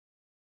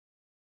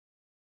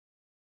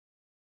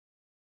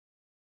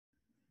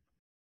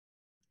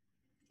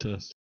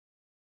Test.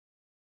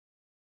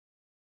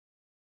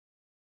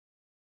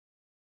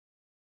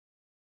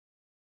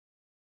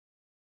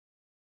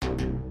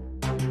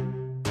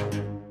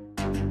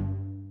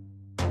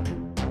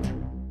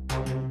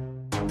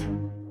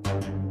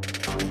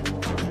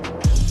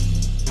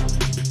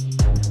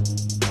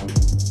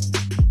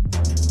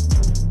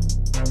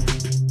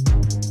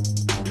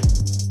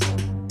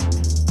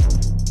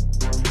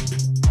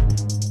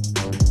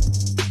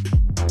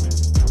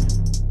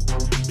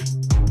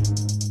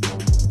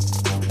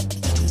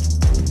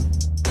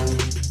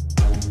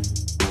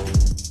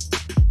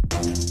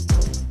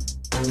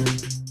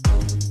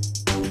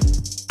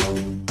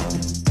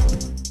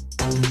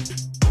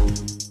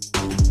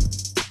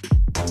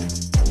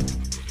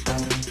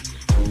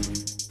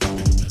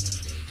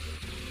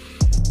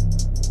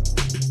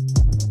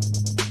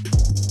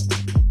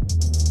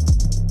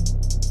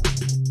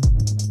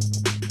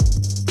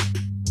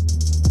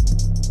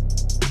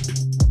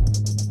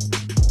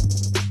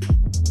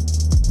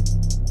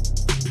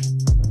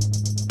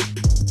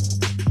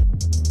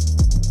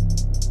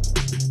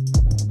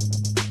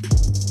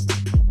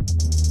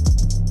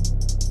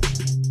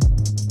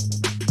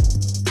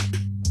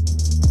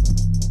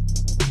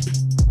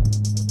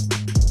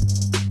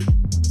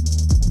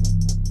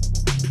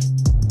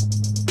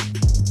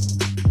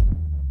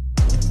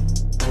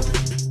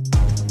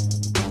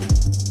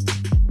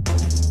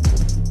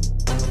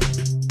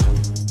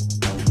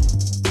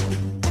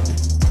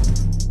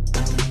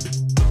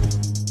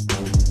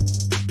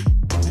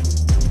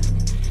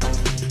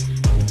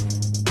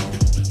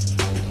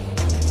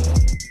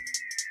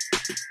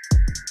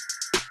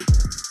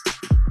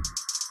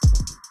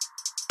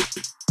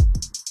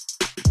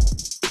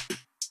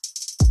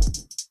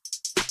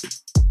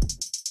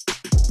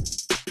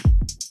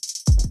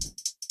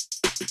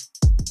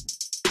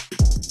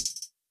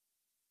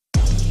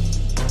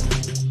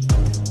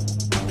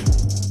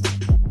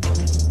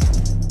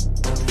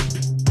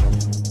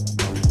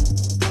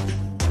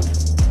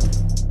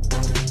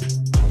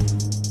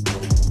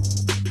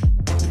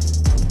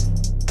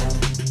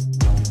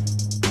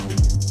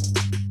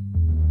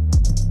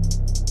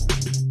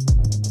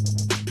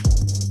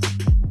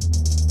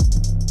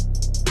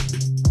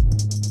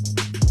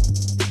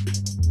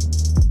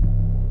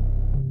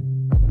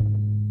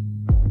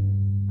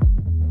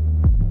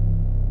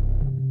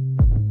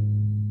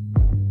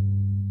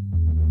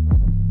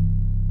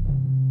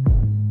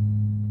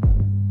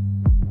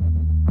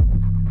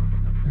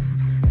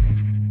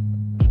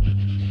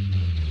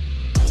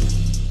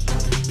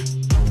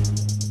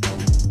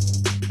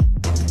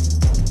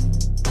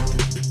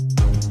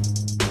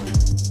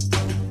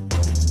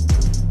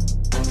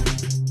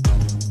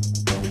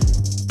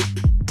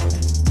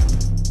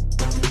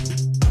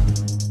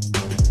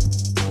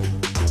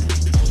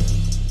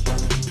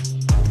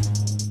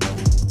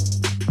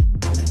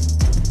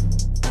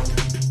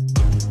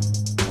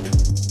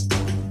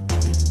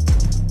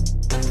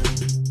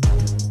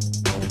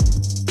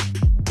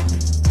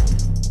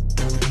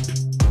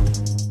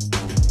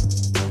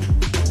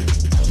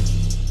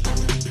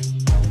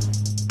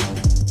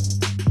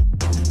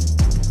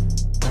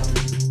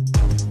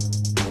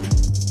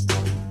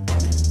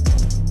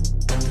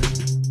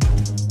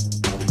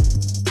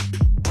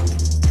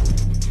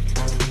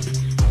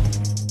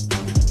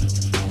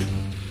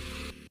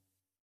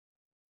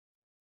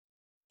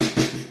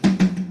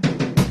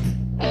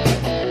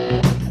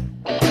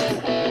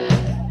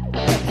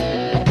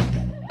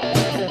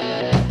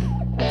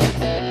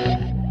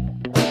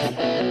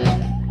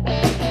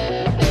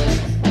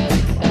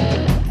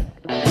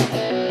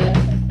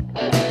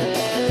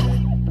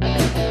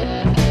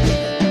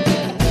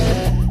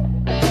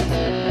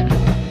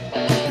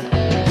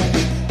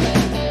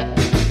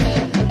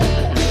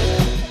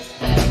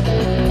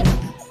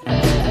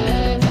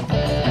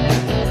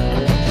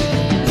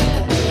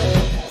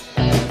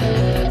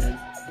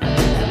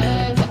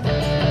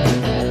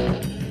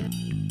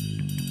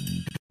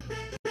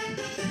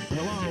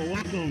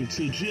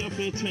 To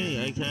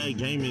GF15, aka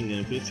Gaming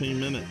in 15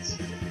 Minutes,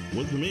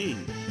 with me,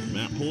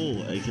 Matt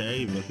Poole,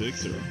 aka The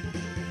Fixer.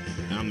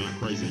 I'm not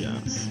crazy,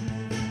 guys.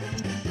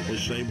 With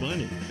Shay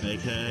Bunny,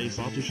 aka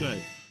Salty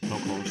Shay.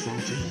 Don't call her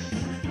Salty.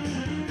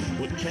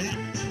 With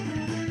Cat.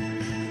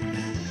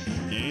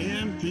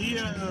 And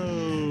Theo.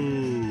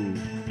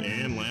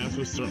 And last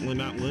but certainly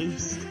not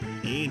least,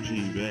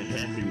 Angie, the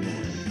happy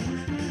one.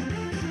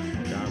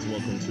 Guys,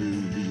 welcome to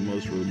the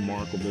most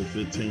remarkable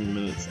 15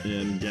 minutes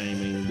in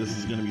gaming. This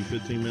is going to be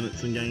 15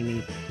 minutes in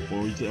gaming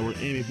where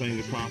anything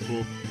is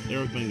possible.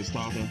 Everything is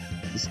talking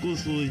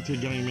exclusively to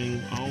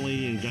gaming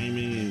only, and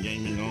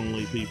gaming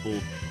only, people.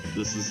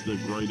 This is the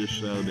greatest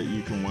show that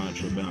you can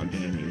watch about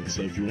gaming.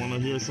 So if you want to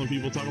hear some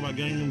people talk about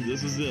gaming,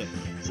 this is it.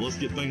 So let's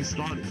get things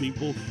started,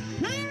 people.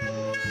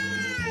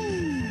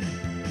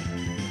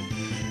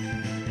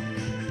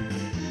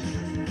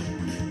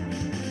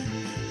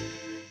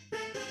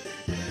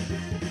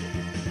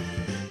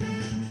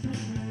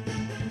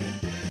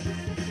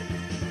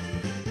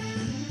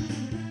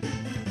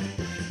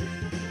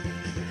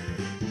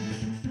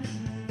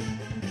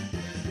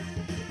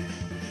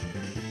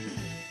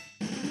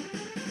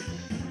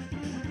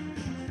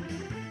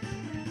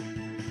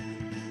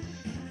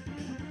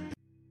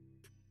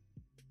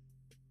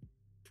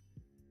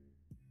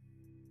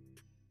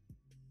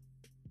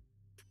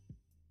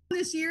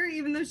 this year,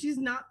 even though she's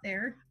not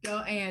there. Go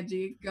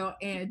Angie. Go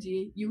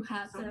Angie. You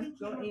have to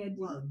go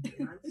Angie. All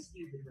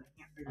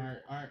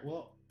right.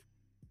 Well,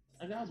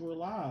 guys, we're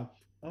live.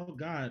 Oh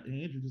God,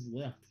 Andrew just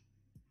left.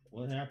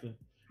 What happened?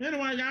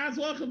 Anyway, guys,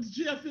 welcome to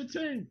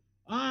GF15.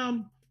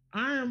 Damn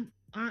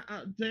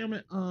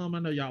it. I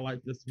know y'all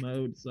like this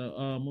mode,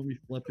 so let me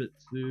flip it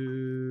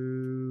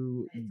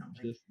to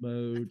this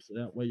mode so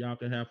that way y'all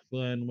can have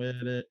fun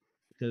with it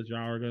because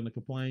y'all are gonna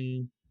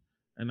complain,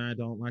 and I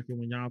don't like it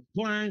when y'all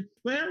complain.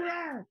 But here we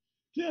are,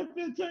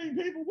 GF15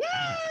 people. Woo!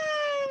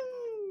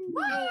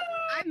 Woo!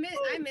 I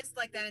missed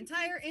like that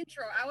entire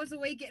intro. I was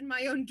away getting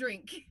my own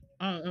drink.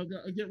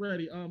 Get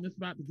ready. It's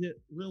about to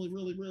get really.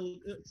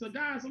 So,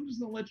 guys, I'm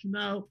just gonna let you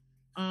know.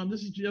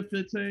 This is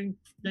GF15,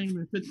 game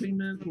in 15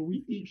 minutes, where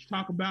we each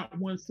talk about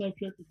one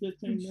subject for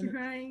 15 minutes.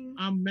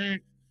 I'm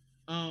Mac.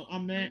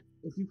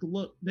 If you could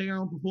look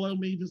down below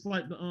me, just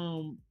like the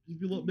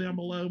if you look down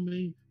below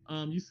me,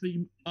 you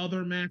see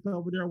other Mac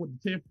over there with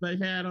the Tampa Bay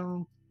hat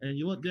on, and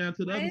you look down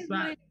to the other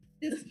side.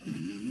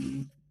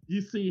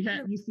 You see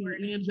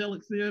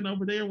Angelic Sin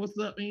over there. What's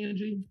up,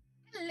 Angie?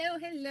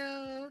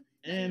 Hello.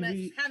 And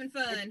having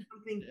fun.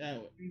 Something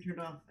turned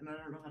off, and I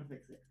don't know how to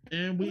fix it.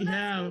 And we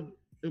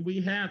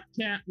have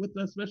Kat with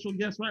a special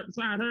guest right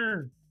beside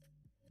her.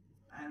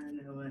 I don't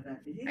know what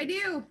that is. I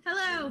do.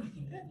 Hello.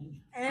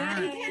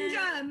 And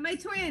Kendra, my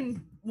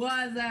twin.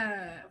 What's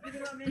up? Why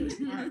did the screen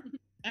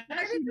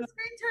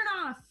turn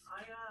off? I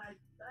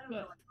don't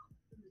know.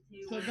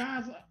 So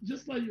guys,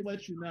 just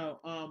let you know,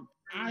 I'm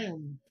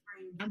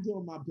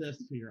doing my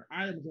best here.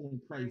 I am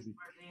going crazy.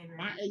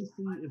 My AC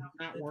is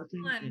not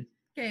working. Okay,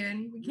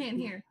 then we can't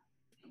hear.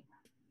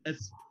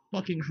 It's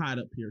fucking hot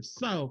up here.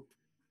 So,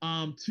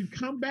 to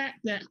combat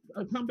the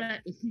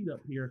heat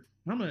up here,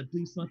 I'm gonna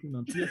do something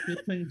on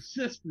GF15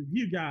 just for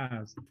you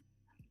guys.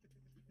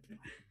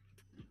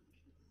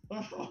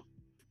 Oh.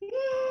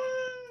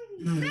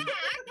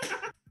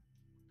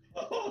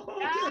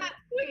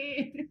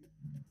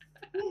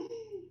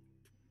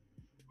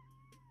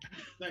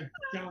 Thank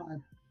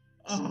God.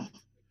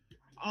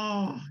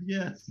 Oh,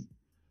 yes.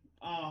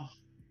 Oh,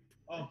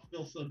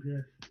 feels so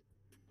good.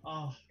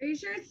 Are you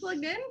sure it's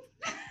plugged in?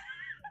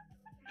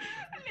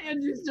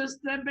 Andrew's just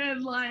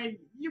stepping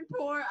like, you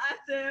poor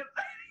Asif.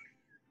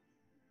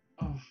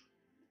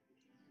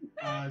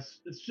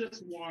 It's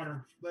just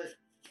water, but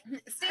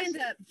stand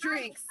up,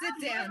 drink, sit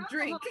down,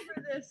 drink.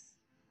 For this.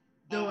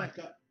 Do it.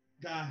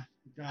 God.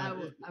 I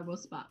will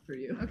spot for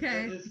you.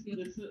 Okay.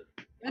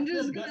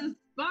 Andrew's gonna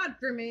spot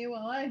for me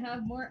while I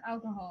have more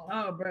alcohol.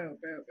 Oh, bro.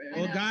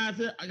 Well,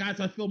 guys,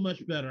 I feel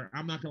much better.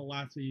 I'm not gonna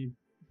lie to you.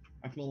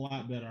 I feel a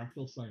lot better. I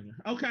feel saner.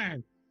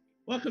 Okay.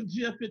 Welcome,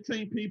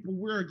 GF15 people.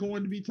 We're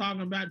going to be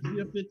talking about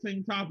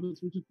GF15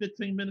 topics, which is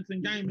 15 minutes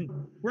in gaming.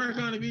 We're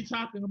going to be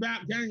talking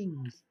about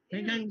games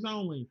and games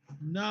only.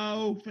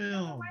 No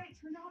film.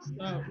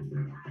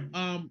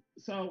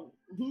 So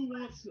who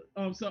wants?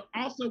 So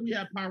also we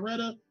have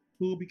Pyretta,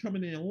 who will be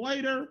coming in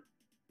later.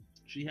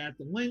 She has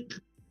the link.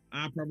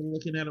 I'm probably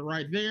looking at it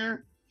right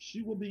there.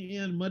 She will be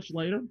in much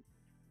later.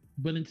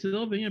 But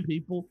until then,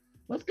 people,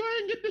 let's go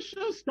ahead and get this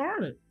show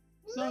started.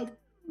 So,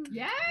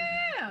 yeah.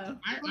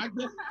 I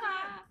guess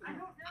I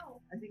don't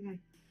know.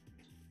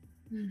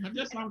 I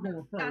guess I'll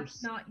go first.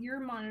 That's not your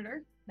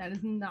monitor. That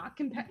is not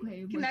connected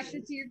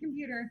to your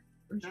computer.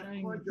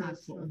 Okay.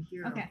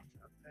 Okay.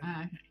 All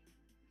right.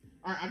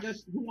 I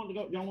guess who wanted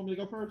to go? Y'all want me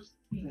to go first?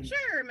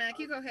 Sure, Mac.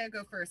 You go ahead.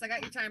 Go first. I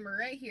got your timer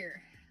right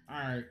here. All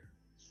right.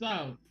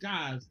 So,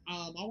 guys,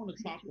 I want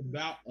to talk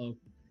about a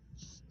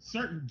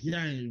certain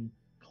game,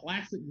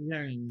 classic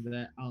game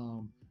that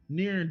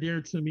near and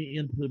dear to me,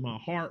 into my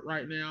heart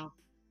right now,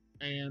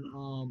 and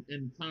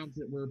in times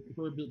that we're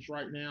privileged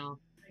right now,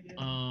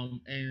 I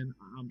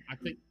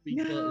think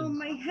FIFA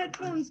my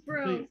headphones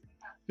broke.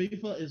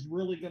 FIFA is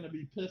really going to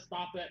be pissed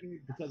off at me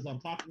because I'm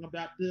talking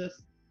about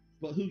this,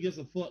 but who gives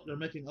a fuck? They're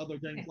making other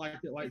games like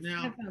it right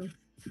now. Headphones.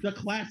 The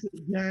classic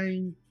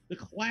game, the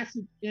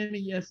classic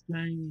NES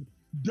game,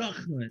 Duck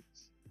Hunt.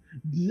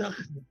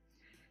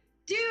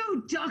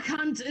 Dude, Duck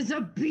Hunt is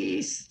a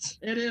beast.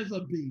 It is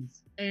a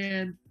beast,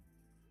 and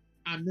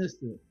I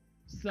missed it.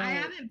 So I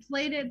haven't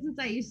played it since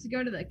I used to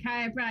go to the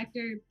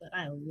chiropractor, but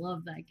I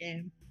love that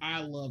game.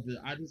 I love it.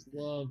 I just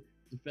love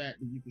the fact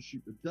that you can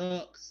shoot the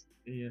ducks,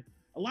 and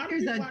a lot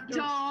There's of a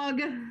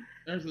dog.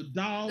 There's a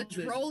dog.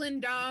 The trolling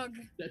dog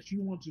that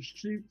you want to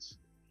shoot.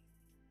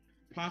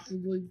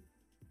 Possibly.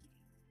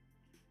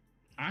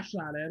 I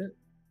shot at it.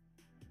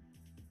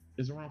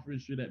 Is it wrong for me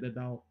to shoot at that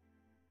dog?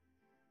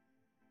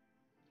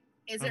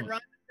 Is it wrong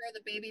to throw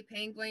the baby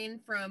penguin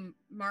from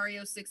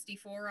Mario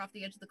 64 off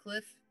the edge of the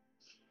cliff?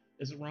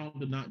 Is it wrong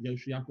to knock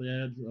Yoshi off the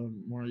edge of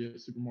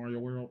Super Mario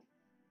World?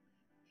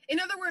 In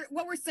other words,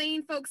 what we're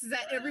saying, folks, is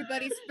that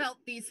everybody's felt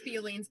these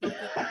feelings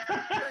before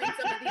during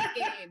some of these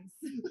games.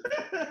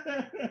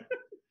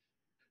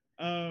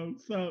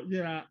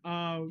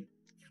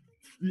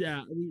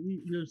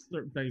 There's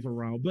certain things are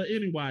wrong, but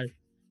anyway,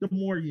 the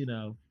more you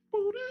know.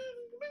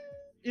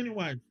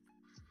 Anyway,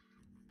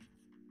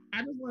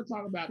 I just want to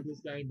talk about this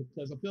game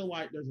because I feel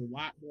like there's a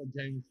lot more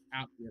games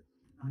out there.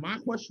 my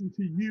question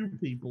to you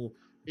people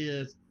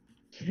is,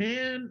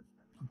 can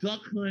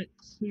Duck Hunt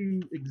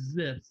 2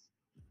 exist?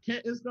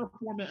 Is there a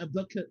format of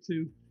Duck Hunt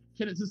 2?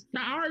 Can it just,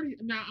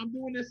 I'm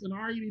doing this and I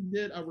already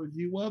did a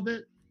review of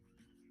it,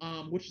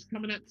 which is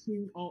coming out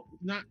soon,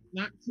 not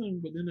soon,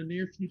 but in the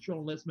near future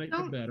on Let's Make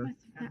It Better.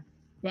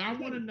 But I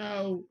want to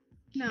know,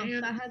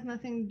 that has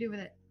nothing to do with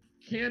it.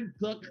 Can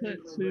Duck Hunt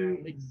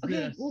 2 exist?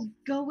 Okay, well,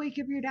 go wake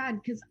up your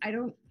dad, because I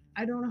don't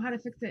know how to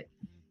fix it.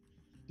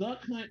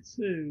 Duck Hunt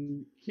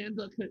 2, can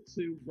Duck Hunt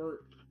 2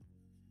 work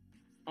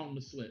on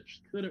the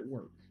Switch? Could it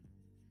work?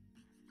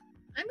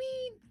 I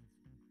mean,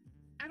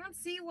 I don't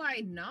see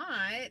why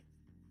not.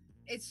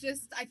 It's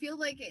just, I feel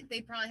like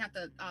they probably have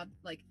to,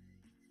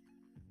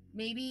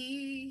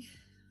 maybe...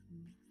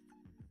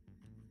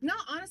 No,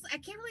 honestly, I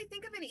can't really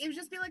think of any. It would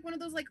just be like one of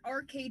those like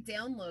arcade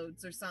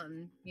downloads or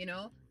something, you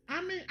know?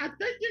 I mean, I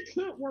think it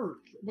could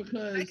work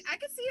because... I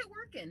could see it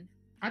working.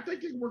 I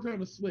think it can work on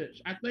the Switch.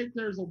 I think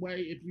there's a way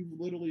if you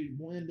literally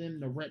blend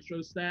in the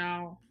retro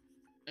style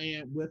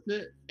and with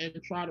it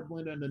and try to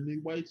blend in a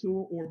new way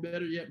to it, or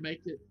better yet,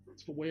 make it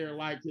to where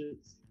like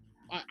it's...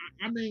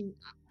 I mean,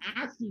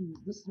 I see,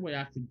 this is the way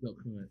I see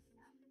Duck Hunt.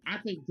 I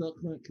think Duck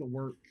Hunt could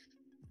work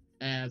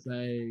as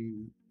a...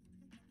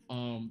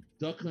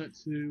 Duck Hunt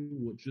 2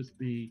 would just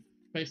be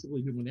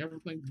basically doing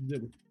everything you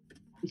did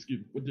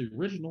with the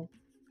original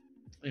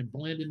and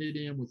blending it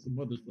in with some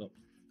other stuff.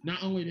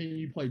 Not only then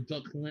you play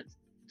Duck Hunt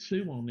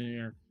 2 on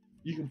there,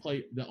 you can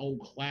play the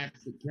old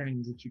classic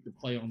games that you could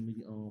play on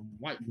the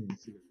Light Gun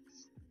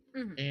series.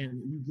 Mm-hmm.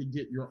 And you could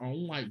get your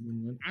own Light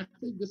Gun. I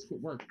think this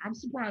could work. I'm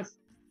surprised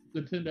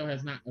Nintendo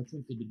has not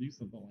attempted to do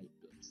something like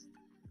this.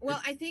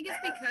 Well, I think it's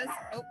because...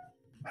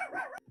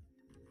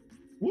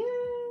 Woo!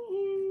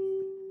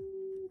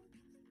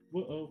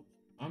 Uh-oh,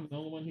 I'm the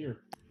only one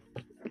here.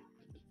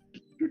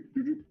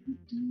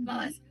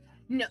 Buzz.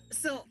 No,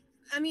 so,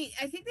 I mean,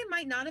 I think they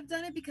might not have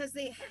done it because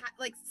they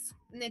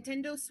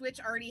Nintendo Switch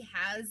already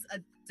has a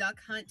Duck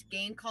Hunt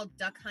game called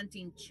Duck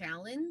Hunting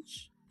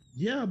Challenge.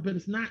 Yeah, but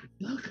it's not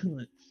Duck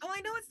Hunt. Oh,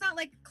 I know it's not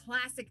like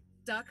classic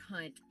Duck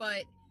Hunt,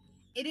 but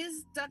it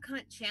is Duck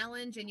Hunt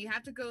Challenge, and you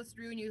have to go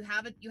through and you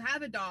have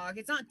a dog.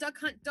 It's not Duck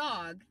Hunt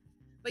Dog,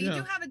 but you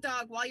do have a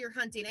dog while you're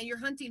hunting, and you're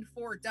hunting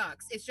for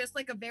ducks. It's just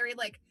like a very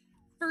like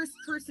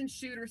first-person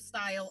shooter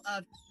style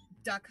of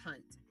Duck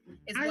Hunt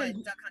is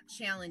what Duck Hunt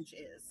Challenge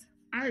is.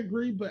 I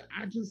agree, but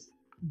I just...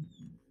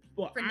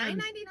 For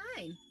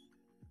 $9.99.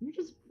 Which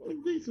is a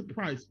decent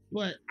price,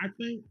 but I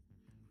think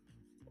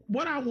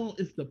what I want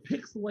is the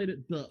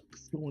pixelated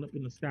ducks going up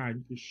in the sky.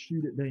 You can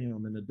shoot it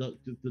down, and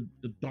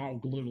the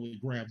dog literally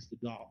grabs the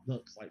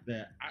ducks like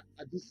that.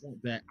 I just want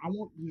that. I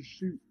want to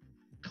shoot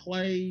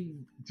clay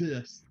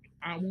disc.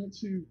 I want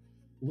to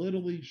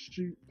literally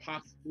shoot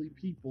possibly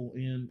people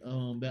in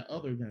that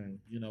other game,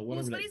 you know,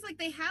 whatever. Well, it's like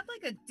they had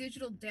like a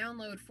digital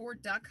download for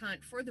Duck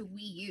Hunt for the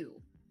Wii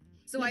U,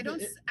 so yeah,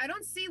 I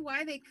don't see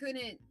why they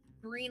couldn't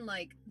bring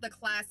like the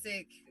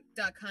classic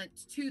Duck Hunt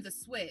to the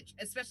Switch,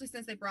 especially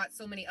since they brought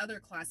so many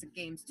other classic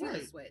games to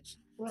the Switch,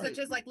 such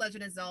as like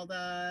Legend of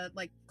Zelda,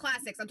 like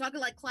classics. I'm talking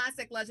like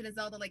classic Legend of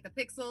Zelda, like the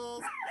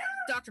Pixels,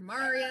 Dr.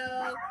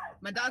 Mario.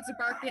 My dogs are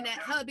barking at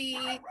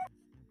hubby.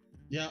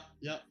 Yep.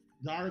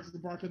 Dogs are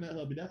barking at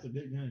hubby. That's a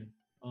good game.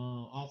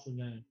 Awesome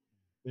game.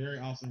 Very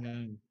awesome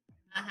game.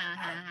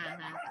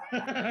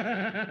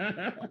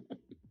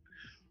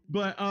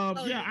 But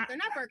yeah, they're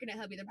not barking at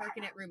hubby. They're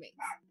barking at roommates.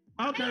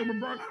 Okay, we're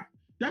barking.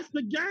 That's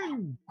the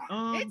game.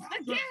 It's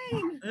the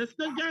game. It's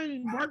the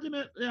game. Working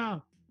it. Yeah,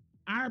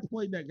 I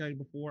played that game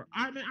before.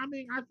 I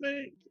mean, I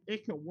think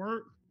it could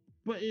work,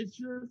 but it's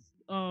just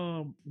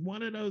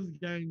one of those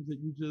games that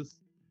you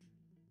just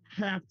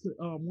have to.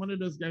 One of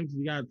those games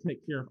you got to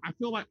take care of.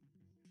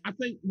 I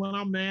think what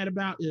I'm mad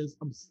about is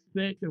I'm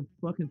sick and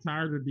fucking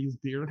tired of these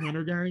Deer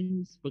Hunter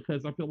games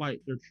because I feel like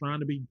they're trying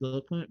to be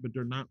Duck Hunt, but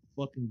they're not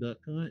fucking Duck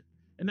Hunt.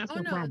 And that's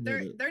the problem.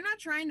 They're not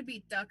trying to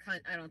be Duck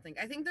Hunt, I don't think.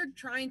 I think they're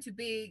trying to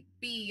be,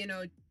 you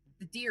know,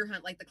 the Deer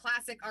Hunt, like the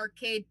classic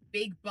arcade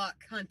big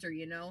buck hunter,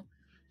 you know?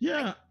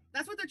 Yeah. Like,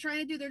 that's what they're trying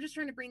to do. They're just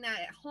trying to bring that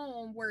at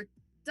home, where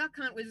Duck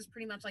Hunt was just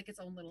pretty much like its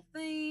own little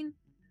thing,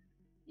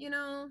 you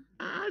know?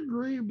 I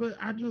agree, but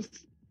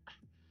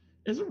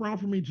is it wrong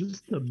for me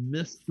just to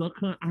miss Duck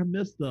Hunt? I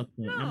miss Duck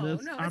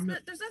Hunt.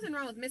 There's nothing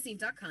wrong with missing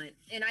Duck Hunt.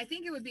 And I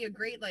think it would be a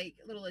great, like,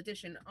 little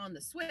addition on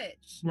the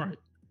Switch. Right.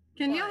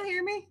 Can y'all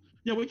hear me?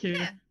 Yeah, we can.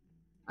 Yeah.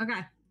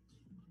 Okay.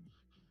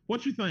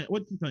 What you think,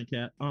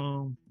 Kat?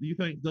 Do you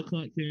think Duck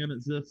Hunt can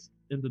exist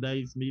in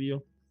today's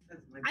media?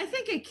 I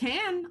think it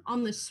can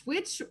on the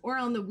Switch or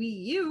on the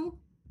Wii U.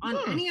 On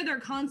any other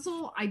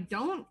console, I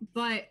don't.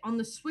 But on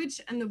the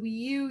Switch and the Wii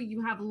U,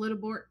 you have a little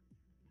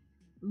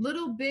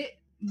bit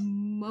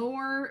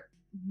more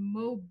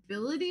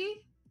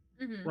mobility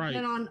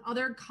than on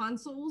other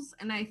consoles,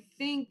 and I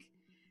think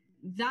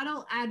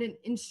that'll add an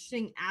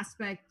interesting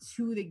aspect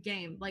to the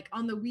game. Like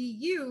on the Wii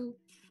U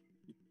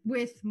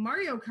with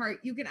Mario Kart,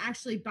 you can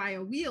actually buy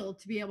a wheel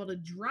to be able to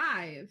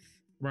drive.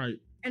 Right.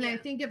 And I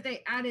think if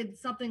they added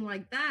something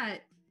like that,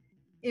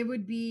 it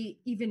would be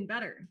even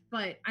better.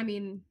 But I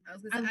mean, I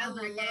was gonna say, I love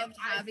that game. loved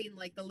having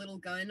like the little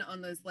gun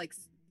on those like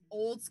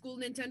old school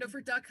Nintendo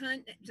for Duck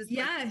Hunt, just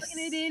Yes. like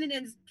plugging it in and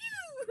then just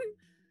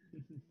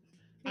pew.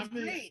 It's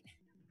great.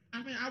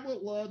 I mean, I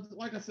would love,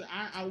 like I said,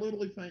 I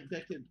literally think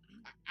that could.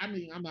 I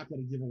mean, I'm not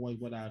going to give away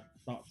what I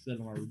thought said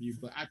in my review,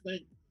 but I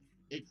think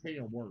it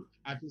can work.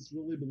 I just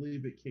really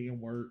believe it can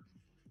work.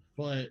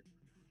 But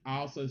I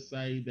also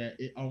say that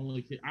it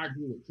only can. I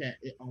agree with Kat.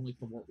 It only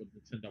can work with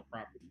Nintendo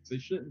properties.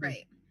 It shouldn't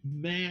Right. be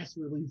mass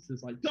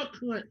releases like Duck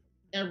Hunt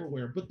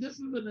everywhere. But this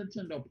is a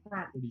Nintendo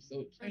property,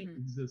 so it can't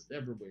exist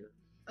everywhere.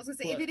 I was gonna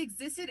say, if it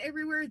existed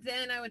everywhere,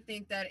 then I would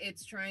think that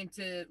it's trying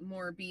to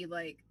more be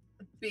like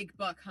Big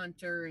Buck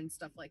Hunter and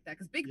stuff like that.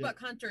 Because Big Buck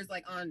Hunter is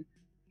like on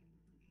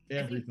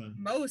everything,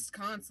 most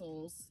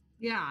consoles.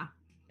 Yeah.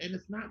 And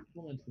it's not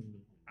fun to me.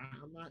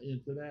 I'm not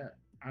into that.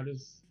 I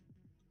just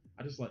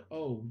like,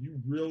 oh, you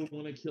really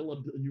want to kill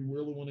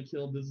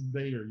this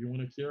bear? You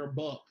want to kill a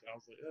buck? I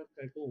was like,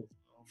 okay, cool.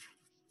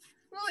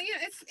 Well,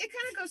 yeah, it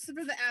kind of goes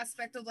through the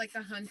aspect of like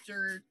the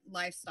hunter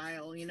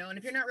lifestyle, you know. And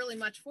if you're not really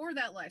much for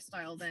that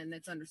lifestyle, then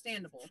it's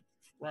understandable.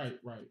 Right.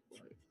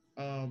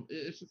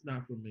 It's just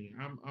not for me.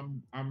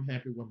 I'm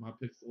happy with my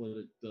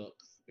pixelated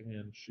ducks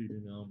and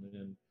shooting them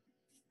and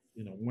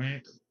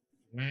whack.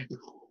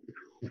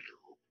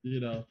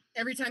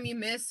 Every time you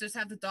miss, just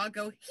have the dog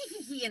go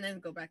hee and then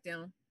go back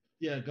down.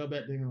 Yeah, go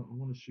back down. I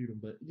want to shoot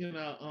him, but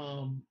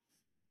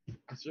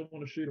I still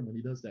want to shoot him when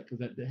he does that because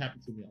that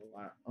happens to me a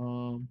lot.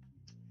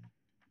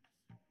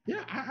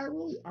 Yeah,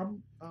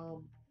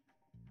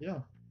 yeah.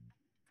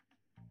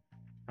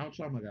 How much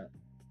time I got?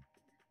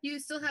 You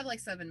still have like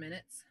 7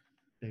 minutes.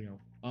 Damn.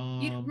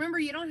 Remember,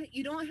 you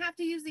don't have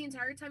to use the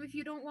entire time if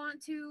you don't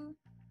want to.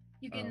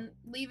 You can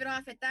leave it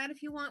off at that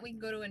if you want. We can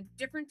go to a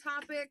different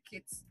topic.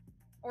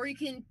 Or you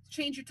can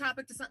change your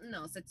topic to something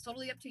else. It's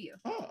totally up to you.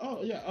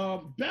 Oh yeah.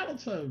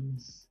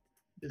 Battletoads.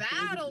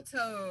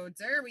 Battletoads.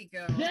 There we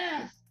go.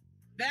 Yes.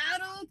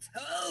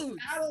 Battletoads.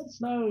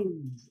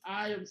 Battletoads.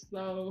 I am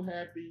so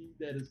happy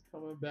that it's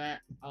coming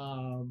back.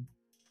 I'm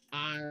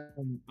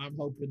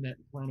hoping that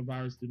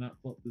coronavirus do not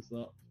fuck this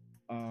up.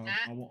 I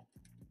want.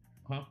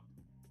 Huh?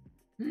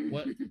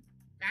 What?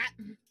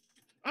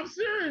 I'm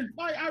serious.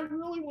 Like, I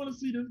really want to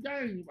see this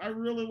game. I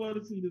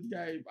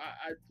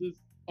just.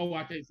 Oh,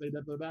 I can't say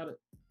nothing about it.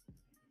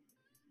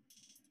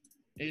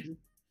 Andrew?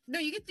 No,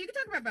 you can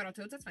talk about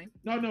Battletoads. That's fine.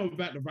 No,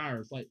 about the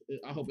virus. Like,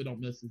 I hope it don't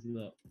mess it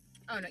up.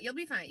 Oh no, you'll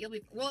be fine.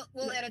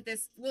 We'll edit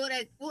this. We'll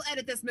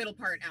edit this middle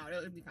part out.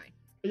 It'll be fine.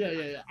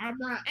 Yeah. I'm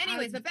not.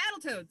 Anyways, but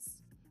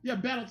Battletoads. Yeah,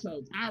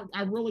 Battletoads.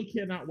 I really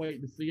cannot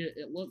wait to see it.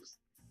 It looks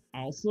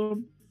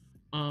awesome.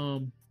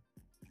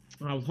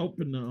 I was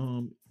hoping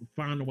to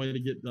find a way to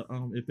get the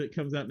if it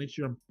comes out next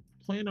year. I'm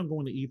planning on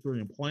going to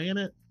E3 and playing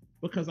it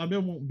because I've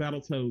been wanting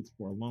Battletoads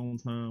for a long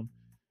time,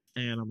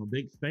 and I'm a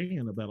big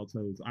fan of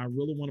Battletoads. I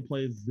really want to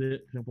play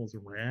Zit, Pimples,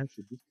 and Rash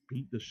and just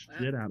beat the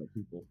shit out of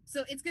people.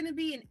 So it's going to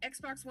be an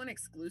Xbox One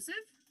exclusive?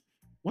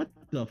 What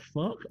the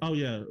fuck? Oh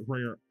yeah,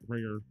 Rare.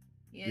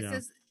 Yeah, it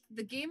says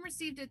the game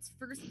received its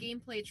first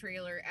gameplay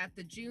trailer at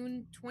the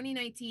June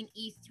 2019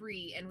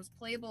 E3 and was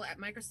playable at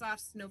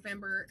Microsoft's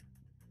November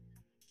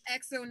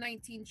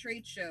XO19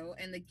 trade show,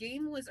 and the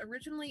game was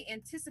originally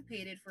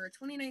anticipated for a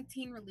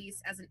 2019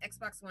 release as an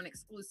Xbox One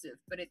exclusive,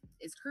 but it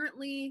is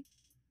currently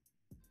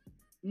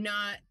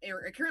not,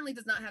 or it currently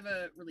does not have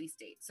a release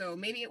date. So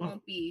maybe it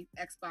won't be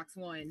Xbox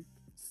One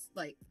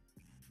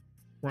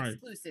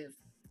exclusive,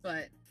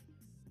 but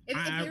if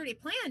they already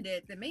planned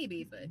it, then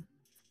maybe. But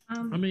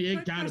I mean,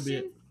 it gotta be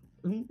it.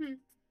 Mm-hmm.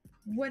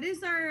 What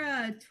is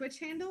our Twitch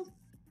handle?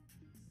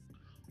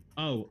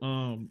 Oh,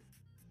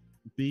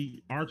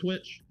 our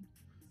Twitch,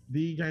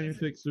 the Game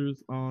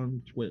Fixers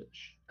on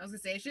Twitch. I was gonna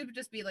say it should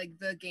just be like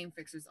the Game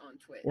Fixers on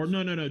Twitch. Or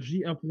no,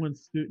 GF1.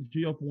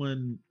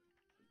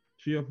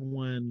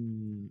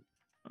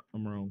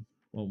 I'm wrong.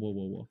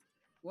 Whoa.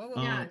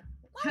 Yeah,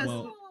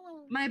 because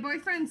my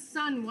boyfriend's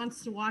son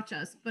wants to watch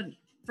us, but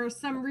for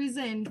some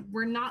reason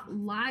we're not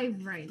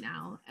live right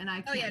now, and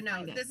I can't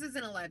find it. This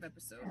isn't a live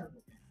episode.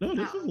 No,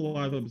 this is a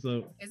live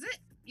episode. Is it?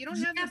 You don't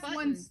have the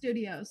button. F1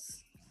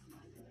 Studios.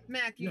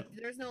 Mac,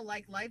 there's no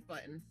live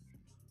button.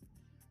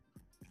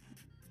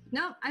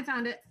 No, I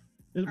found it.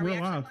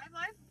 We're live.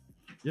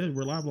 Yeah,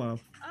 we're live. Oh,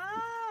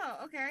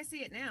 okay, I see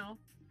it now.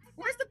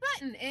 Where's the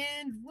button?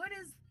 And what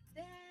is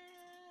that?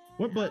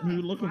 What button are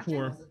you looking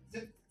for?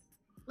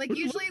 Like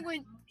usually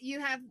when you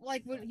have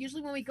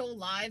usually when we go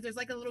live, there's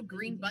like a little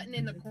green button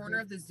in the corner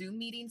of the Zoom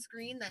meeting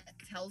screen that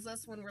tells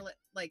us when we're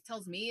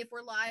tells me if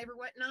we're live or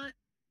whatnot.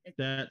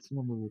 That's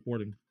when we're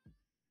recording.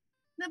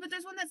 No, but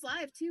there's one that's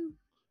live too.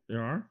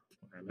 There are?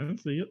 I didn't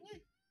see it. Yeah.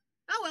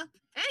 Oh well.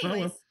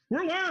 Anyways.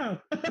 We're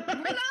live. We're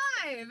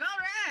live. All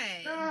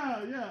right.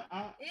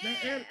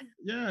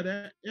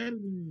 That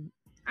editing.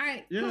 All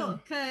right, cool.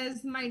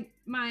 Because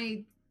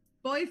my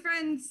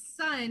boyfriend's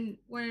son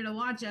wanted to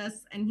watch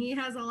us, and he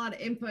has a lot of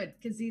input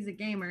because he's a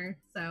gamer.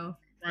 So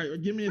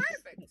give me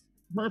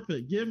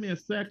perfect. Give me a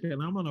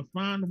second. I'm gonna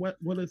find what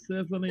it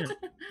says on there.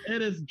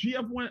 It is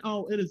GF1.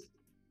 Oh, it is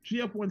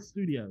GF1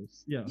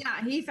 Studios. Yeah.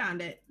 Yeah, he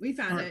found it. We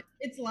found Alright. it.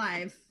 It's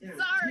live.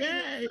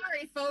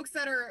 Sorry, folks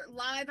that are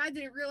live. I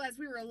didn't realize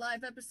we were a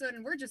live episode,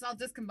 and we're just all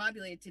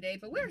discombobulated today.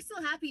 But we're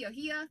still happy,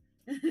 Ohia.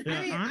 Yeah,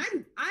 I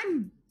mean,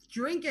 I'm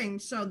drinking,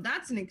 so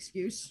that's an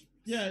excuse.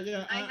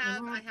 Yeah.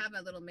 I have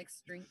a little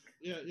mixed drink.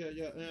 Yeah. And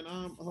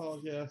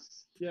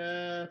yes.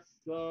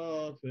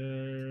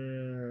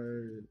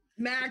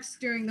 Max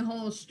doing the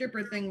whole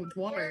stripper thing with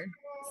water.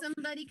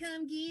 Somebody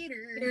come get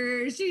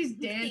her. She's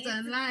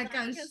dancing like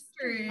a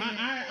stripper.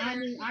 I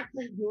mean, I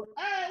can't do it.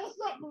 Hey, what's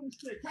up, Moon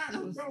Stick? How's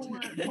it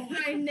going?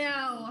 I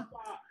know.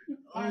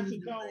 How's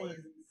it going?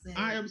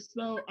 I am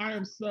so.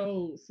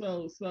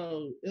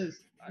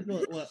 It's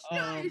look.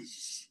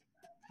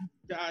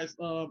 Guys,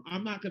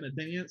 I'm not gonna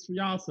dance for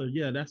y'all, so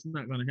yeah, that's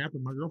not gonna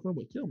happen. My girlfriend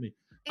would kill me.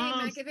 Hey,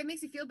 Mac, if it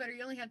makes you feel better,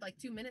 you only had like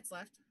 2 minutes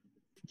left.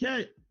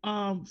 Okay.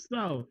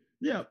 So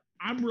yeah,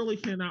 I'm really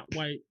cannot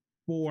wait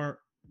for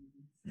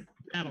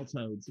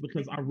Battletoads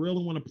because I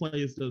really want to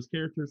play as those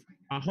characters.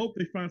 I hope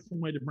they find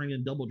some way to bring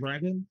in Double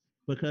Dragon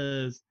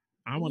because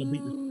I want to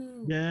beat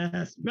the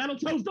yes,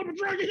 Battletoads Double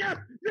Dragon.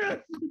 Yes.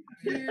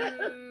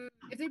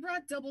 If they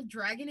brought Double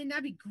Dragon in,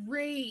 that'd be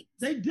great.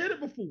 They did it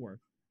before.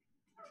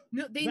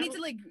 No, they need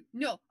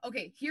to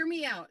okay, hear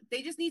me out.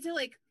 They just need to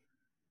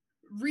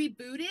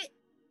reboot it,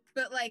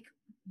 but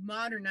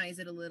modernize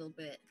it a little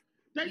bit.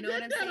 They you know did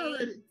what I'm that saying?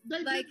 already. They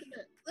did that.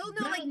 Oh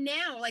no,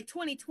 now,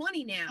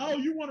 2020 now. Oh,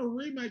 you want a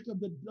remake of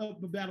the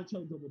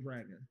Battletoads Double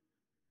Dragon?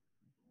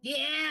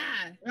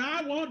 Yeah.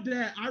 I want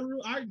that. I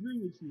agree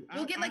with you.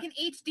 We'll get an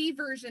HD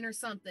version or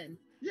something.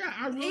 Yeah,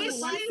 I really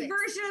HD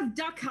version of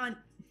Duck Hunt.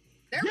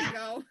 There we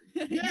go.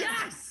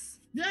 Yes.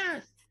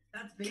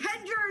 That's big.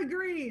 Kendra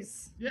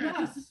agrees.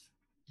 Yes.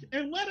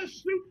 And let us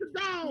shoot the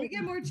dog. Can we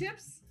get more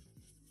chips?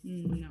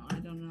 No, I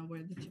don't know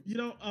where the chips. You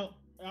know,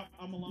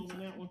 I'm alone on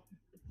that one.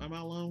 Am I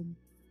alone?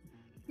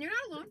 You're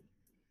not alone.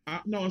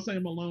 No, I'm saying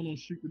I'm alone on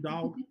shoot the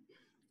dog.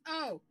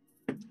 Oh.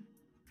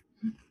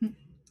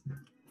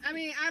 I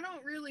mean, I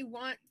don't really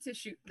want to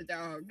shoot the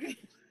dog.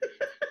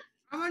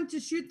 I want to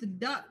shoot the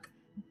duck.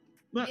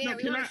 No, we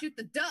want to shoot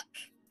the duck.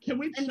 Can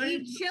we and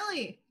change eat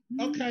chili?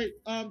 Okay,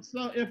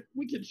 so if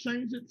we could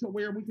change it to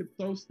where we could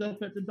throw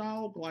stuff at the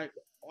dog, like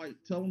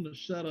tell him to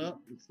shut up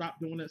and stop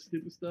doing that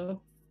stupid stuff.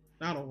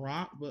 Not a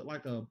rock, but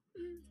like a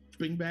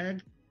bing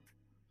bag.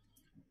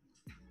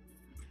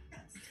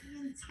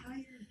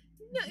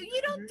 No,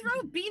 you don't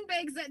throw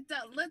beanbags at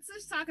dogs. Let's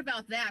just talk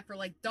about that for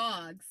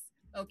dogs,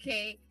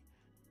 okay?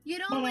 You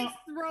don't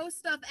throw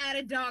stuff at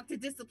a dog to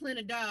discipline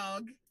a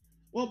dog.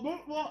 Well,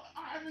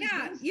 I mean,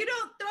 yeah, you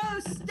don't throw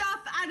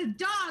stuff at a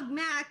dog,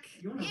 Mac.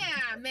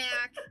 Yeah,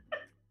 Mac.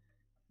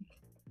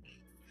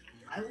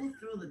 I will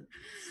throw the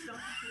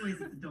stuffed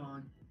toys at the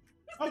dog.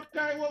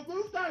 Okay, well,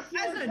 Blue Star as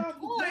a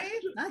toy.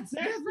 That's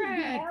different.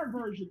 The VR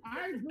version.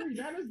 I agree.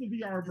 That is the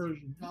VR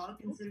version. Dog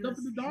Stuff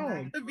in the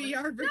dog. The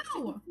VR version.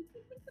 No.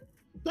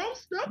 Don't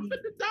stuff at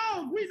the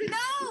dog. We need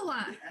No.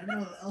 I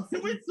don't know. Else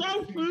Can we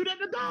throw food at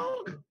the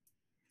dog?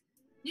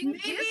 You can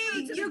give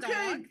food to the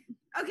dog.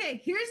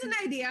 Okay, here's an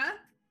idea.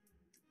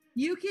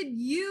 You could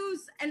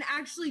use and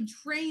actually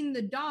train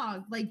the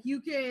dog.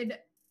 You could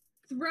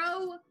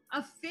throw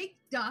a fake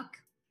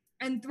duck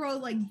and throw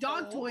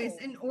dog toys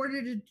in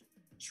order to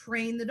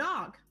train the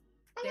dog.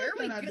 There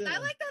we go. I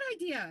like that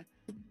idea.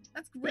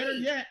 That's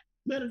great.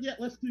 Better yet,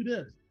 let's do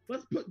this.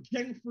 Let's put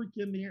Game Freak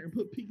in there and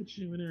put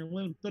Pikachu in there and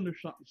let him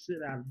thundershot the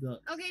shit out of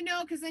ducks. Okay,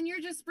 no, because then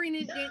you're just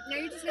bringing now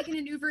you're just making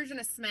a new version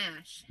of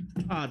Smash.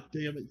 Ah,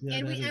 damn it! Yeah,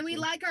 and we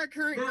like our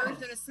current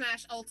version of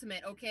Smash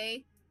Ultimate,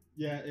 okay?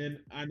 Yeah, and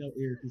I know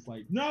Eric is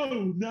like,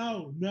 no.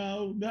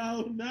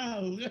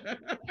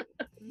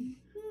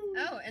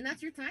 Oh, and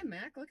that's your time,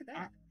 Mac. Look at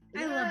that.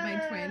 I love my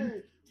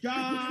twin.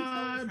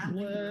 God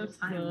bless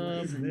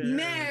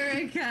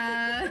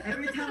America.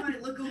 Every time I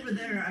look over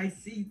there, I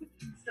see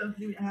stuff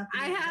happening.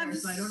 I have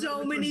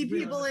so many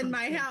people in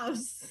my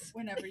house.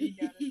 Whenever you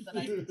notice that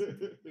I do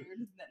something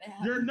weird, then it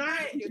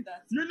happens.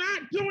 You're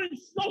not doing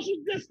social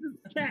distance,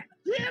 cat.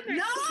 Damn it!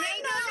 No.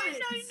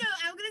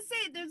 I'm gonna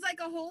say there's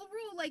a whole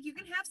rule. You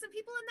can have some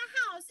people in the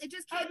house. It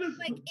just can't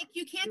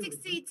you can't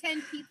exceed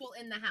 10 people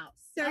in the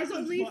house. There's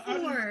only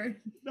 4.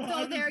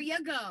 So there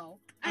you go.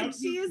 And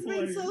she has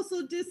been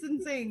social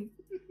distancing.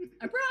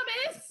 I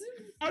promise.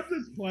 I'm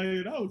just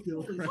playing. I don't give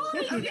a crap.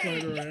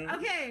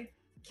 Okay.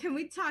 Can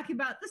we talk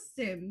about The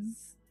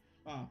Sims?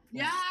 Oh,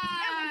 Yeah.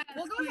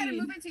 We'll go ahead and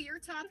move into your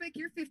topic.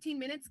 Your 15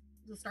 minutes.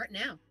 We'll start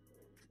now.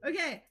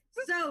 Okay.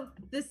 So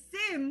The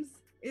Sims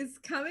is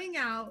coming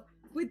out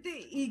with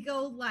the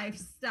eco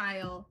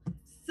lifestyle.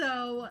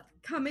 So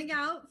coming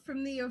out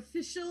from the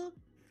official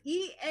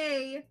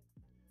EA,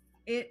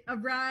 it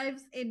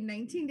arrives in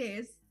 19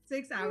 days,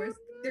 6 hours,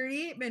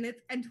 38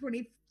 minutes, and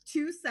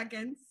 22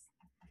 seconds.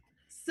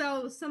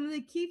 So some of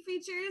the key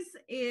features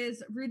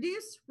is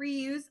reduce,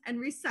 reuse, and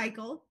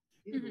recycle.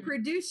 Mhm.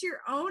 Produce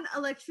your own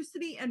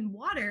electricity and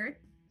water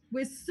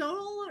with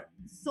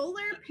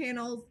solar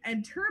panels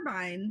and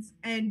turbines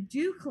and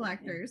dew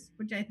collectors,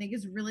 which I think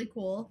is really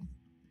cool,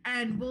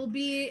 and will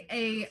be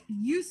a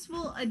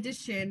useful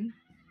addition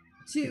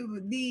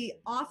to the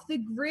off the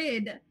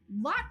grid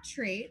lot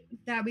trait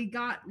that we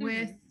got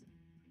with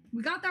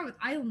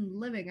Island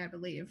Living, I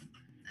believe.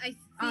 I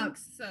think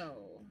so.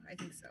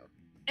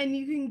 And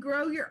you can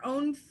grow your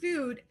own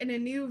food in a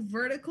new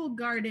vertical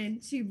garden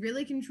to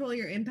really control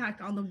your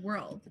impact on the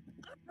world.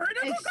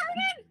 Vertical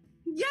garden?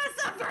 Yes,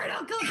 a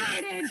vertical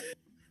garden.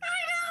 I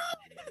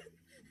know.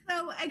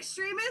 So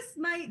extremists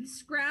might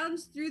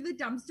scrounge through the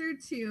dumpster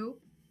too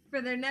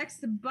for their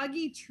next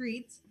buggy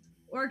treat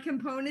or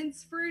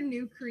components for a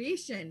new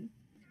creation.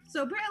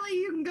 So apparently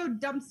you can go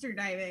dumpster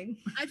diving.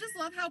 I just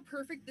love how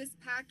perfect this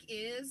pack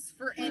is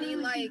for any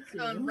like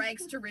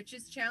rags to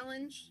riches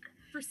challenge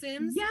for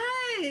Sims.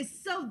 Yes.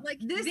 So Like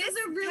this is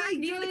a really pack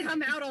needed good to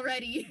come out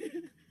already.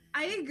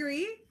 I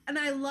agree. And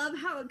I love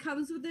how it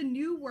comes with a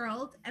new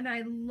world. And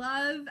I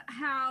love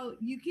how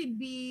you could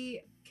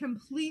be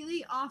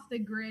completely off the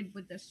grid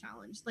with this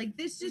challenge. Like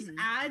this just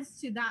adds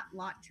to that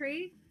lot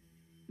trade.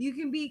 You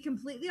can be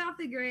completely off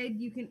the grid.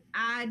 You can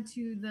add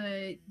to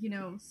the,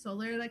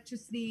 solar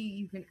electricity.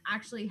 You can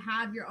actually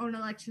have your own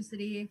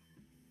electricity.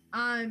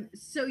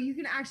 So you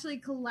can actually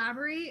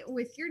collaborate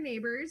with your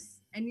neighbors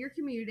and your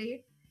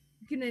community.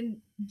 You can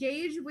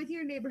engage with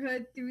your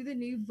neighborhood through the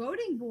new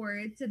voting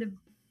board to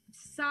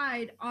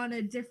decide on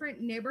a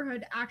different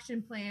neighborhood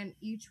action plan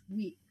each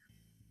week.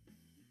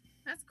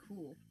 That's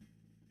cool.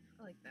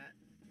 I like that.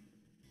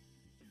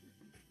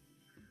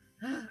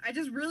 I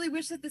just really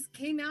wish that this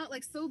came out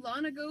like so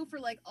long ago for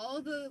like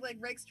all the like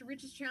rags to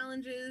riches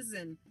challenges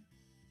and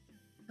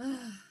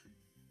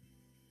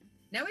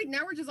now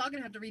we're just all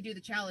gonna have to redo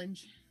the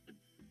challenge.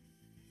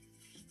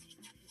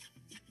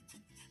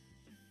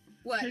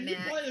 What, Can you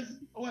Matt? play as,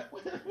 wait,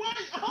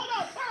 hold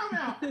on, time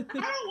out. I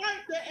don't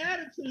like the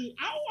attitude.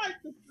 I don't like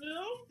the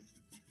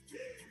Sims.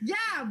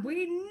 Yeah,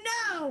 we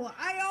know.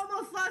 I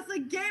almost lost a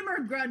gamer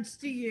grudge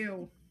to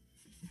you.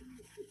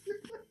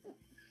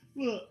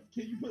 Look,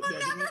 can you put I'll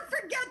that never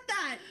forget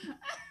that.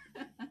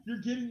 You're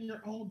getting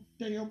your own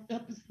damn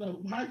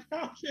episode. Why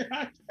can't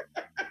I?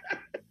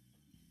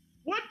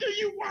 What do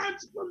you want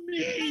from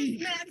me?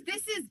 Mac,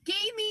 this is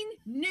gaming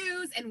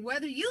news, and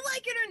whether you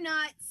like it or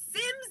not,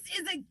 Sims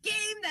is a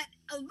game that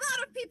a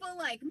lot of people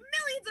like.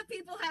 Millions of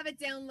people have it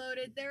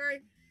downloaded. There are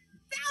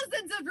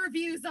thousands of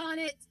reviews on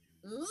it.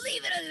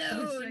 Leave it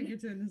alone. I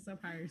could turn this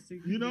up higher so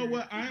You know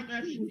what? I'm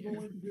actually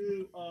going to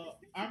do.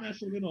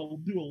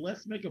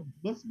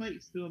 Let's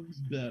make Sims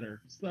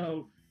better.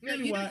 So No,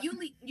 anyway,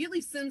 you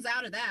leave Sims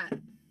out of that.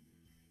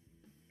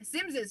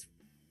 Sims is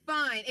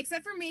fine,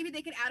 except for maybe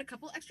they could add a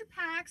couple extra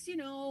packs,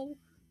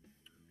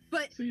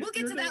 But So we'll get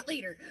you're to that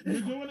later.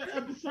 we're doing an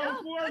episode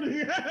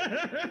 40.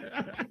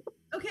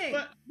 Okay,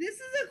 But- this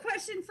is a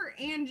question for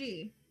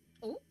Angie.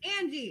 Oh.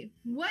 Angie,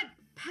 what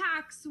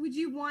packs would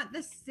you want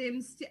the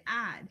Sims to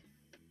add?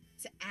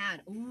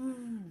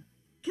 Ooh.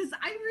 Because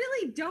I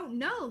really don't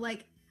know.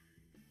 Like,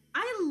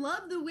 I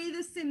love the way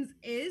the Sims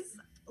is.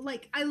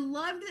 Like, I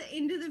loved the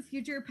Into the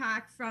Future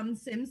pack from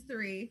Sims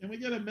 3. Can we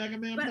get a Mega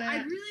Man But I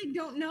pack? really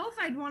don't know if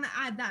I'd want to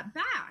add that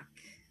back.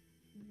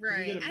 Can we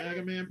Right. get a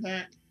Mega Man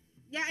pack?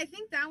 Yeah, I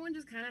think that one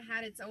just kind of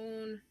had its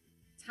own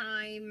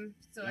time.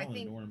 So I Y'all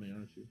think ignore me,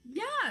 aren't you?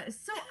 Yeah,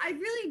 so I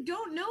really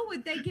don't know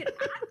what they could add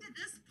to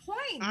this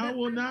point. I that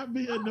will I not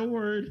be love.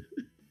 ignored.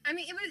 I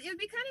mean, it would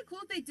be kind of cool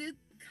if they did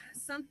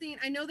something.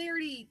 I know they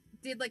already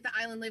did like the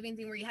island living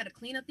thing where you had to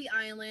clean up the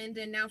island,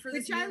 and now for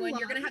this Which I new one,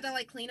 you're gonna have loved. to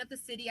like clean up the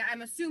city.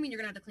 I'm assuming you're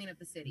gonna have to clean up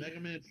the city. Mega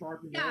Man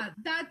sharpened Yeah, up.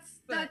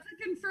 that's But- a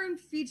confirmed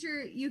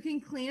feature. You can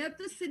clean up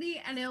the city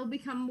and it'll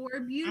become more I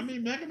beautiful.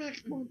 mean, Mega Man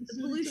explored the The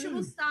city pollution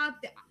will too.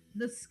 stop.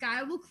 The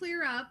sky will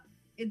clear up.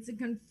 It's a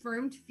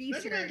confirmed Mega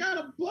feature. Man got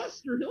a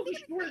buster. He'll I think it'd be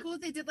destroy pretty it. cool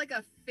if they did like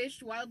a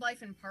fish,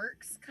 wildlife, and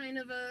parks kind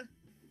of a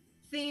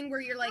thing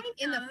where you're like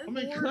in the Kinda. I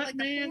mean, forest, like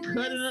the cutting up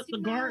forest, the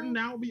you garden.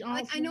 know? That would be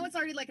awesome. Like I know it's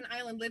already like an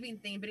island living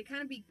thing, but it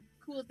kind of be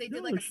cool if they did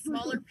No, like a it's true.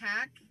 smaller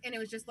pack and it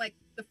was just like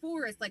the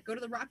forest, like go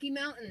to the Rocky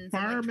Mountains. and,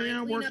 like, try and Fireman clean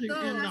up working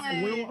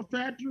in those. the oil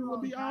factory would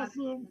Oh, be God.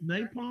 awesome.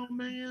 Napalm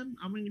Man.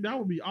 I mean, that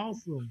would be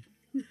awesome.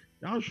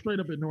 Y'all straight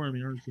up ignoring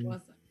me, aren't you?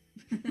 What's up?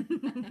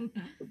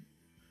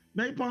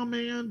 Napalm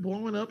Man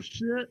blowing up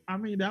shit. I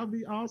mean, that would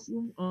be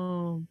awesome.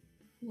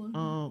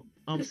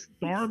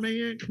 Starman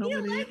He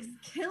coming likes in.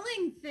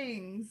 killing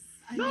things.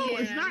 No,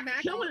 it's not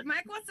Mac, killing.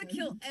 Mike wants to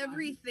kill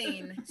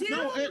everything. Dude,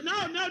 No,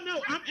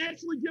 no. I'm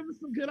actually giving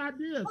some good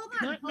ideas. hold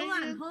Cut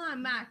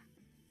on, Mac.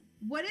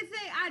 What if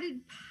they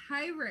added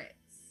pirates?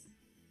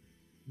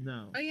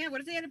 No, Oh yeah,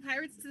 what if they added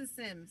pirates to The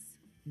Sims?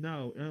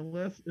 no.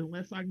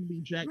 Unless I can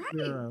be Jack Right.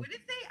 Sparrow. What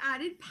if they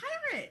added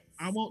pirates?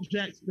 I want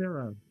Jack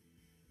Sparrow.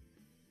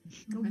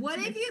 What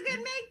if you could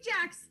make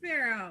Jack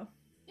Sparrow?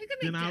 You could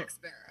make Then Jack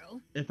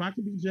Sparrow. If I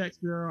could be Jack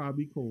Sparrow, I'd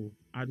be cool.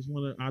 I just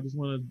want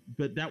to.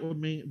 But that would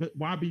mean. But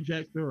why be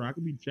Jack Sparrow? I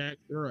could be Jack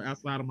Sparrow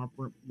outside of my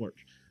front porch.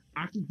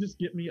 I could just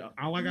get me.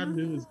 All I gotta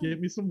do is get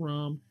me some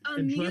rum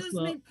and dress up.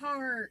 Amusement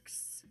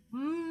parks.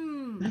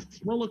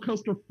 That's Roller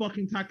Coaster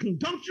fucking Tycoon.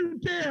 Don't you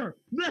dare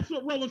mess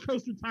with Roller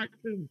Coaster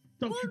Tycoon.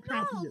 Don't Well, you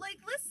copy no, it. like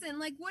listen,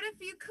 what if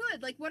you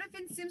could? Like what if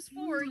in Sims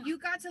 4 you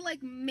got to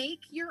like make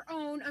your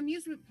own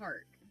amusement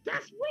park?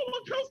 That's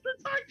Roller Coaster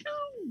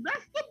Tycoon.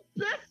 That's the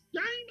best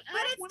game ever.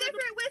 But it's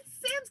different with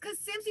Sims, because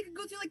Sims you can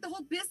go through like the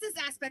whole business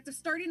aspect of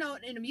starting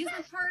out in an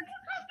amusement park.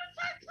 Roller Coaster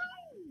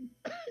Tycoon.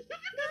 You can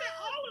do that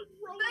all in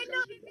Roller I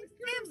know Coaster Tycoon.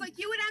 Sims, like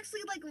you would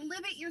actually like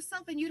live it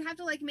yourself, and you'd have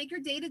to like make your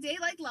day-to-day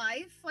like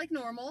life like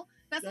normal.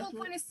 That's the whole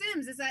point of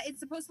Sims, is that it's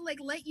supposed to like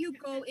let you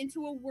go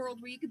into a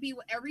world where you could be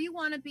whatever you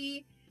want to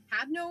be,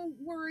 have no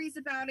worries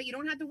about it. You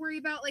don't have to worry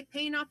about like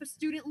paying off a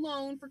student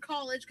loan for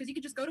college, because you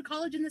could just go to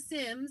college in The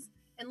Sims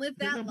and live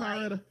that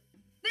life.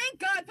 Thank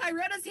God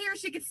Pyretta's here.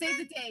 She could save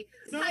the day.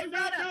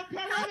 Pyretta, help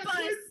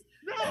us.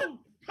 No,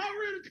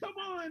 Pyretta, come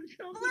on.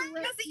 Come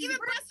even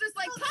Buster's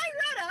like,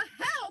 Pyretta,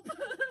 help.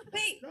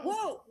 Wait,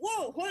 whoa,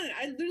 hold on.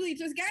 I literally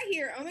just got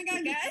here. Oh my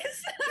God,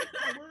 guys.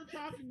 We're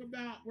talking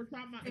about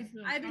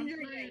I've been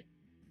drinking.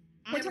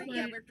 We're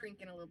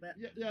drinking a little bit.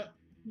 Yeah.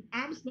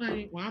 I'm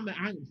saying, well, I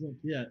ain't drunk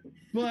yet.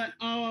 But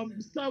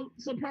so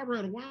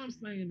Pyretta, what I'm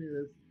saying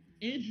is,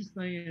 Angie's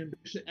saying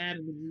we should add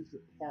an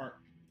amusement park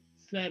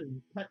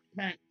setting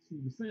pack to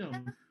The Sims.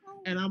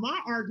 And my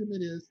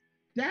argument is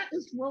that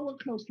is Roller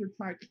Coaster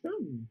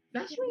Tycoon.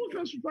 That's Roller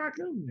Coaster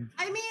Tycoon.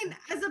 I mean,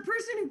 as a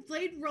person who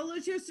played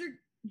Roller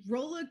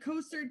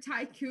Coaster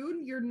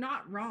Tycoon, you're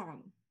not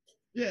wrong.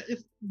 Yeah,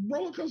 it's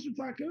Roller Coaster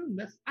Tycoon.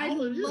 That's I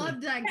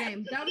loved that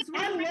game. That was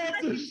one of the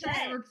best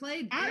I ever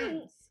played.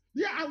 I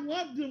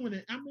love doing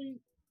it. I mean,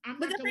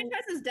 but the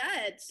franchise is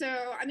dead. So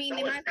I mean,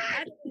 they might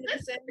add it into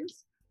The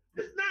Sims.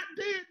 It's not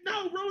dead.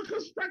 No, Roller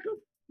Coaster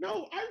Tycoon.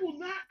 No, I will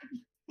not.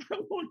 I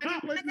will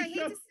not let you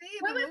go.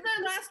 What was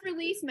the last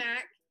release,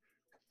 Mac?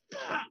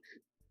 Fuck.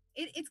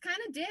 It's kind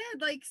of dead.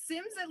 Like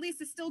Sims, at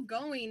least is still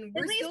going.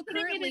 We're still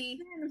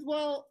currently.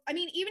 Well, I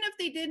mean, even if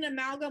they did an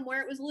amalgam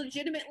where it was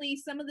legitimately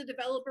some of the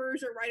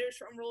developers or writers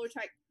from Roller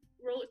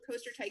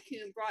Coaster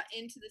Tycoon brought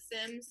into The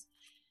Sims,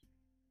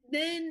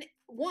 then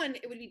one,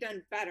 it would be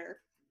done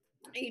better.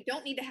 And you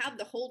don't need to have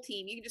the whole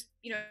team. You can just,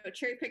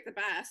 cherry pick the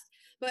best.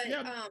 But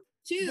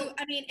two,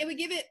 I mean, it would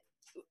give it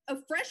a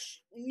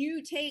fresh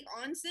new take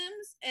on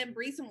Sims and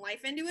breathe some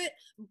life into it,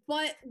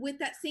 but with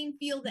that same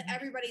feel that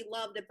everybody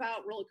loved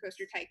about Roller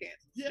Coaster Tycoon.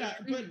 Yeah,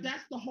 but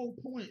that's the whole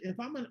point.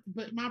 But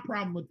my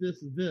problem with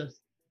this is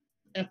this: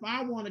 if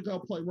I want to go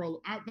play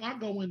I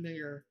go in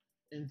there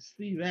and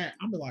see that,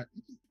 I'm like,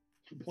 I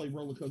can play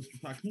Roller Coaster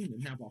Tycoon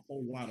and have a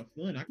whole lot of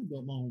fun. I can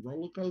build my own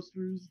roller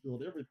coasters,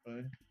 build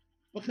everything,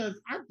 because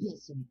I built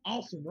some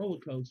awesome roller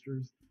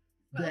coasters.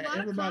 But a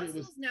lot of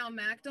consoles now,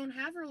 Mac, don't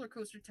have Roller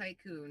Coaster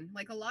Tycoon.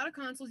 Like a lot of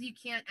consoles, you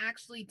can't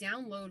actually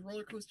download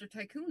Roller Coaster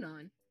Tycoon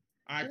on.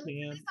 I can.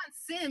 It's on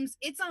Sims.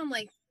 It's on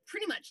like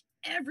pretty much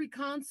every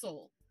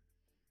console.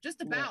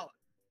 Just about.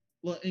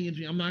 Look,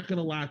 Angie, I'm not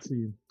gonna lie to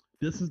you.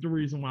 This is the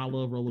reason why I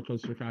love Roller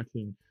Coaster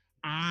Tycoon.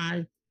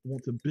 I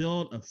want to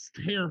build a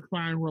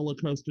terrifying roller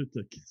coaster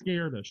to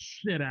scare the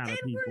shit out of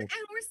people.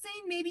 And we're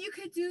saying maybe you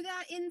could do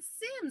that in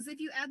Sims if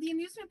you add the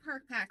amusement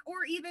park pack,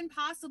 or even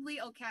possibly,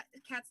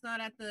 Cat's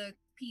not at the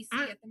PC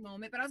at the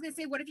moment, but I was gonna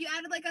say, what if you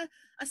added like a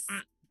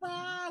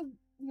spa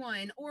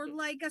one, or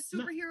like a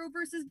superhero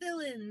versus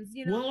villains?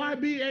 Will I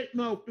be?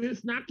 No,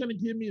 it's not gonna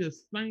give me the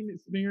same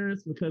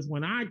experience, because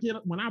when I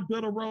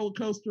build a roller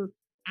coaster,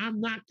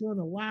 I'm not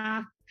gonna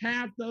lie,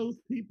 have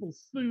those people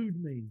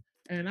sued me.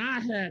 And I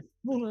had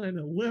fun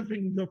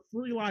living the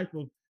free life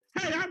of,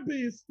 hey, I'm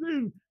being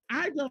sued.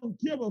 I don't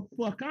give a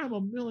fuck. I'm a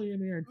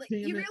millionaire.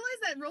 You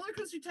realize that Roller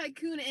Coaster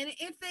Tycoon, and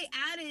if they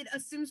added a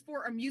Sims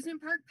 4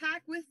 amusement park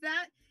pack with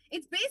that,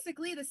 it's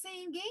basically the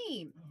same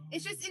game.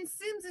 It's just in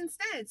Sims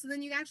instead. So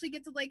then you actually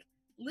get to like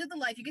live the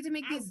life. You get to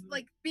make these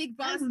like big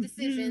boss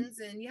decisions,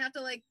 and you have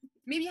to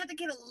maybe you have to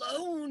get a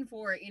loan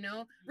for it.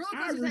 Roller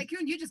Coaster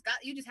Tycoon, you just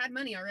had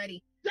money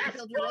already. That's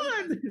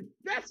fun.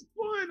 That's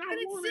fun. But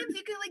in Sims,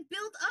 you can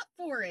build up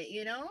for it.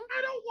 I don't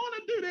want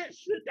to do that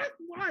shit. That's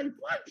life.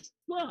 Life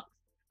sucks.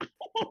 I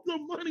want the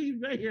money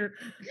there.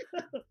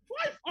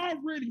 Life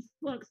already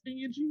sucks,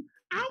 Angie.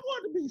 I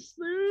want to be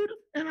sued,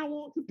 and I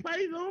want to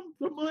pay them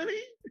the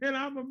money, and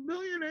I'm a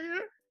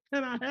millionaire,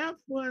 and I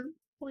have fun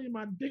playing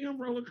my damn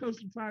Roller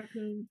Coaster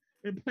Tycoon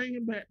and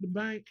paying back the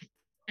bank.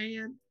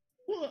 And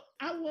look,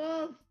 I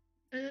love.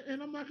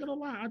 And I'm not gonna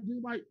lie, I do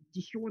like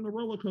destroying the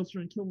roller coaster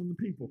and killing the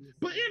people.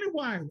 But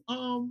anyway,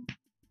 I'm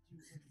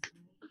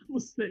a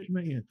sick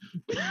man.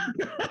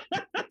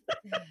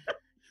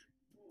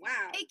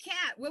 Wow. Hey,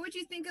 Kat, what would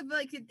you think of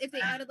if they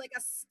added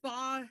a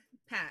spa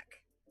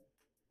pack?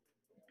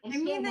 I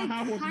mean, they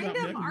kind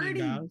of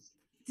already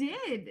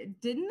did,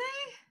 didn't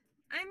they?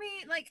 I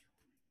mean, I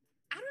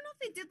don't know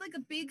if they did a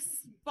big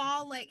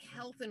spa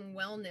health and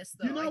wellness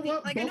though. You know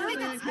what? I know they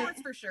did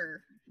sports for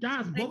sure.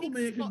 Guys, Bubble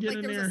Man can get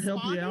in there and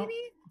help you out.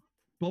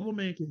 Bubble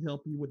Man can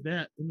help you with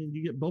that. I mean,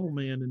 you get Bubble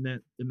Man in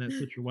that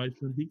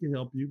situation. He can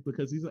help you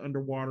because he's an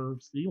underwater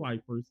sea life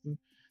person.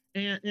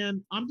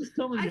 And I'm just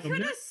telling you. I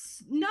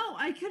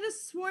could have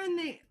sworn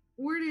they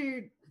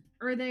ordered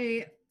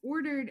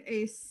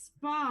a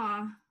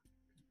spa.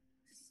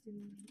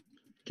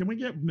 Can we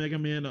get Mega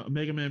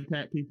Man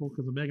pack, people?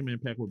 Because a Mega Man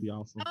pack would be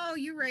awesome. Oh,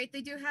 you're right.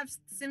 They do have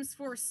Sims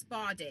 4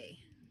 Spa Day.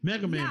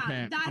 Mega Man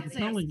pack. I'm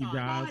telling you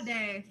guys. Spa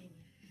Day.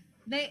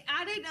 They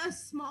added a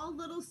small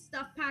little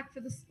stuff pack for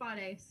the spa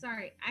day.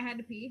 Sorry, I had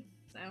to pee.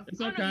 So It's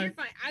Oh, no, okay. you're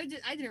fine.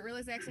 I didn't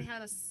realize they actually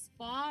had a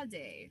spa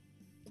day.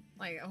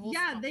 Like a whole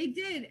yeah, spa. they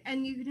did,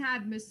 and you can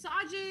have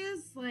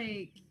massages.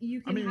 Like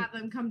you can mean- have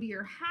them come to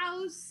your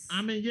house.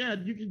 I mean, yeah,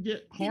 you can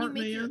get Can you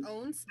make your Heartman.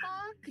 own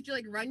spa? Could you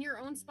like run your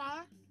own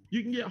spa?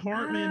 You can get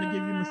Heartman to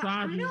give you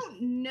I massages.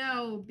 don't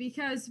know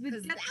because with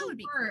 'Cause Get that to would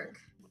be cool. Work,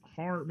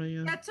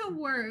 Heartman. Get to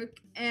Work,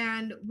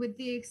 and with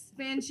the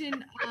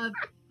expansion of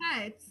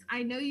pets,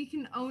 I know you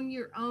can own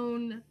your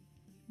own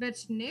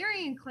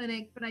veterinarian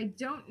clinic, but I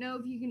don't know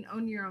if you can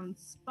own your own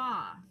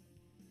spa.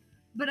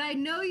 But I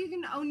know you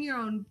can own your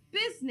own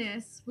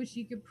business, which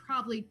you could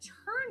probably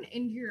turn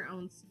into your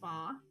own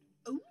spa.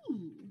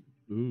 Ooh.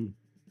 Ooh.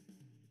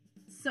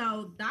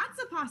 So that's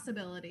a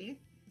possibility.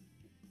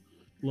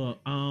 Look,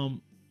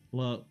 I'm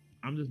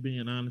just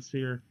being honest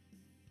here.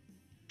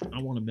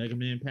 I want a Mega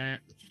Man pack,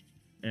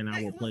 and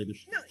I will play the.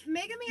 No,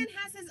 Mega Man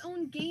has his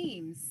own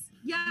games.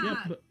 Yeah.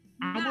 Yeah, but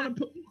I Matt, want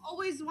to put. you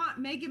always want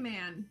Mega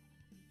Man.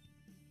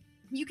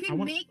 You I can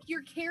wanna- make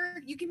your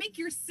character. You can make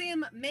your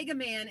sim Mega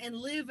Man and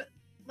live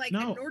like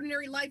No. an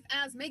ordinary life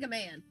as Mega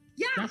Man.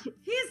 Yeah, That's what,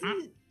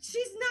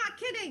 she's not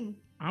kidding.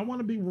 I want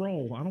to be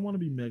Roll. I don't want to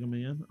be Mega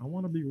Man. I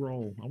want to be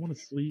Roll. I want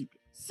to sleep.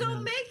 So Yeah.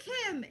 make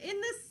him in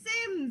The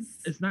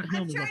Sims. It's not him.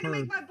 I'm It's a trying to her.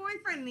 make my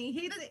boyfriend, and he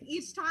hates it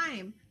each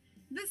time.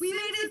 This We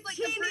Sims made is a like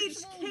a teenage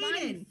virtual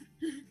Kaden.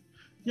 life.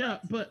 Yeah,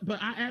 but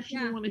I actually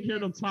Yeah, want to we hear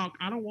did. them talk.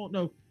 I don't want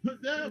no. That's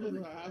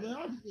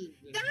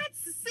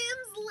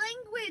Sims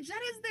language.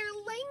 That is their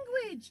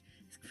language.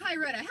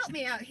 Pyretta, help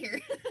me out here.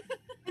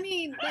 I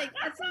mean, like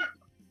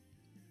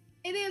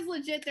it is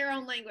legit their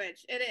own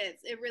language. It is.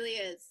 It really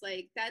is.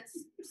 Like that's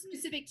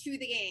specific to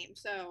the game.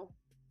 So,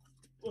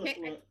 Look,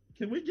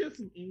 can we get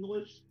some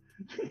English?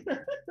 dude,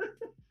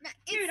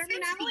 I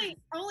mean, I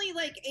only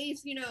like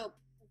ace,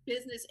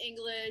 business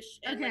English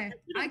and Okay, like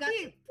I I got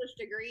keep an English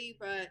degree,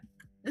 but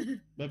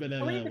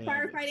I went into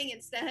firefighting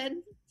instead.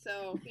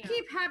 So,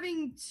 keep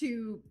having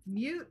to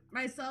mute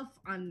myself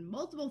on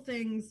multiple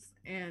things,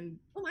 and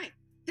oh my.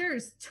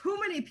 there's too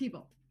many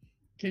people.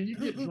 Can you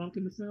get drunk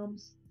in The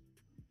Sims?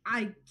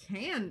 I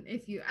can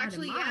if you add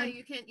Actually, a yeah, mod.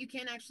 you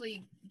can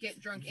actually get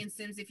drunk in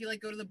Sims if you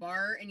like go to the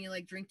bar and you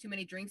like drink too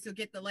many drinks. You'll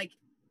get the like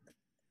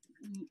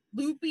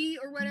loopy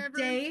or whatever.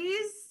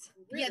 Dazed.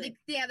 Yeah,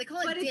 they call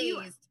it But if you-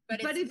 dazed.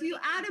 But it's if you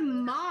really- add a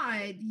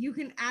mod, you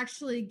can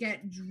actually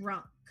get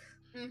drunk.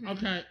 Mhm.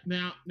 Okay,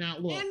 now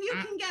look. And you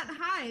can get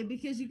high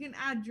because you can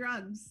add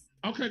drugs.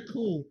 Okay,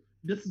 cool.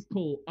 This is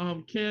cool.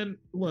 Ken,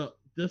 look,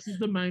 this is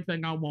the main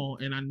thing I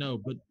want, and I know,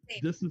 but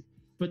this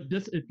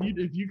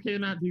if you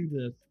cannot do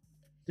this,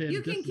 then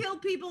You this can is- kill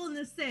people in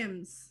The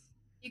Sims.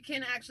 You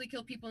can actually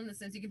kill people in the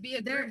Sims. You could be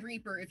a There- Grim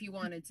Reaper if you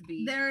wanted to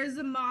be. There is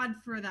a mod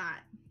for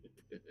that.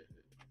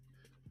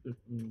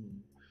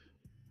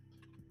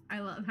 I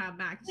love how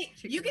Max. Wait,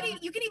 You can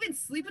even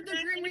sleep with the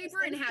Grim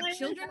Reaper and have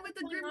children with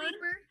the Grim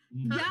Reaper.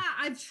 Mm. Yeah,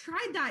 I've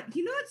tried that.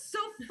 You know it's so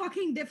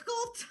fucking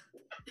difficult?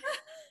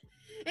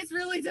 It's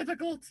really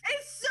difficult.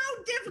 It's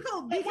so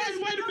difficult Hey, because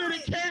wait a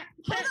minute, Cat.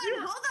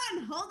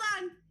 Hold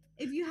on.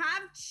 If you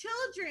have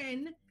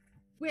children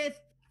with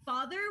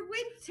Father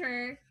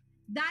Winter,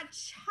 that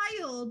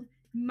child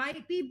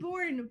might be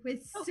born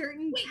with Oh,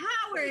 certain wait,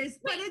 powers,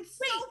 but wait, it's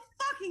so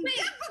fucking wait,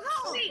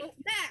 difficult. Wait,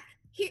 back.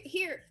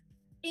 Here.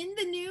 In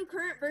the new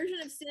current version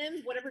of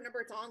Sims, whatever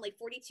number it's on, like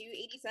 42,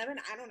 87,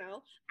 I don't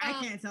know. I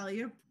can't tell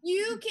you.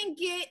 You can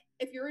get,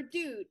 if you're a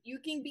dude, you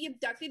can be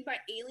abducted by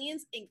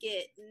aliens and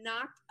get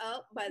knocked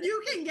up by the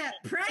You can get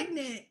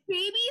pregnant.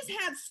 babies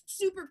have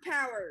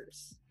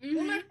superpowers. One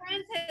of my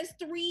friends has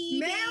 3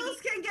 Males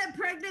babies. can get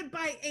pregnant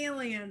by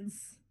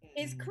aliens.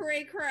 It's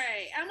cray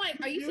cray. I'm like,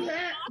 are you You so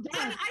had-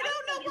 I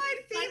don't know why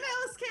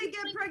females can't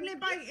get pregnant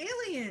by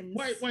aliens.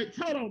 Wait,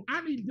 hold on.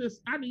 I need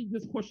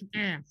this question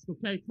asked.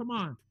 Okay, come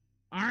on.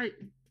 All right,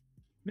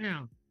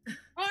 now.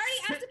 already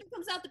after it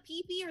comes out the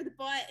pee-pee or the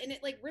butt and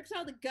it like rips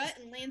out the gut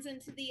and lands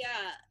into the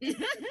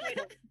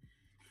cradle.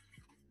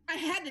 I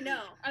had to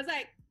know. I was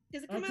like,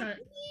 does it come out Okay.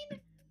 clean?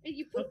 Are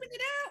you pooping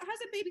it out? How's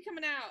that baby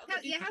coming out?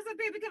 How's that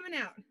baby coming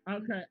out?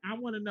 Okay, I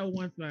want to know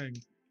one thing.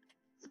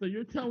 So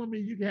you're telling me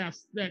you can have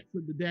sex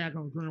with the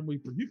daggone Grim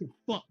Reaper? You can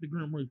fuck the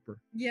Grim Reaper?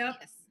 Yep.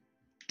 Yes.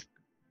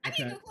 I need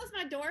to Okay. go close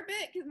my door a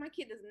bit because my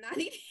kid does not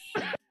eat.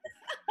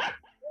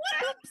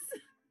 Whoops.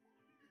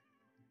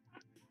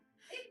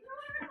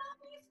 Ignore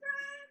all these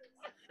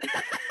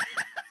friends.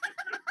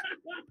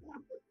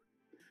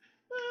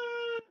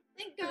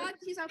 Thank God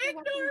she's out there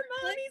watching Ignore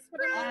Netflix, mommy's but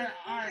I'm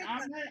All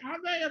like, right. I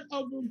may have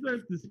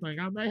overlooked this thing.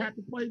 I may have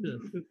to play this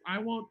because I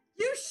want.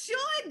 You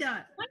should. my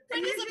And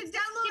friend you is should obsessed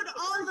download with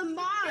all the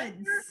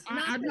mods. I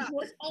knocked just up.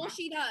 want- That's all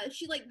she does.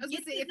 She like I was gonna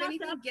gets say, it if knocked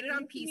anything, up get it and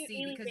on makes a new PC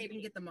alien because you baby.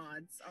 can get the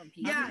mods on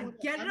PC. Yeah,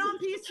 get it on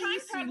PC Time so you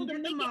travel can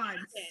to get the make it mods.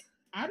 happen.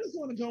 I just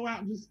want to go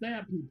out and just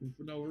stab people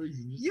for no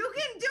reason. Just- You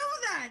can do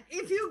that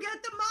if you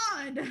get the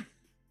mod.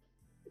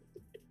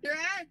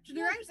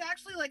 There's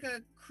actually like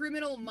a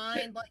criminal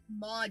mind like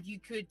mod you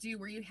could do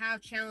where you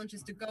have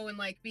challenges to go and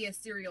like be a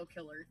serial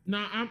killer.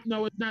 No,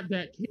 it's not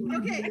that.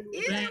 Okay,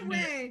 either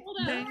way, Hold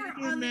on.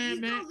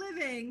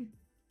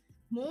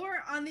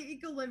 more on the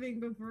eco living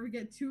before we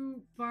get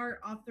too far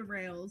off the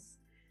rails.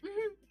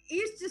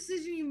 Each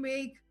decision you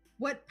make,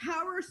 what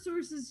power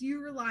sources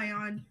you rely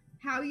on,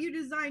 how you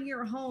design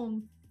your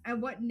home,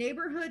 and what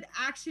neighborhood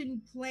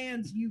action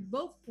plans you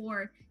vote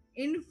for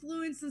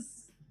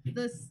influences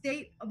the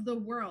state of the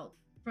world.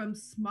 From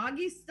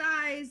smoggy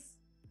skies,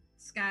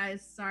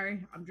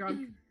 sorry, I'm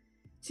drunk,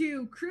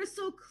 to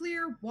crystal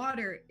clear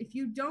water. If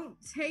you don't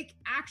take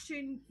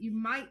action, you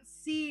might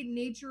see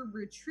nature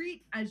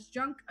retreat as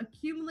junk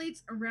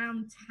accumulates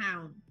around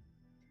town.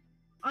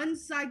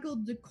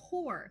 Uncycled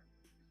decor.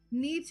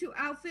 Need to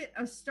outfit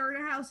a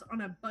starter house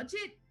on a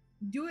budget?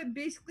 Do it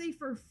basically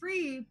for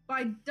free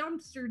by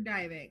dumpster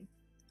diving.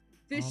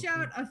 Fish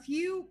out a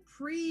few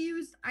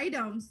pre-used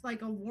items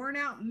like a worn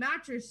out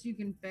mattress you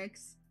can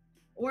fix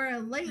or a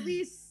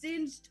lightly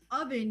singed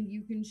oven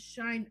you can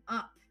shine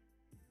up.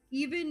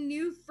 Even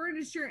new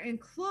furniture and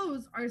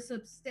clothes are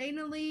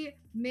sustainably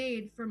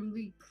made from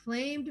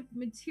reclaimed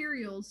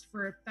materials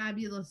for a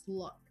fabulous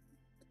look.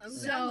 I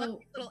love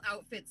these little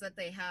outfits that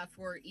they have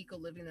for eco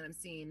living that I'm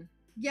seeing.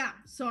 Yeah,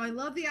 so I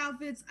love the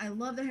outfits, I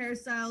love the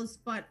hairstyles,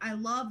 but I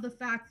love the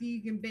fact that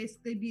you can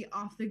basically be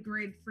off the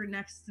grid for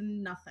next to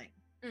nothing.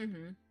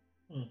 Okay.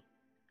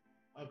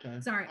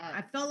 Sorry, Right.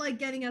 I felt like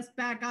getting us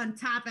back on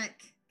topic.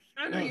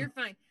 Oh no, you're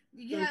fine.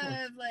 You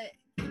have like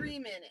 3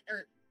 minutes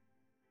or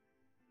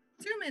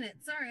 2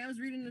 minutes. Sorry, I was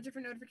reading a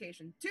different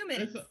notification. 2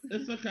 minutes.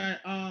 It's okay.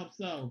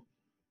 So,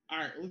 all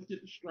right, let's get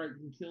this straight.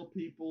 You can kill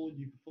people.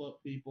 You can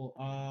fuck people.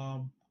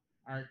 All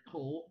right,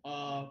 cool.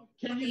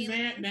 Can you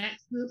Mad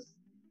Max this?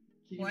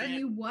 Can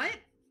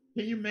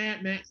you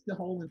Mad Max the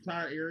whole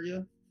entire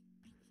area?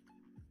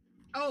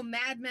 Oh,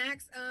 Mad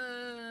Max.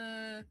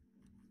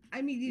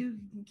 I mean, you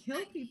can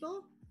kill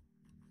people.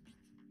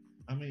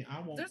 I mean, I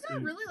won't. There's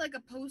not really like a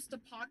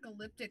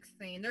post-apocalyptic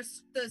thing.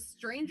 There's the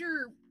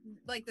Stranger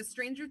thing.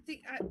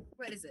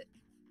 What is it?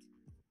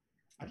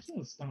 I just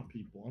want to stomp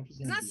people.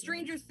 It's not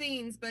Stranger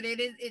Things, but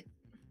it is.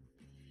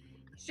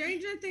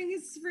 Stranger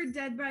Things for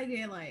Dead by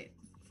Daylight.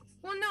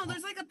 Well, no,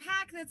 there's like a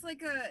pack that's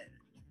like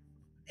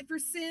for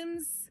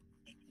Sims.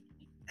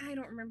 I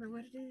don't remember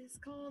what it is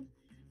called,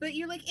 but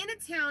you're like in a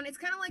town. It's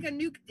kind of like a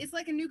nuke. It's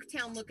like a nuke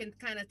town looking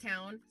kind of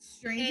town.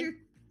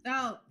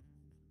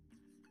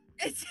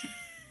 It's.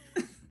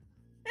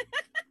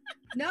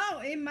 No,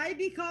 it might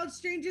be called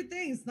Stranger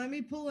Things. Let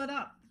me pull it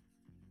up.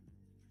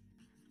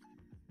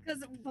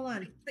 Because hold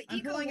on,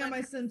 I'm pulling on my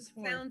Sims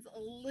 4. Sounds a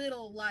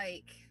little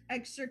like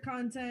extra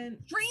content.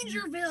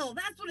 Strangerville.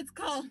 That's what it's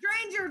called.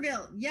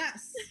 Strangerville.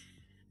 Yes.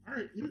 All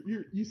right,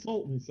 you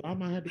sold me, so I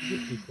might have to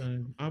get this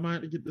thing. I might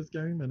have to get this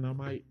game, and I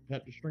might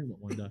have to stream it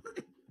one day.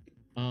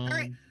 All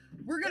right,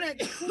 we're gonna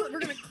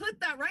clip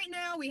that right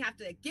now. We have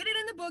to get it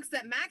in the books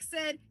that Max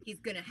said he's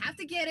gonna have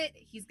to get it.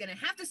 He's gonna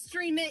have to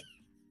stream it.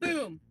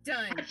 Boom,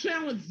 done. I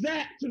challenge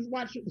Zach to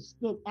watch it.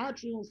 I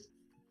challenge you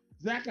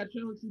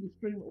to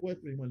stream it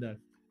with me one day,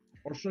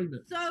 or stream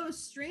it. So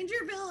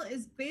Strangerville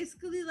is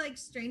basically like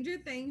Stranger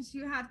Things.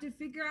 You have to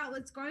figure out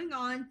what's going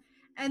on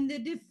and to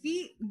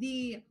defeat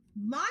the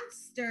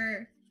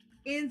monster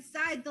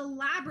inside the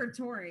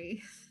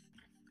laboratory.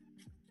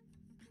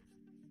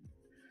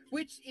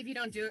 Which, if you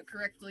don't do it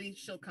correctly,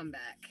 she'll come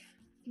back.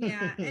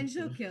 Yeah, and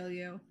she'll kill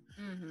you.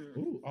 Mm-hmm.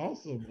 Ooh,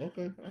 awesome.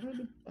 Okay,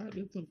 I had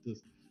to attempt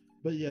this,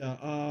 but yeah.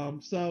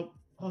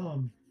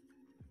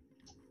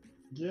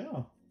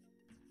 Yeah.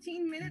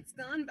 15 minutes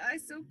gone by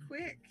so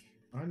quick.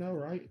 I know,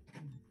 right?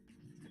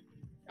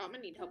 Oh, I'm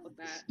gonna need help with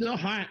that. Still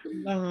hot.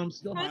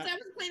 Still hot. I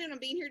wasn't planning on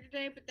being here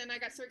today, but then I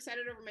got so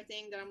excited over my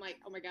thing that I'm like,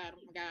 oh my god.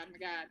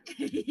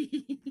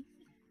 It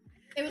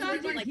was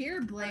hard to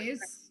hear,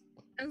 Blaze.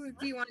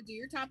 Do you want to do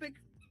your topic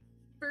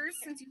first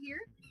since you're here?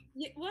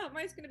 Yeah, well,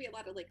 mine's gonna be a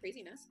lot of like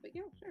craziness, but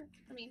yeah, sure.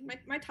 I mean,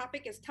 my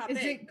topic is topic.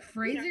 Is it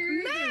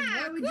crazier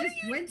than what we just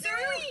went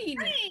through?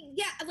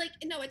 Yeah, like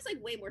no, it's like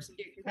way more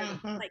subdued.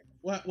 Like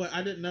what?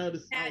 I didn't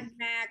notice. Mad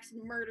Max,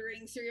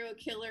 murdering, serial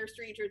killer,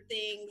 Stranger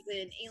Things,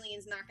 and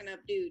aliens knocking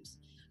up dudes.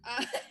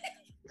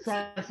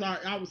 Sorry,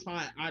 I was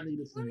hot. I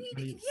needed some.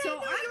 So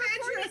I'm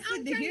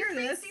interested to hear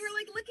this. You're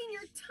like licking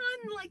your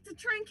tongue, like to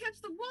try and catch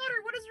the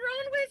water. What is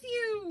wrong with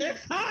you?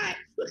 It's hot.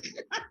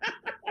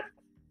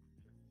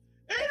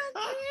 I don't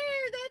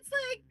care. That's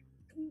like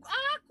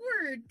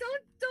awkward.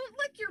 Don't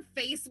lick your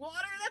face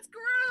water. That's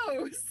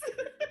gross.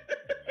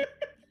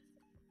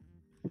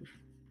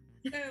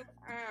 So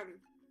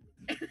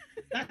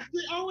that's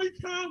the only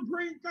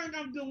green thing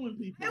I'm doing,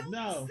 people. I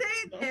will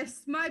say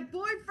this: my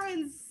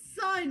boyfriend's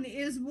son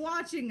is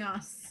watching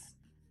us,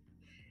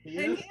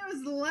 and he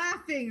was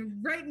laughing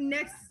right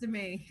next to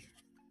me.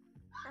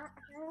 how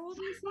old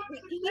is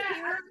he?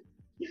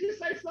 Can you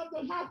say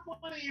something? How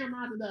funny am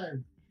I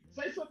today?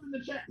 Say something in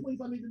the chat, please.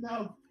 I need to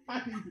know.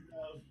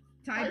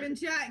 Type in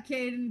chat,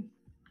 Caden.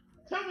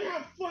 Tell me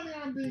how funny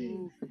I'm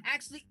being.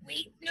 Actually,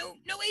 wait, no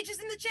ages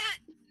in the chat.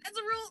 That's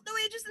a rule. No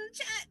ages in the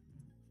chat.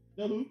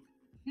 No who?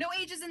 No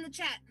ages in the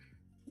chat.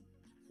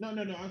 No. I'm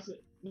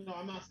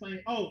not saying.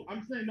 Oh,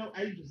 I'm saying no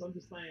ages. I'm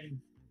just saying.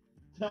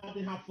 Tell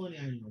me how funny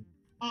I am.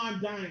 I'm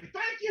dying.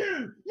 Thank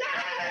you.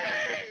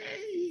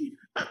 Yay!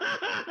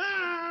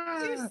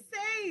 What did you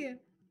say?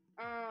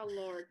 Oh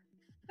Lord.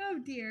 Oh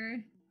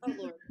dear. Oh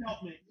Lord.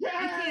 Help me.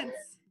 I can't.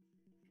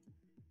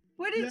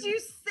 What did you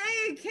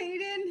say,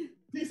 Kaden?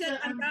 He said,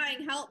 "I'm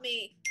dying. Help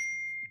me."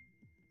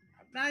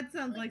 That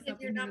sounds like Give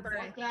something your you would number.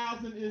 say.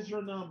 1,000 is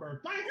your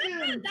number. Thank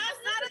you. That's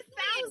not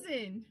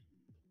 1,000.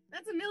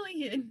 That's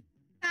 1,000,000.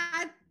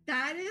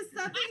 That is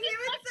something he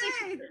would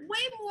say.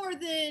 Way more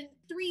than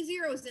 3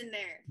 zeros in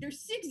there. There's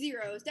 6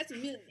 zeros. That's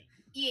 1,000,000.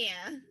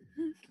 Yeah.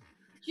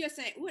 Just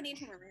saying. What need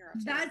to remember?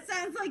 That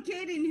sounds like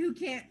Kaden who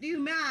can't do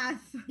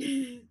math.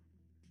 Alrighty,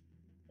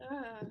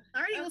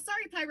 well,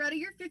 sorry, Pyrotta.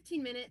 Your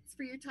 15 minutes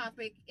for your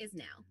topic is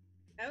now.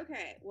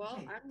 Okay. Well,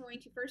 Okay. I'm going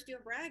to first do a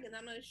brag, and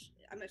then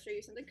I'm gonna show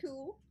you something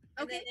cool.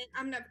 And Okay. then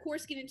I'm gonna, of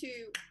course, get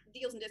into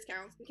deals and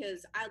discounts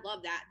because I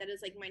love that. That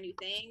is like my new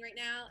thing right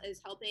now,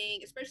 is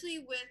helping, especially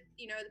with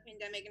the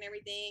pandemic and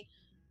everything.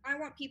 I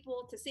want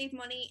people to save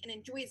money and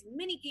enjoy as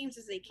many games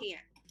as they can.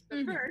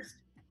 But Mhm. first,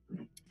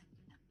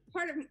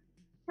 part of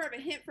a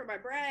hint for my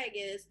brag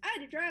is I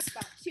had to drive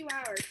about 2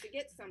 hours to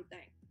get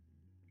something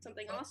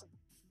awesome.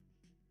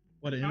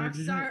 What an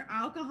energy drink. Rockstar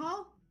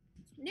alcohol?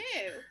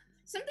 No,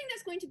 something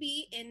that's going to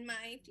be in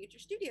my future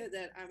studio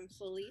that I'm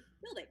slowly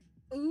building.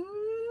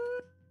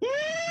 Ooh.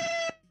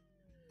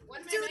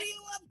 One Studio minute.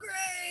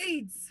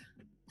 upgrades.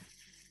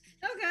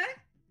 Okay.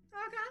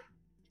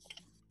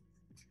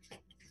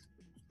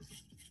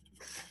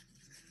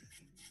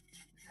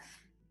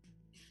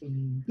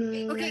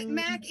 Okay,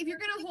 Mac, if you're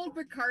gonna hold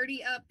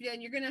Bacardi up,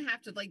 then you're gonna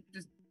have to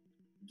just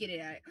get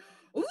it out.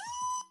 Ooh.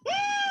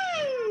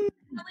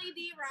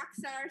 LED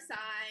Rockstar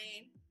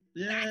sign.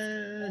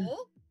 Yeah.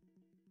 Cool.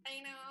 I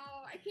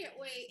know. I can't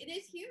wait. It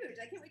is huge.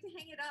 I can't wait to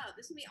hang it up.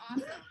 This will be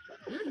awesome.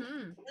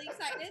 Mm-hmm. Really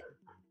excited.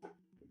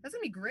 That's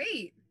gonna be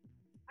great.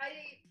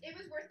 It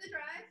was worth the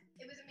drive.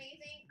 It was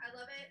amazing. I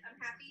love it. I'm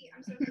happy.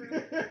 I'm so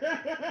thrilled.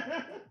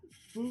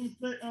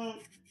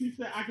 He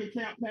said I can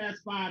count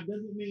past 5.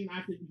 Doesn't mean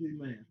I can do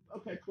math.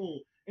 Okay,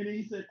 cool. And then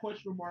he said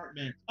question mark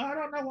next. I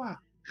don't know why.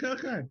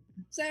 Okay.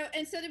 So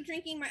instead of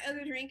drinking my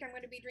other drink, I'm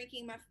going to be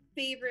drinking my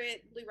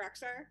favorite Blue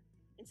Rockstar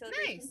in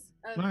celebration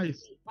of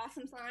Nice. the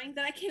awesome sign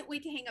that I can't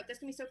wait to hang up. That's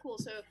going to be so cool.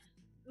 So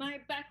my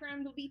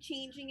background will be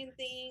changing and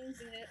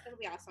things, and it'll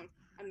be awesome.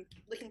 I'm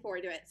looking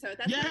forward to it. So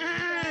that's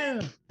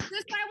Yeah.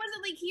 This guy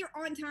wasn't here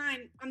on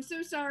time. I'm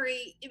so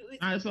sorry.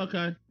 It's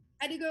okay.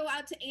 I had to go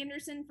out to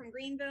Anderson from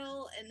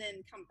Greenville and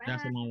then come back.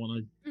 That's what I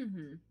want to.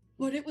 Mm-hmm.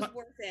 But it was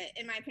worth it,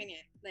 in my opinion.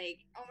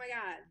 Oh my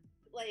god,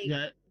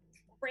 Yeah.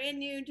 brand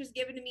new, just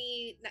given to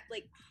me.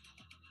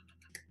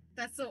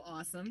 That's so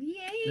awesome.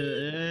 Yay.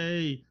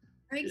 Hey.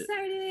 I'm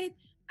excited.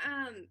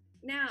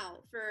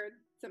 Now for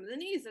some of the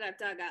news that I've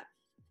dug up.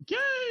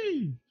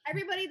 Yay.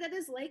 Everybody that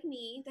is like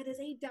me, that is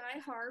a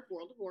die-hard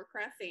World of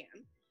Warcraft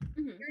fan,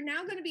 Mhm. you're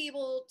now going to be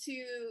able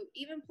to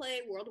even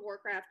play World of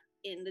Warcraft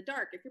in the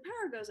dark if your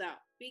power goes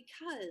out,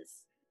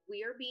 because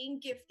we are being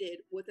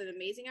gifted with an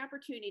amazing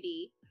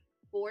opportunity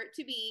for it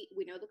to be,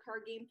 we know the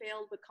card game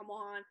failed, but come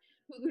on,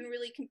 who can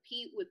really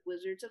compete with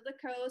Wizards of the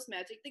Coast,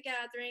 Magic the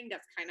Gathering?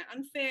 That's kind of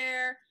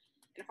unfair.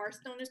 And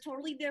Hearthstone is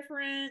totally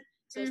different,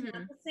 so it's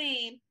not the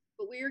same.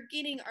 But we are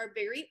getting our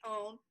very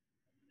own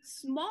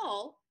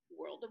small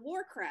World of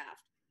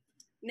Warcraft.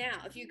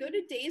 Now, if you go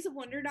to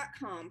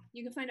daysofwonder.com,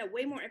 you can find out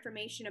way more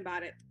information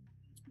about it.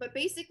 But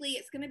basically,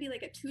 it's going to be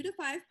like a 2 to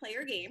 5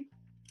 player game,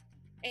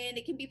 and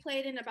it can be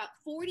played in about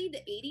 40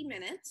 to 80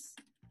 minutes.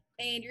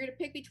 And you're going to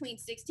pick between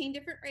 16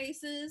 different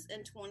races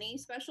and 20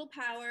 special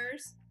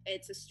powers.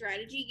 It's a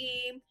strategy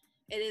game.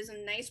 It is a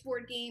nice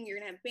board game. You're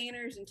going to have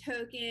banners and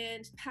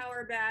tokens,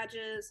 power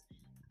badges.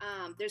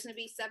 There's going to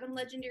be 7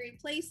 legendary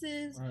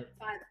places, 5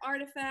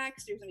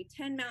 artifacts. There's going to be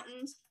 10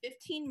 mountains,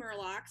 15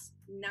 murlocs,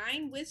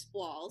 9 wisp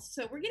walls.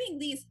 So we're getting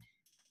these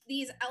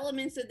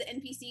elements of the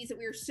NPCs that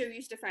we were so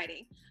used to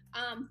fighting.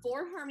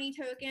 4 harmony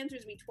tokens.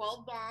 There's going to be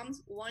 12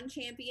 bombs, 1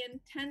 champion,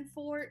 10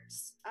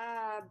 forts,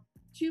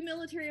 2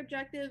 military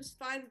objectives,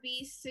 5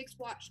 beasts, 6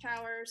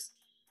 watchtowers.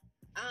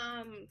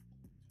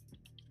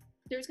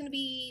 There's going to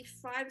be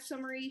 5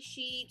 summary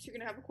sheets. You're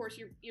going to have, of course,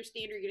 your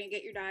standard. You're going to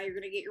get your die. You're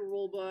going to get your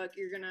rule book.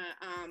 You're going to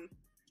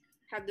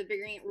have the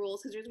variant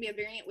rules, because there's going to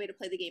be a variant way to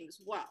play the game as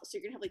well. So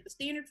you're going to have like the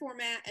standard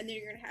format, and then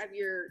you're going to have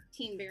your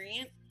team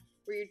variant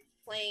where you're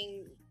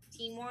playing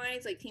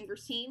team-wise, like team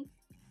versus team.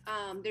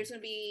 There's going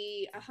to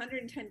be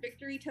 110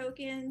 victory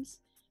tokens,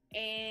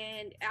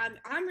 and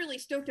I'm really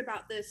stoked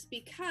about this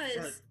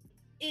because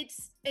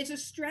it's a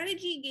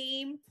strategy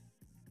game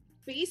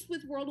based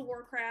with World of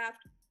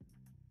Warcraft.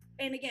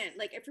 And again,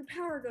 like if your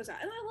power goes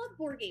out, and I love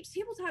board games,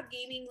 tabletop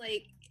gaming,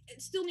 like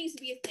it still needs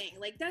to be a thing.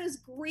 Like that is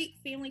great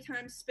family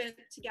time spent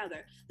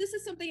together. This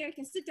is something I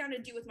can sit down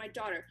and do with my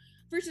daughter.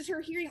 versus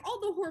her hearing all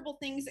the horrible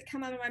things that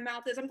come out of my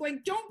mouth as I'm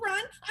going, don't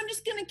run, I'm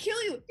just gonna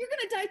kill you, you're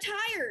gonna die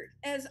tired,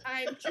 as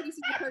I'm chasing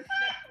the person.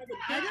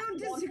 I don't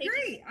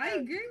disagree. I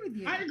agree with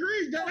you. I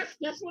agree.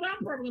 That's what I'm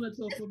probably gonna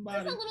tell It's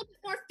somebody. a little bit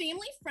more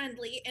family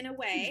friendly in a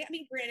way. I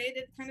mean, granted,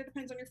 it kind of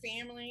depends on your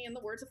family and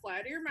the words that fly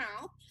out of your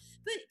mouth,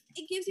 but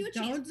it gives you a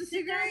chance Don't to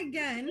sit down disagree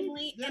again.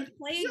 family and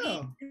play a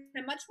game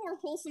in a much more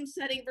wholesome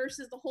setting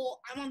versus the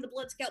whole I'm on the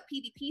Blood Scout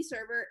PvP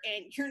server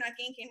and you're not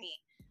ganking me.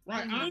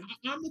 Right, I'm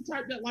the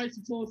type that likes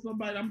to tell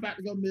somebody I'm about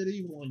to go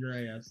medieval on your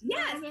ass.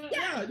 Yes, yeah.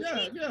 I don't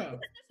want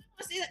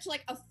to say that to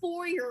like a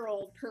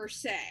 4-year-old per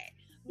se,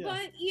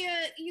 but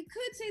yeah, you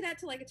could say that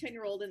to like a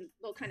 10-year-old and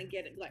they'll kind of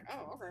get it, like,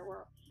 oh, okay,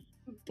 well.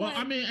 Well,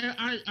 I mean,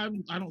 I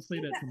don't say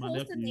that to my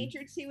nephew.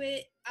 Nature to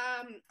it.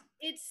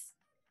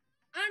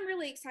 I'm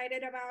really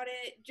excited about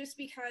it just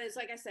because,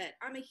 like I said,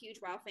 I'm a huge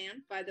WoW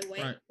fan. By the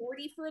way,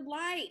 40 for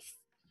life.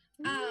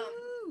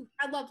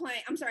 I love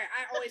playing. I'm sorry,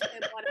 I always play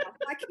Blood Elf.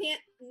 I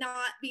can't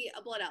not be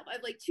a Blood Elf. I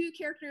have like 2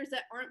 characters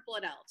that aren't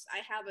Blood Elves.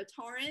 I have a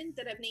Tauren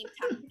that I've named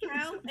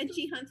Tactical, and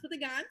she hunts with a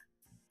gun.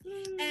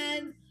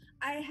 And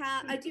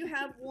I do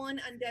have one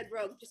undead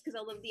rogue just because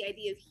I love the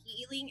idea of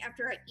healing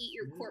after I eat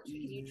your corpse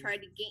because you tried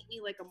to gank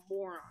me like a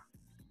moron.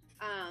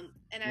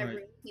 And I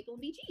bring people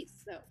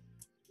BGs. So,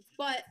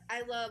 but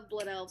I love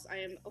Blood Elves. I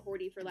am a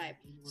Horde for life.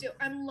 So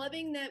I'm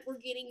loving that we're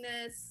getting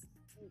this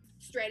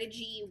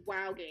strategy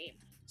WoW game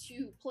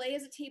to play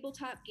as a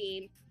tabletop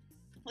game.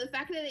 The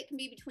fact that it can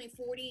be between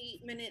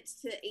 40 minutes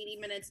to 80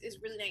 minutes is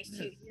really nice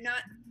too. You're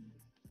not.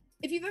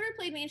 If you've ever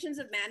played Mansions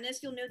of Madness,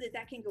 you'll know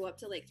that can go up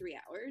to like 3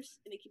 hours,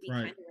 and it can be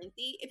kind of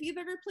lengthy. If you've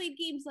ever played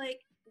games like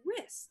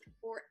Risk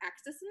or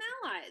Axis and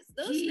Allies,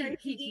 those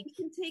strategy games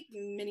can take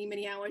many,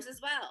 many hours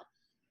as well.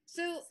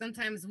 So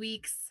sometimes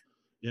weeks.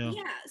 Yeah.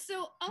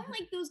 So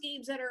unlike those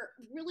games that are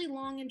really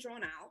long and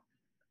drawn out,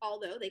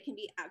 although they can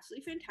be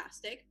absolutely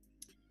fantastic,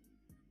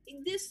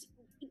 this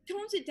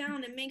tones it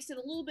down and makes it a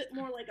little bit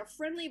more like a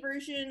friendly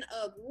version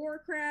of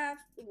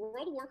Warcraft.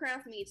 World of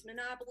Warcraft meets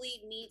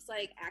Monopoly meets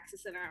like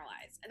Axis and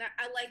Allies, and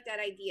I like that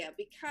idea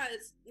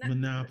because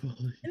Monopoly.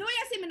 And the way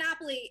I say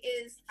Monopoly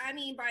is, I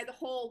mean by the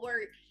whole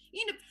where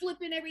you end up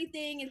flipping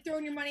everything and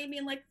throwing your money and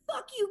being like,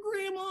 "Fuck you,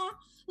 Grandma!"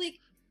 Like,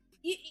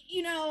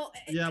 you know.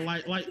 Yeah,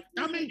 like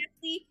I mean,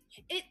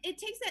 it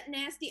takes that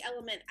nasty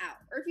element out.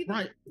 Or if you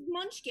played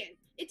Munchkin,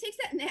 it takes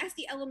that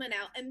nasty element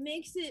out and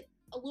makes it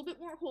a little bit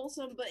more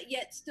wholesome, but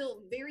yet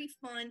still very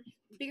fun,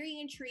 very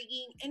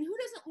intriguing. And who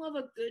doesn't love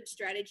a good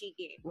strategy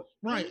game?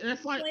 Right.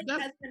 That's like has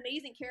an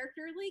amazing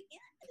character. Like, yeah,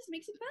 it just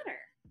makes it better.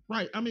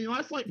 Right. I mean,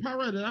 that's like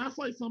Pirate. That's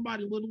like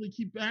somebody literally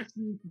keep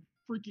asking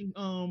freaking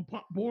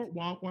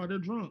boardwalk while they're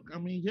drunk. I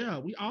mean, yeah,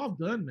 we all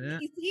done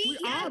that. We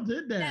all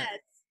did that. Yes.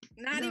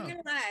 Not even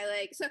gonna lie.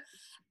 Like, so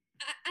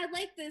I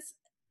like this.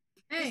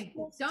 Hey,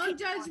 don't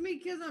judge me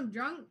because I'm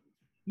drunk.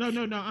 No,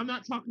 I'm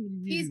not talking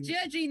to you. He's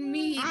judging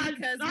me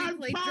because we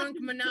played drunk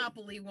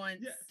Monopoly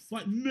once. Yeah,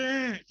 like,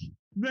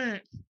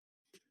 Max,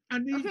 I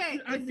need. Okay,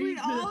 if we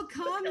all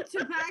come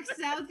to PAX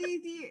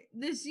Southeast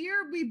this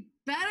year, we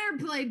better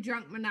play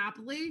drunk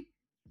Monopoly.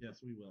 Yes,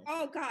 we will.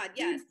 Oh God,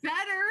 yes. We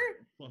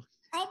better. Fuck.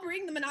 I'll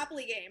bring the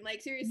Monopoly game.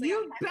 Like, seriously.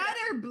 You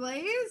better,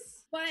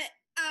 Blaze. But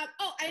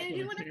I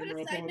do want to put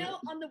a side note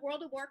on the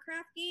World of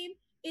Warcraft game.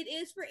 It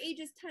is for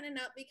ages 10 and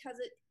up because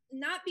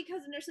not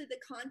because of necessarily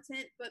the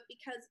content, but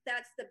because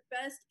that's the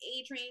best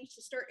age range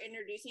to start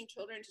introducing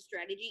children to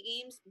strategy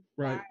games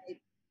by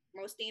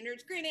most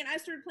standards. Granted, I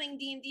started playing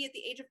D&D at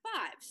the age of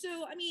 5.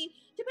 So, I mean,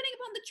 depending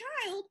upon the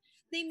child,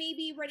 they may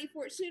be ready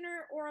for it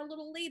sooner or a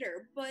little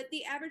later, but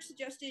the average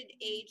suggested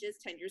age is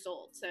 10 years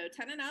old. So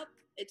 10 and up,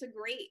 it's a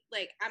great,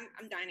 like,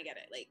 I'm dying to get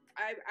it. Like,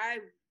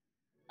 I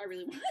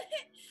really want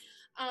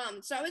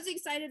it. So I was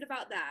excited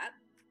about that.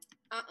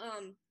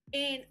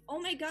 And oh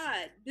my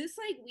God, this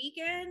like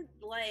weekend,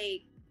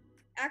 like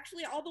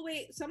actually all the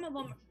way, some of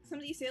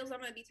these sales I'm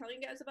going to be telling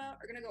you guys about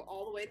are going to go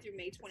all the way through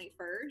May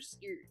 21st.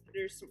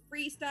 There's some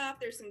free stuff.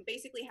 There's some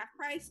basically half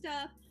price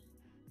stuff.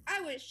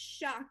 I was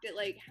shocked at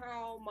like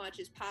how much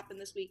is popping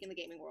this week in the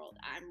gaming world.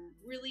 I'm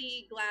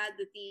really glad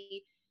that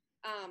the,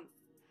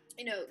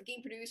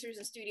 game producers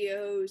and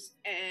studios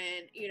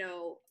and,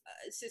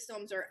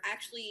 systems are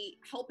actually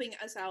helping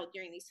us out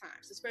during these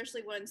times,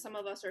 especially when some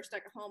of us are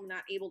stuck at home,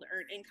 not able to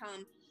earn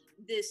income.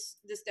 This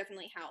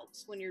definitely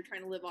helps when you're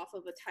trying to live off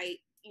of a tight,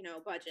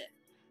 budget.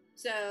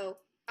 So,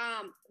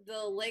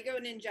 the Lego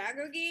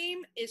Ninjago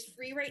game is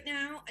free right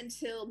now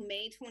until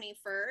May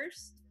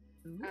 21st.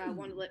 I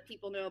want to let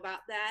people know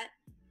about that.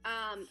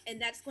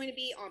 And that's going to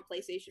be on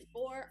PlayStation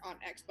 4, on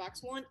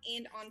Xbox One,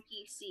 and on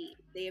PC.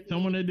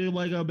 Someone to do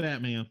Lego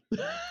Batman.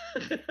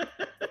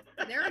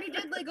 They already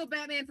did Lego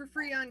Batman for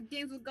free on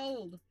Games with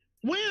Gold.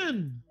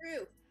 When?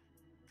 True.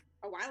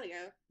 A while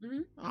ago.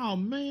 Mm-hmm. Oh,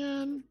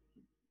 man.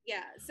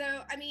 Yeah,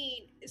 so I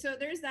mean, so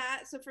there's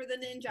that. So for the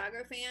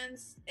Ninjago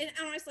fans, and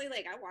honestly,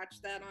 like I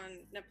watched that on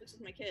Netflix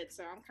with my kids,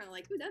 so I'm kind of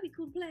like, ooh, that'd be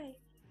cool to play.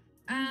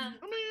 I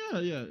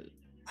mean, yeah.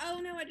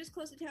 Oh no, I just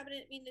closed the tab. I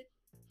didn't mean to.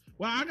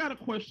 Well, I got a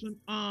question.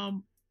 I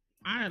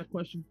had a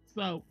question.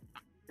 So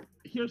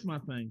here's my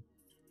thing.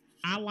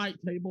 I like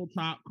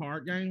tabletop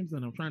card games,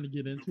 and I'm trying to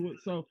get into it.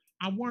 So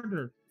I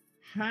wonder,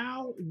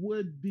 how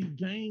would the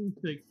Game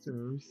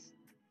Fixers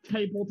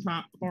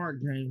tabletop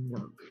card game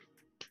work?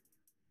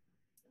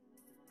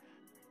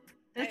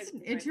 That's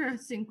an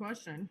interesting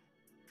question.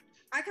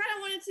 I kind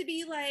of want it to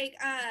be like,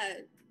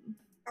 I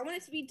want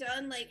it to be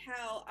done like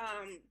how,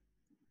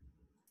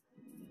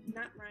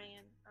 not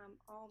Ryan,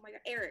 oh my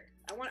God, Eric.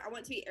 I want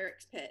it to be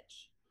Eric's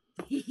pitch.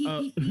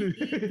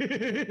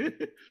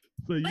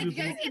 So Like,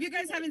 if you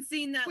guys haven't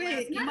seen that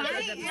Wait, last my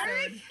episode,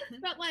 Eric?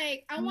 But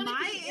like, I want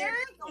My it to be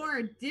Eric or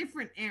a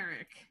different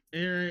Eric?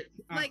 Eric,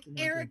 like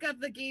Eric of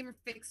the Game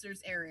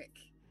Fixers, Eric.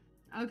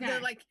 Okay. The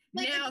like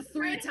now it's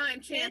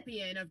 3-time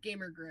champion of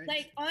Gamer Grudge.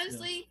 Like,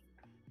 honestly,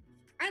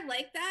 I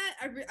like that.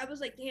 I was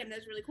like, damn,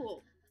 that's really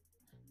cool.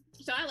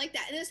 So I like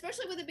that, and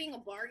especially with it being a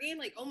bar game,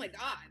 like, oh my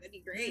God, that'd be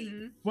great.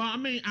 Mhm. Well, I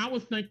mean, I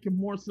was thinking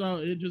more so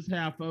it just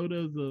have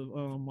photos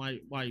of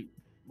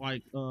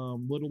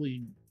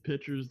literally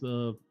pictures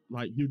of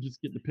like you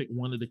just get to pick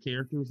one of the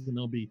characters and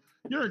they'll be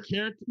you're a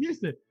character. You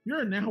said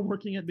you're now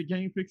working at the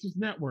Game Fixers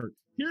Network.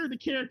 Here are the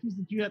characters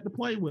that you have to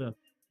play with.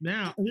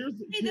 Now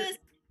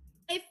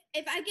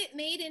If I get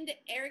made into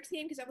Eric's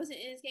game because I wasn't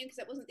in his game because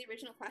that wasn't the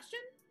original question,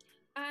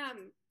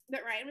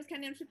 but Ryan was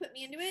kind enough to put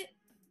me into it,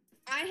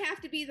 I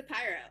have to be the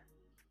pyro.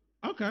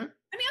 Okay. I mean,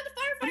 I'm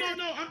the firefighter.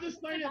 No, I'm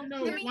just saying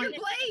no. I mean, Like,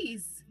 you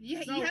blaze. no, You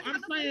have to I'm have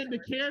a saying the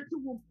flavor. character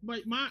will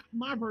like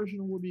my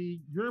version will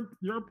be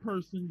your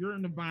person, you're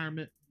an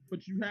environment,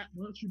 but you have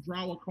once you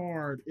draw a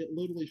card, it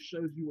literally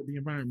shows you what the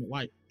environment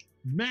like.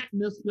 Matt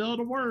misspelled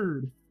a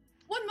word.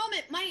 One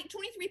moment, my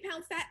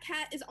 23-pound fat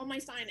cat is on my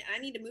sign, and I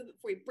need to move it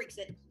before he breaks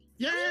it.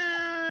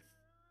 Yeah.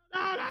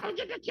 No,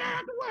 get the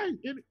cat out the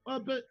way.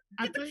 But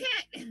I Get the think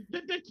cat.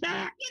 get the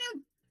cat.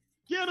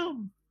 Get Get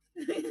him.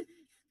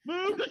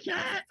 Move the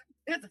cat.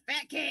 That's a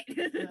fat cat.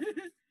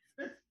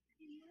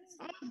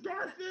 Oh, it's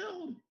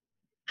Garfield.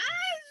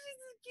 She's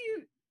so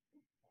cute.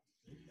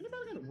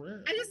 Anybody got a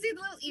red? I just see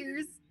the little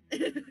ears.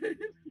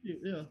 Cute,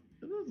 yeah,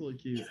 it is really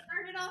He cute.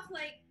 started off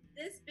like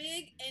this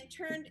big and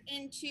turned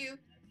into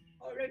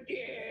all of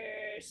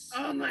this.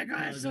 Oh my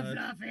gosh, so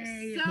God.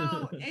 fluffy.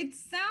 So it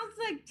sounds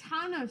like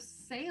Town of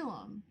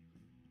Salem.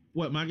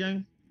 What, my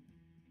game?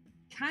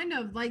 Kind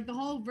of like the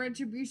whole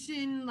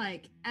retribution,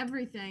 like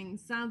everything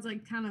sounds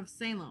like Town of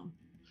Salem.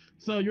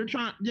 So you're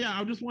trying, yeah,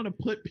 I just want to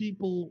put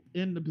people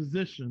in the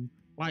position.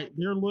 Like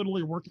they're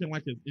literally working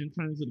like as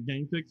interns at the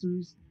Game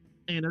Fixers,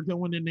 and they're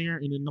going in there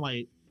and then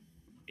like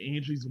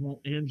Angie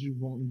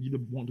wanting you to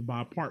want to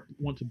buy a Park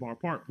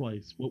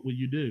Place. What will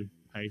you do?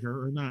 Pay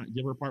her or not?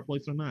 Give her a Park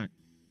Place or not?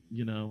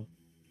 You know?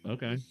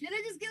 Okay. Should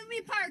have just given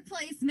me Park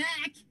Place,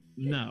 Mac.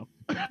 No.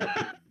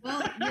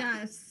 Well,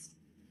 yes.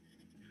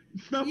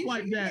 Stuff You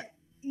like should that.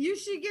 You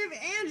should give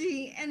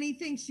Angie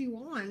anything she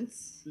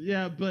wants.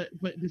 Yeah, but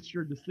it's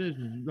your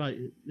decision. Like,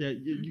 yeah,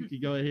 you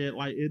can go ahead.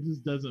 Like, it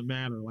just doesn't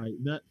matter. Like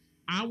that.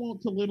 I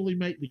want to literally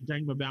make the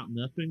game about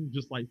nothing,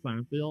 just like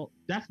Seinfeld.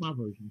 That's my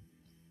version.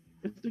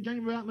 It's the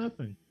game about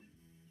nothing.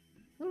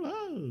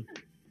 Hello.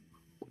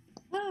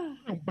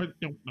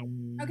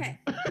 Okay.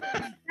 Back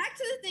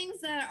to the things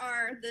that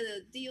are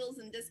the deals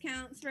and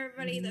discounts for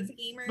everybody that's a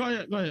gamer. Go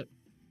ahead.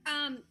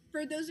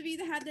 For those of you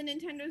that have the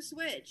Nintendo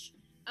Switch,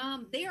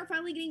 they are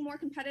finally getting more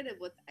competitive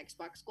with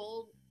Xbox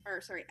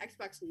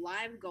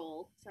Live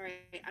Gold.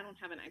 Sorry, I don't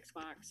have an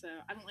Xbox, so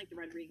I don't like the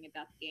rendering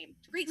about the game.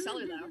 It's a great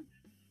seller though.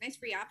 Nice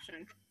free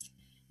option.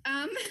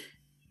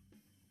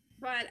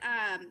 But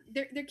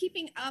they're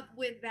keeping up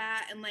with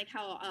that, and like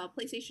how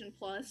PlayStation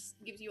Plus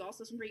gives you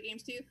also some free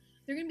games too.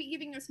 They're going to be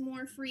giving us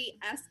more free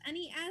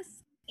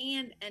SNES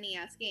and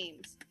NES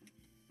games.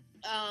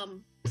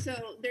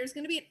 So there's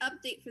going to be an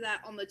update for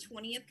that on the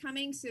 20th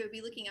coming, so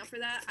be looking out for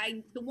that.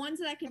 The ones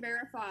that I can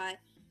verify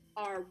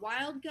are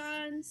Wild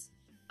Guns,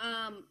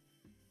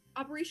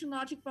 Operation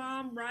Logic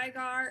Bomb,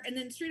 Rygar, and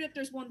then straight up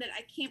there's one that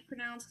I can't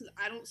pronounce because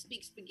I don't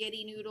speak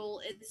spaghetti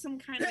noodle. It's some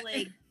kind of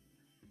like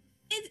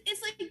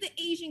it's like the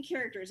Asian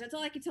characters. That's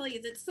all I can tell you.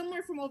 Is it's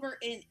somewhere from over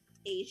in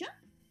Asia.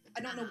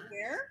 I don't know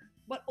where,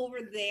 but over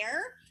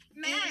there.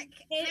 Mac,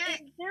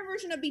 It's their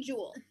version of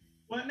Bejeweled.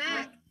 What?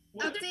 Mac,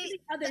 What? the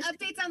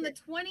update's on the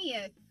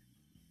 20th.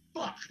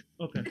 Fuck.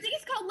 Okay. I think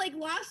it's called like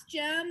Lost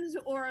Gems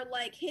or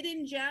like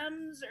Hidden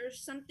Gems or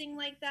something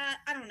like that.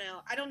 I don't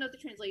know. I don't know what the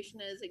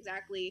translation is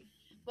exactly.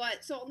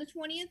 But so on the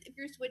 20th, if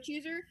you're a Switch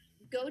user,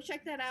 go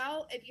check that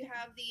out. If you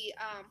have the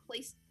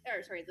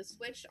the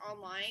Switch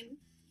online,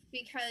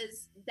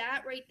 because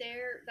that right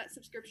there, that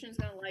subscription is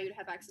going to allow you to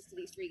have access to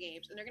these 3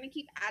 games, and they're going to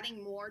keep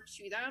adding more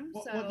to them.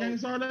 What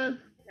games are they?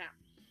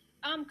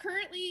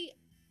 Currently,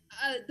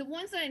 the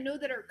ones that I know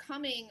that are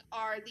coming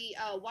are the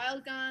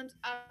Wild Guns,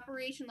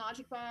 Operation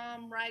Logic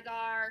Bomb,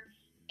 Rygar,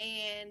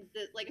 and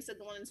like I said,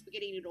 the one in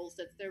Spaghetti Noodles.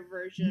 That's their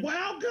version.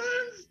 Wild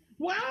Guns.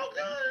 Wild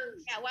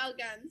Guns. Yeah, Wild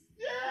Guns.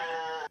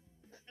 Yeah.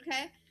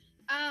 Okay.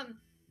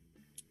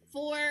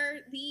 For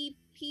the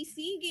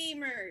PC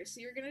gamers,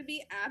 you're gonna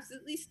be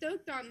absolutely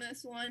stoked on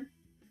this one.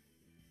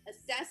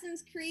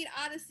 Assassin's Creed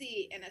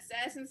Odyssey and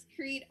Assassin's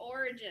Creed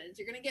Origins.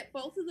 You're going to get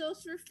both of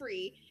those for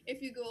free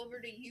if you go over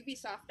to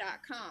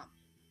Ubisoft.com.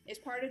 It's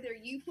part of their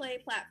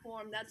Uplay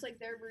platform. That's like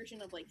their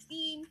version of like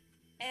Steam.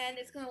 And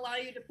it's going to allow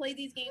you to play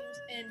these games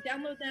and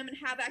download them and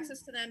have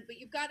access to them. But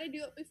you've got to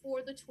do it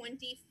before the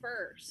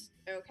 21st,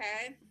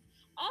 okay?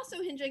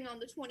 Also hinging on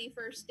the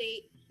 21st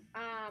date,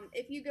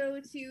 if you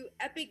go to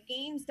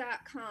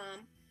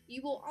epicgames.com,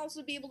 you will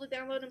also be able to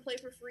download and play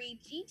for free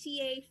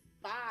GTA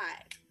 5.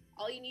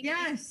 All you need to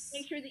do is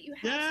make sure that you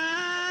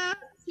have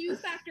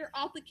two-factor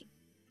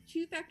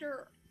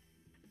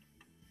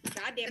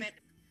God damn it.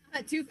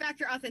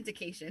 Two-factor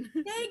authentication.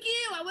 Thank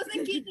you. I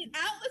wasn't getting it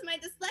out with my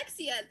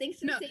dyslexia. Thanks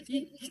for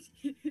saying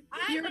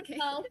I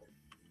myself,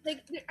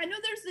 like, I know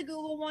there's the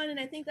Google one, and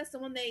I think that's the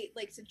one they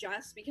like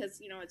suggest because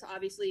it's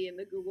obviously in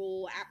the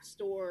Google App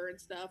Store and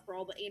stuff for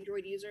all the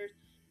Android users.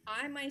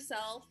 I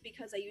myself,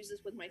 because I use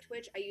this with my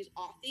Twitch, I use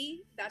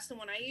Authy. That's the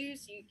one I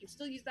use. You can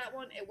still use that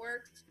one. It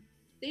works.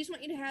 They just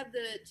want you to have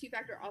the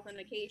two-factor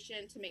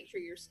authentication to make sure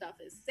your stuff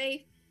is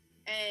safe.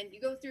 And you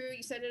go through,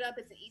 you set it up.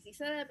 It's an easy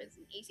setup. It's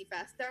an easy,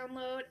 fast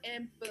download.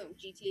 And boom,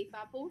 GTA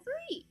 5 for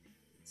free.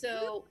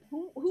 So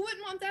who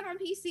wouldn't want that on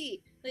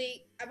PC?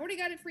 Like, I've already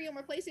got it free on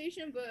my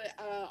PlayStation, but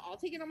I'll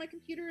take it on my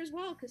computer as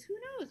well. Because who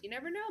knows? You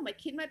never know. My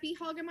kid might be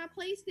hogging my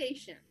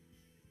PlayStation.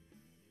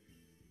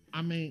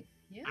 I mean,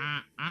 yeah.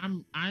 I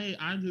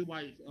do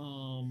like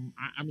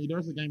I mean,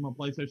 there's a game on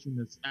PlayStation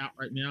that's out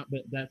right now,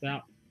 but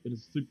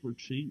it's super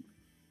cheap.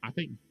 I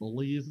think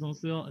Bully is on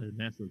sale, and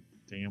that's a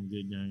damn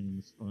good game.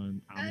 It's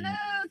fun. I know,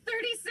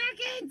 30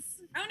 seconds.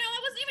 Oh no,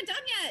 I wasn't even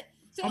done yet.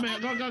 So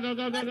go.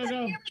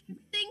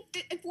 Everything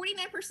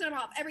 49%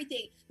 off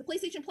everything. The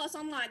PlayStation Plus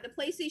Online, the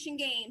PlayStation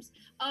games.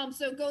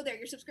 So go there.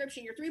 Your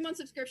subscription, your 3-month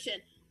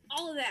subscription,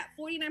 all of that,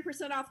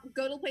 49% off.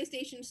 Go to the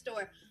PlayStation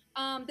Store.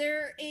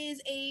 There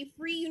is a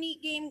free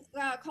unique game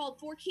called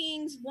Four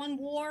Kings, One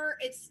War.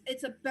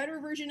 It's a better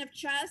version of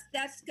chess.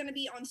 That's going to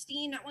be on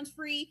Steam. That one's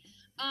free.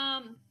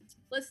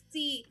 Let's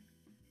see.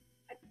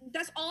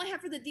 That's all I have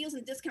for the deals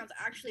and discounts,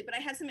 actually. But I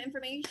had some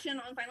information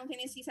on Final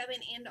Fantasy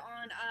VII and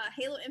on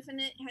Halo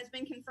Infinite has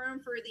been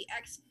confirmed for the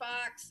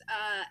Xbox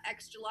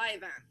X July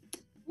event.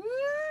 Woo!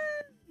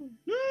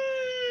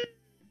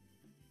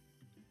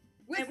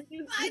 With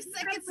 5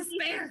 seconds to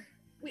spare.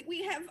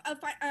 We have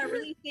a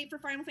release date for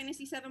Final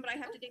Fantasy VII, but I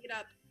have to dig it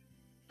up.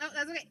 Oh,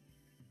 that's okay.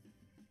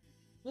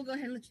 We'll go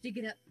ahead and let you dig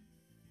it up.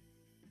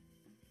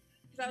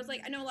 Because I was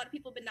like, I know a lot of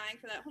people have been dying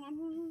for that. Hold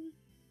on.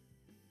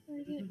 Where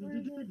is it?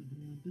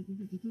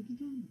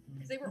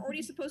 Because they were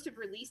already supposed to have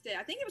released it.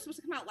 I think it was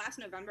supposed to come out last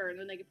November, and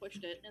then they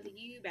pushed it. And I was like,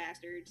 you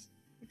bastards.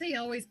 They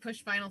always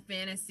push Final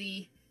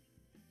Fantasy.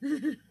 I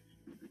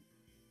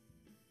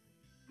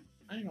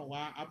ain't gonna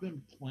lie, I've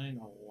been playing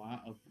a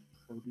lot of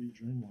Kirby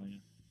Dream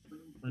Land.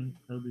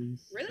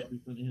 Kirby's. Really?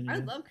 I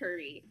love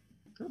Kirby.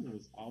 Kirby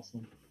was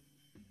awesome.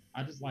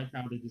 I just like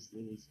how they just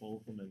literally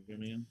stole from Mega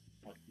Man.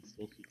 Like, he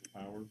stole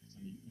superpowers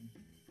and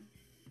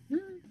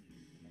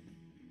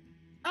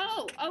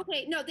Oh,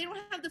 okay. No, they don't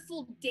have the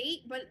full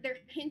date, but they're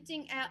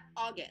hinting at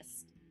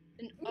August.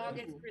 An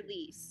August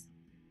release.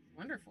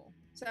 Wonderful.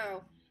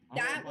 So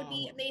that would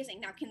be amazing.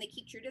 Now, can they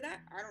keep true to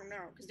that? I don't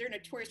know, because they're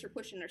notorious for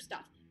pushing their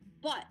stuff.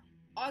 But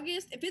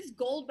August, if it's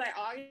gold by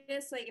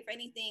August, like if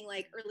anything,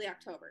 like early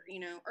October,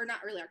 or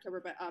not early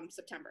October, but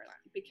September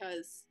then,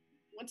 because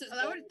once it's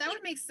that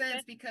would make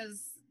sense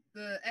because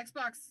the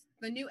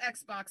new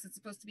Xbox is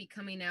supposed to be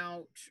coming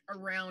out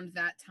around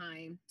that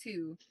time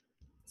too.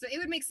 So it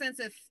would make sense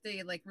if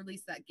they like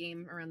release that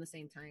game around the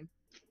same time.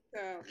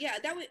 So yeah,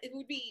 it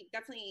would be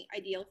definitely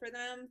ideal for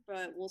them,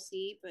 but we'll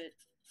see. But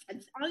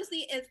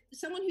honestly, if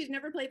someone who's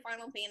never played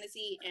Final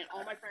Fantasy and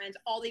all my friends,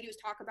 all they do is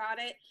talk about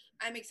it,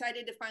 I'm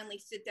excited to finally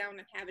sit down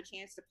and have a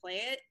chance to play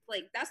it.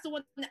 Like that's the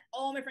one that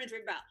all my friends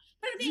rave about.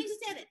 Final Fantasy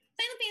VII,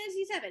 Final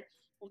Fantasy VII.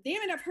 Well,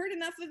 damn it, I've heard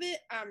enough of it.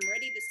 I'm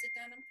ready to sit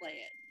down and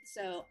play it.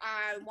 So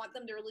I want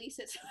them to release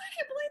it so I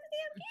can play the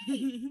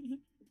damn game.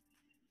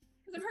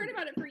 I've heard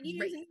about it for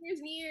years and years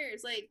and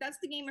years. Like, that's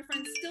the game my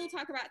friends still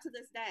talk about to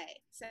this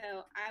day. So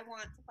I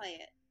want to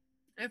play it.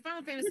 And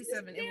Final Fantasy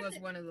VII, it was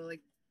one of the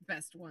like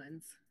best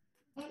ones.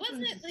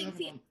 Wasn't it? Like,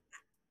 see,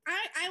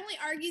 I only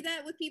argue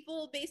that with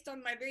people based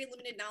on my very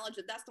limited knowledge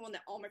that that's the one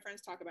that all my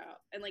friends talk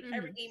about. And like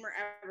every gamer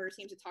ever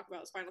seems to talk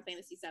about is Final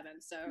Fantasy VII.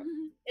 So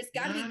it's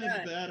got to be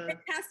good. It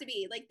has to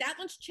be. Like, that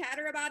much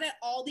chatter about it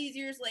all these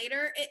years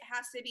later, it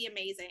has to be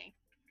amazing.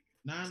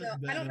 So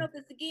I don't know if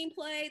it's the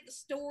gameplay, the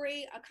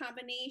story, a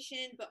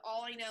combination, but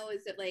all I know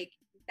is that like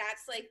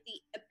that's like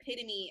the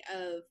epitome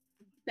of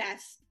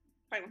best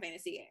Final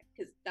Fantasy game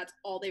because that's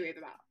all they rave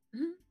about.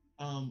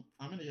 I'm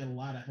gonna get a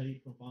lot of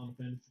hate from Final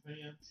Fantasy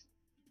fans.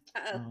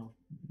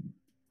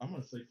 I'm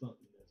gonna say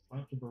something that's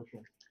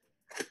controversial.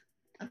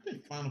 I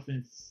think Final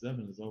Fantasy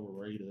VII is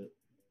overrated.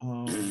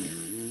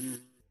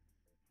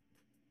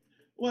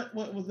 What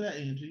was that,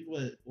 Angie?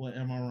 What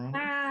am I wrong?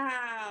 Wow.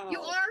 You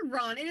are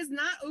wrong. It is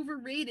not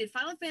overrated.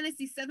 Final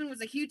Fantasy VII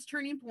was a huge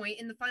turning point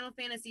in the Final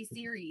Fantasy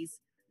series.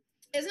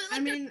 Isn't it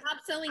like the top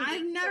selling?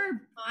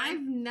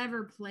 I've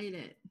never played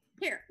it.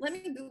 Here, let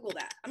me Google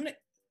that. I'm gonna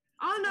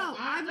Oh no,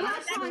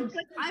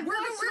 I've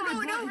We're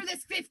going over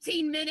this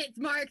 15 minutes,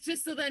 Mark,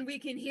 just so then we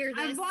can hear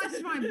this. I've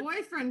watched my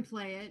boyfriend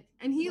play it,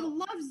 and he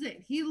loves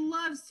it. He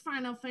loves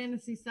Final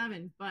Fantasy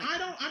VII. But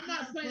I'm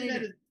not saying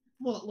that.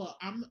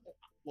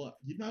 Look.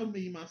 You know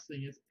me, my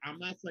stance. I'm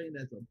not saying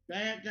that's a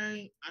bad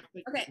game. I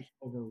think it's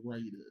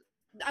overrated.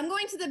 I'm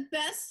going to the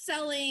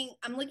best-selling.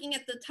 I'm looking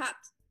at the top.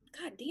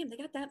 God damn, they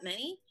got that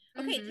many.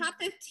 Okay, top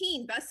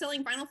 15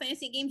 best-selling Final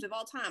Fantasy games of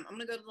all time. I'm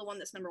gonna go to the one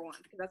that's number 1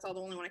 because that's the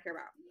only one I care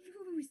about.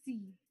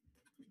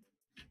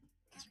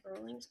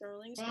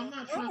 Scrolling. But I'm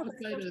not trying to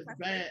say that it's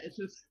bad. It's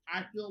just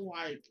I feel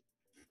like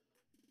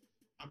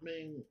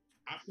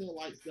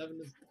 7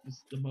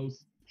 is the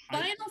most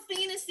hype. Final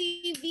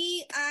Fantasy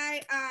VII.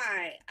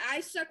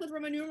 I stuck with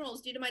Roman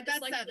numerals due to my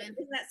dislike. 7.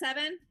 Isn't that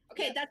 7?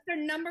 Okay, that's their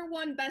number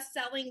 1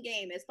 best-selling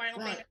game is Final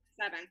Fantasy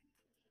 7.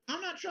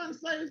 I'm not trying to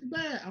say it's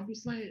bad. I'm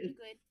just saying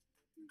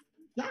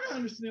y'all gotta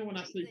understand when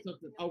I say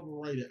something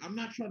overrated. I'm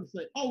not trying to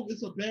say, oh,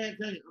 it's a bad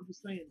game. I'm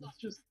just saying it's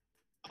just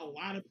a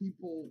lot of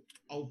people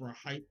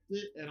overhyped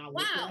it, and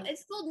it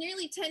sold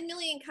nearly 10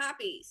 million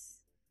copies,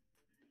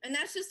 and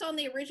that's just on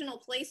the original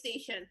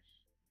PlayStation.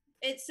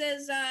 It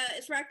says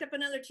it's racked up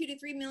another 2 to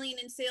 3 million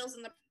in sales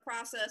in the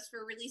process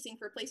for releasing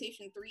for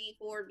PlayStation 3,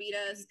 4,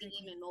 Vita,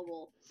 Steam, and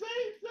mobile.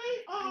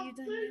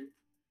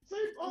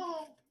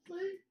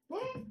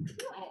 Boom,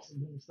 you're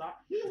awesome,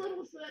 Stop. He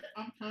literally said,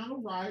 I'm kind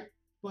of right,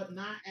 but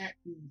not at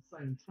the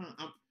same time.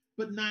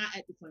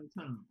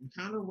 I'm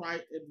kind of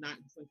right and not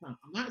at the same time.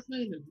 I'm not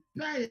saying it's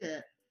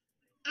bad.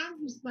 I'm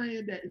just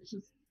saying that it's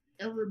just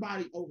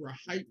everybody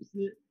overhypes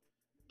it.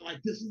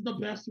 Like, this is the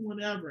best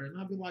one ever. And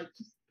I'll be like,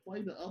 just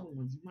play the other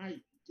ones. You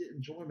might get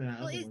enjoyment out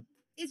of other ones.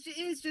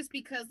 It's just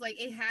because like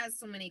it has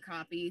so many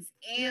copies,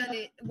 and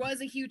it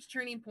was a huge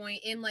turning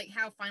point in like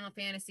how Final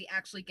Fantasy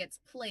actually gets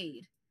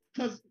played.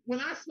 Because when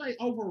I say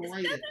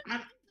overrated,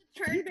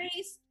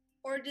 turn-based,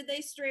 or did they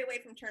stray away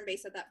from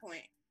turn-based at that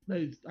point?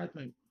 I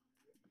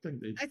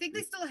think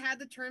they still had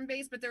the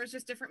turn-based, but there was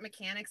just different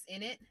mechanics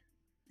in it.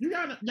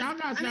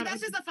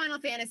 That's just a Final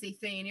Fantasy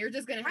thing. You're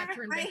just gonna have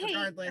turn-based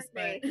regardless.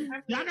 But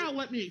y'all gotta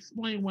let me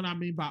explain what I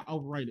mean by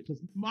overrated.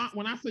 Because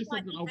when I say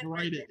something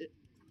overrated,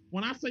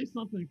 when I say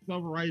something's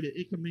overrated,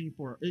 it can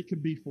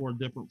be for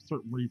different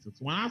certain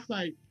reasons. When I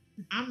say,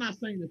 I'm not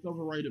saying it's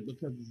overrated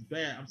because it's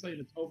bad. I'm saying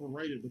it's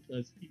overrated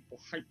because people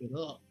hype it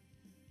up.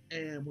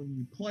 And when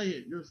you play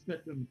it, you're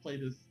expecting to play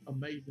this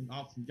amazing,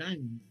 awesome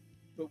game.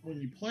 But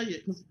when you play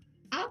it, because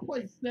I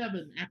played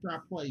 7 after I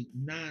played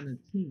 9 and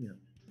 10.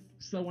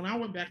 So when I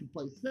went back and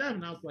played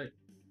 7, I was like,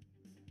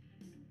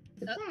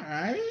 it's all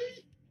right.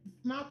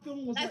 My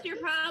feeling was that's your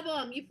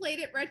problem. You played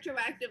it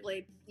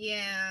retroactively.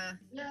 Yeah.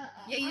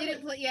 You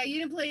didn't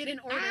play it in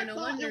order. No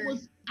wonder.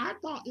 I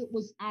thought it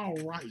was all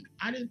right.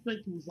 I didn't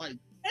think it was like.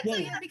 Because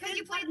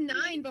you played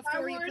 9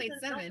 before you played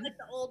 7. Like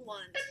the old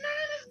ones.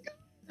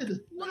 And 9 is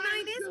good. Well, 9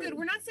 is good.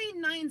 We're not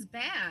saying 9's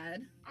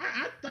bad.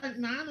 I think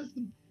 9 is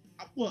the.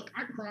 Look,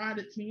 I cried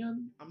at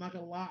 10. I'm not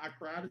gonna lie, I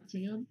cried at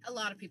 10. A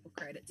lot of people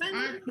cried at 10.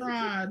 I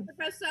cried. The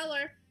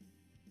bestseller.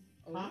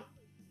 Huh?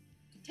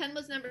 10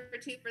 was number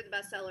 2 for the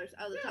bestsellers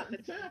out of the top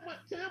 50.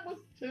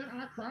 10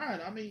 I cried.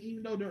 I mean,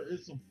 even though there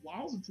is some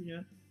flaws in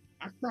 10,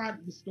 I cried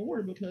at the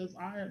story because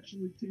I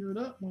actually teared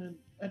up when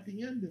at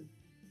the ending.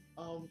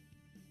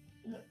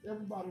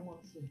 Everybody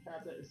wants to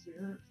have that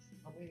experience.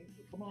 I mean,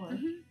 come on.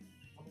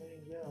 I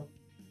mean,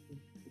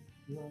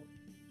 yeah.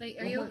 Like,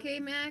 are you okay,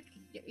 Mac?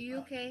 Are you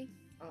okay?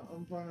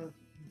 I'm fine.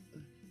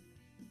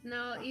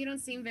 No, you don't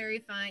seem very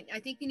fine. I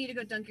think you need to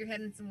go dunk your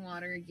head in some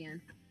water again.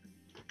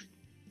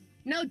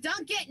 No,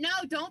 dunk it. No,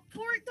 don't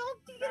pour it.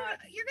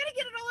 You're gonna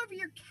get it all over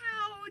your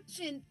couch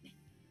and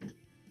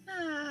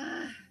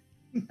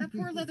that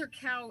poor leather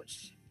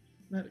couch.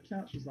 That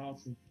couch is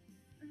awesome.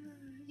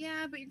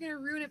 Yeah, but you're gonna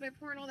ruin it by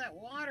pouring all that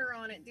water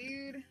on it,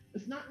 dude.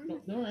 It's not.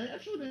 No,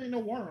 actually, there ain't no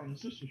water on it.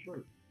 It's just a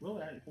shirt.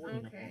 Really, I ain't pouring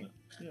enough on it.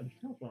 Yeah, the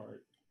couch all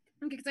right.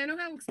 Okay, because I know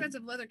how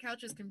expensive leather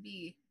couches can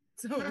be.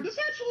 So this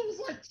actually was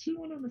like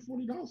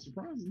 $240,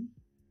 surprising.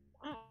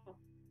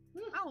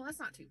 Oh, that's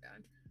not too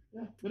bad.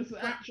 Yeah, but it's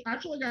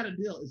actually got a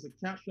deal. It's a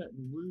couch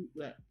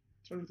that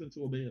turns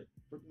into a bed.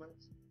 Pretty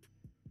nice.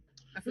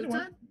 A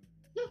futon?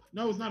 Yeah,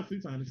 no, it's not a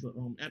futon. It's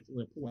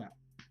actually a pull-out.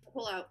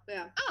 Pull-out,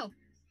 yeah. Oh.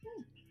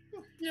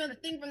 You know, the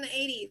thing from the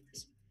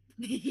 80s.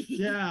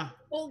 Yeah.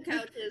 Old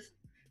couches.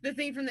 The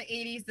thing from the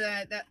 80s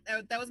that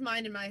was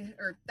mine and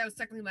that was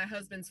technically my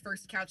husband's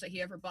first couch that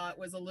he ever bought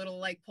was a little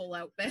like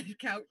pull-out bed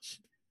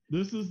couch.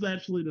 This is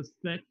actually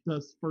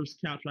the first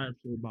couch I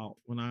actually bought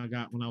when I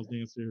was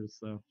downstairs.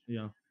 So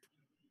yeah.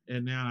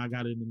 And now I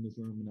got it in this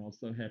room, and I was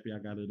so happy I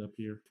got it up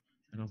here.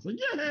 And I was like,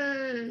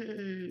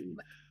 yay!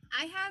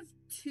 I have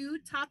 2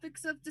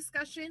 topics of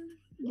discussion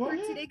for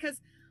today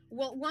because,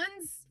 well,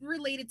 one's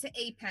related to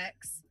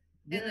Apex,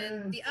 and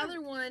then the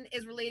other one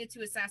is related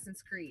to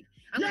Assassin's Creed.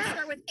 I'm going to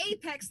start with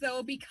Apex,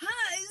 though, because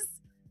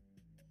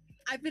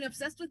I've been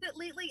obsessed with it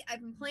lately. I've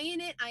been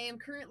playing it. I am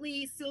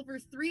currently Silver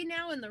 3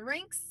 now in the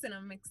ranks, and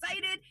I'm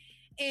excited.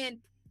 And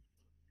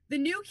the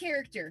new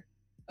character...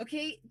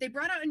 Okay, they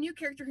brought out a new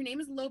character. Her name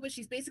is Loba.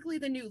 She's basically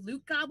the new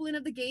Loot Goblin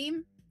of the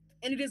game.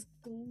 and it is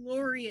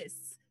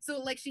glorious. So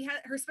like she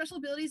had her special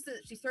abilities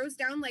that she throws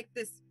down like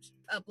this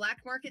black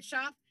market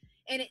shop,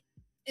 and it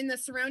in the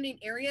surrounding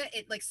area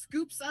it like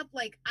scoops up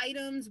like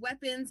items,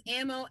 weapons,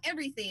 ammo,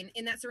 everything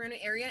in that surrounding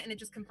area, and it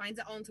just combines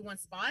it all into one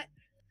spot.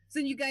 So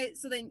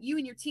then you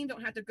and your team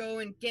don't have to go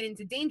and get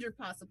into danger.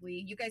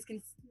 Possibly you guys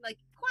can like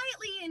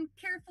quietly and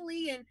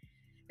carefully and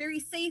very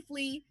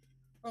safely,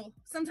 well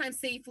sometimes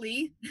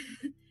safely,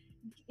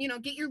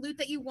 get your loot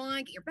that you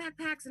want, get your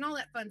backpacks and all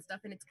that fun stuff.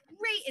 And it's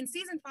great. In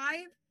season 5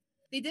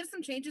 they did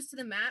some changes to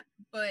the map,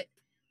 but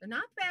they're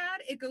not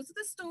bad. It goes with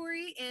the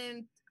story,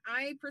 and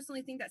I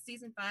personally think that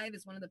season 5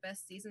 is one of the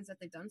best seasons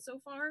that they've done so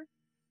far.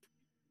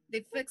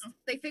 They fixed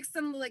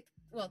some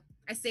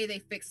I say they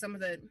fixed some of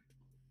the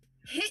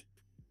hit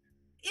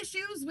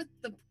issues with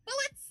the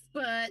bullets,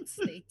 but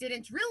they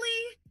didn't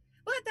really,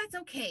 but that's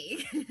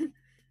okay.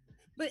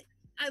 But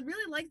I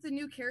really like the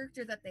new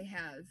character that they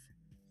have,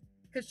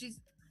 because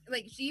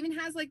she even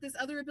has like this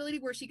other ability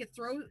where she could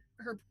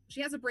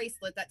she has a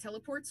bracelet that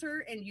teleports her,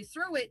 and you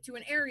throw it to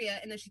an area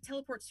and then she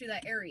teleports to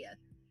that area.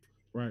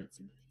 Right.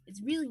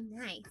 It's really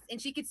nice.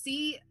 And she could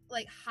see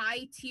like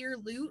high tier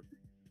loot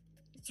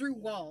through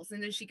walls,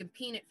 and then she can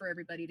pin it for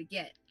everybody to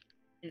get.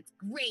 And it's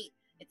great.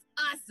 It's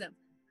awesome.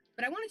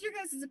 But I wanted your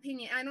guys'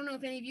 opinion. I don't know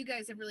if any of you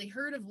guys have really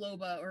heard of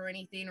Loba or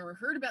anything, or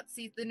heard about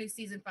the new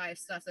season 5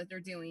 stuff that they're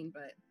doing,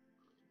 but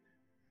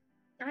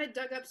I had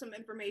dug up some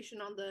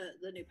information on the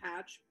new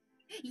patch.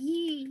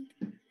 Yee.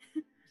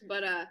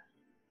 But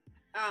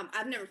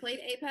I've never played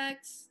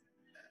Apex.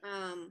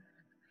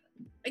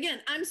 Again,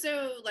 I'm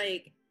so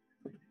like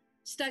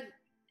stuck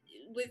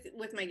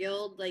with my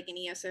guild, like in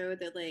ESO,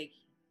 that like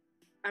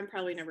I'm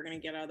probably never gonna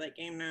get out of that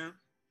game now.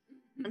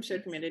 I'm so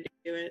committed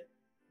to it.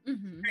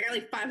 Mm-hmm. I got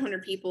like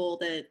 500 people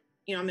that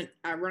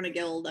I run a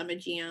guild. I'm a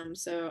GM,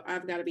 so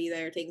I've got to be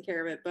there taking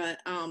care of it. But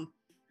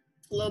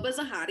Loba's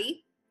a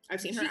hottie.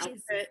 I've seen her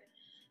outfit.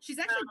 She's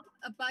actually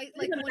one of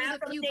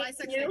the few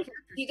bisexual characters.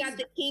 You got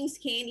the King's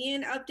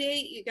Canyon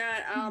update. You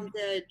got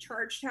the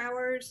Charge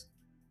Towers.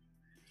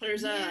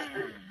 There's a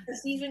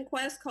season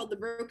quest called the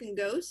Broken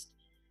Ghost.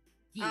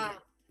 Yeah.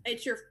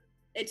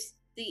 It's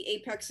the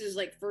Apex's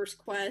like first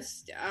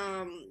quest.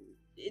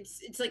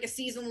 It's like a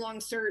season-long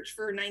search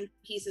for 9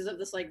 pieces of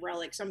this like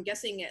relic. So I'm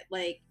guessing at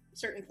like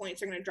certain points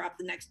they're gonna drop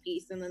the next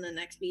piece, and then the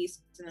next piece,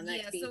 and the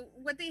next piece. So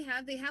what they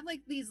have like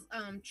these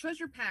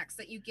treasure packs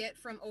that you get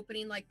from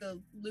opening like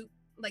the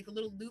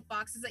little loot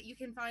boxes that you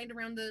can find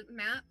around the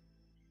map,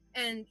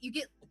 and you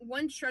get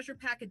 1 treasure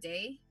pack a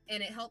day,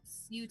 and it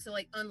helps you to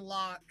like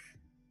unlock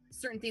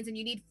certain things, and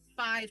you need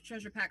 5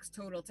 treasure packs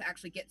total to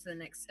actually get to the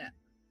next step.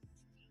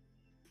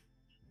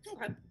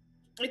 Okay.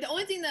 Like the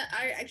only thing that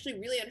I actually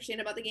really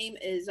understand about the game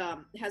is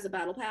it has a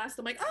battle pass.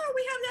 I'm like, oh,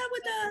 we have that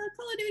with the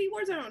Call of Duty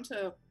Warzone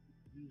too.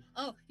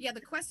 Oh yeah,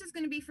 the quest is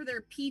going to be for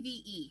their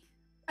PvE.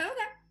 Oh,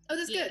 okay. Oh,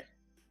 that's good.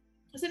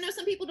 So I know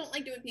some people don't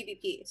like doing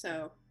PvP,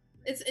 so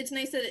it's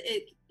nice that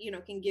it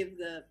can give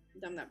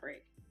them that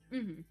break.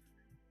 Mm-hmm.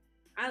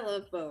 I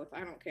love both.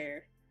 I don't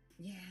care.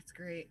 Yeah, it's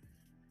great.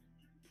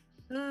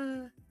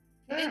 They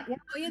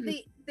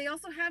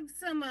also have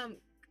some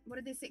what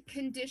did they say?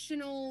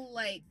 Conditional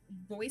like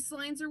voice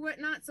lines or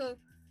whatnot. So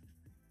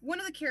one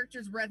of the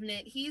characters,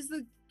 Revenant, he's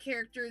the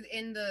character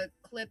in the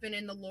clip and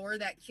in the lore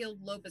that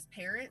killed Loba's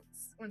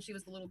parents when she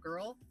was the little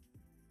girl.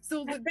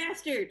 So that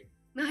bastard.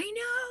 I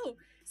know.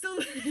 So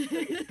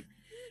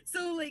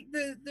so like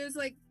there's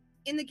like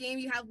in the game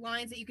you have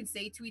lines that you can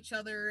say to each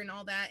other and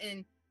all that,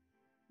 and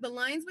the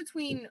lines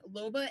between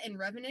Loba and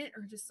Revenant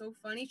are just so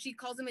funny. She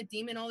calls him a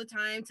demon all the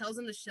time, tells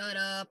him to shut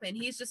up, and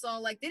he's just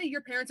all like, didn't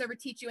your parents ever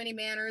teach you any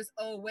manners?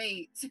 Oh,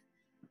 wait.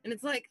 And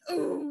it's like,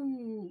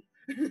 ooh.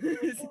 Yeah,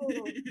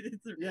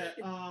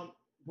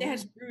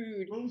 that's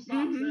rude.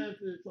 Boomstock says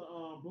it's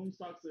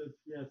Boomstock says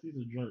yes, he's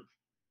a jerk.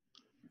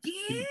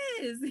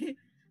 Yes.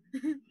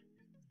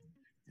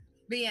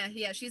 But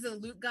yeah, she's a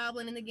loot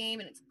goblin in the game,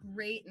 and it's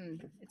great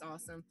and it's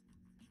awesome.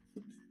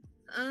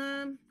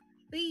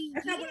 But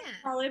that's not what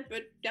I call it,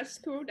 but that's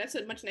cool. That's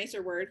a much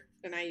nicer word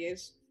than I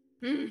use.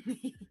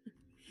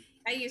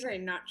 I use a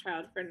not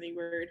child-friendly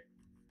word.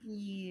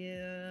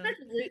 Yeah. That's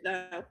loot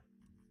though.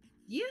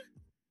 Yeah.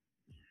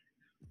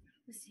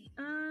 Let's see.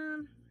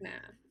 Nah.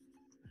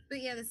 But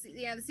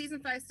the season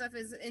 5 stuff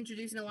is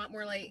introducing a lot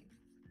more like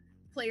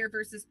player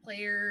versus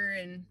player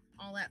and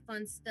all that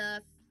fun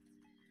stuff,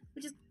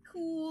 which is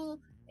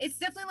cool. It's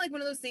definitely like one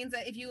of those things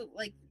that if you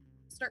like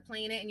start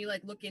playing it and you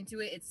like look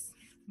into it, it's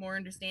more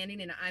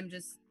understanding. And I'm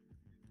just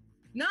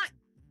not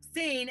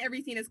saying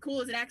everything as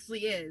cool as it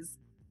actually is,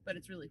 but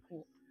it's really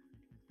cool.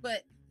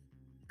 But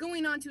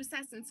going on to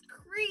Assassin's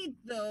Creed,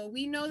 though,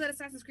 we know that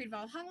Assassin's Creed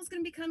Valhalla is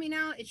going to be coming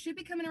out. It should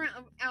be coming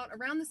out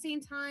around the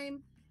same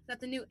time that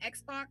the new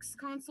Xbox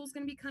console is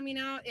going to be coming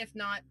out, if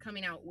not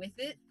coming out with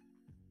it.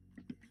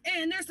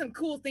 And there's some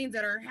cool things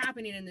that are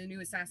happening in the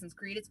new Assassin's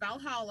Creed. It's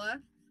Valhalla.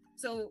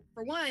 So,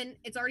 for one,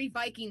 it's already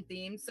Viking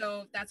themed,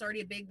 so that's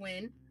already a big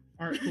win.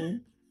 All right, cool.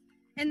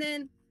 And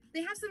then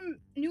they have some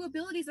new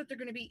abilities that they're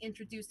going to be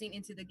introducing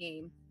into the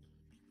game.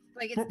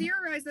 Like, it's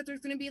theorized that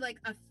there's going to be, like,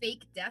 a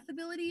fake death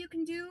ability you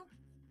can do.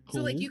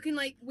 So like Cool. you can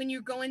like when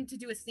you're going to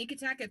do a sneak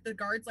attack, if the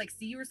guards like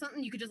see you or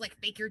something, you could just like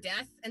fake your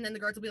death, and then the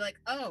guards will be like,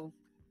 "Oh,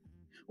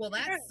 well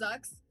that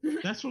sucks."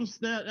 That's what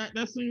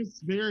that seems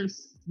very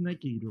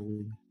Snake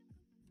Eaterly.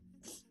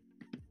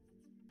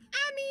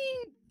 I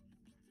mean,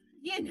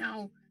 you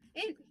know,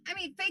 I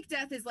mean, fake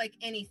death is like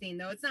anything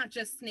though. It's not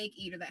just Snake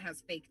Eater that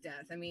has fake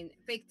death. I mean,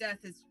 fake death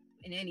is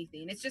in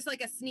anything. It's just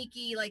like a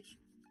sneaky like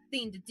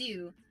thing to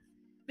do.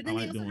 But I then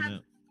like they also doing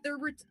have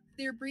that.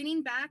 they're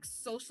bringing back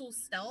social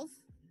stealth.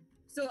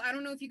 So I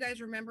don't know if you guys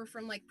remember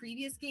from like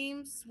previous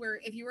games where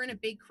if you were in a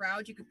big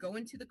crowd, you could go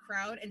into the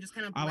crowd and just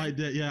kind of I like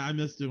that. Yeah, I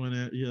miss doing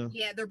that. Yeah.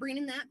 Yeah, they're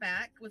bringing that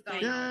back with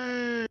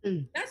Valhalla.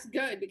 Yay! That's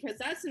good because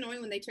that's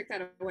annoying when they took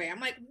that away. I'm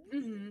like,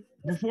 Mhm.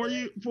 Before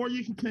you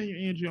continue,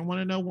 Angie, I want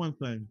to know one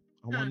thing.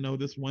 I want Huh. to know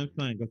this one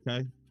thing.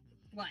 Okay.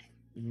 What?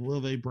 Will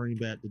they bring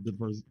back the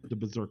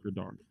Berserker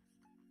Dart?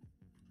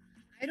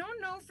 I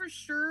don't know for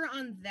sure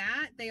on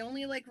that. They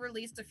only like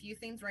released a few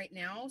things right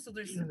now, so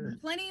there's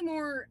plenty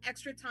more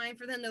extra time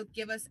for them to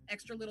give us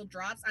extra little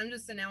drops. I'm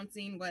just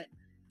announcing what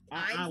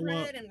I've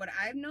read and what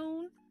I've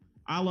known.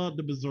 I love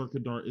the Berserker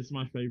Dart. It's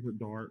my favorite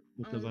dart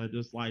because I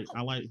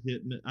like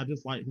hitting it. I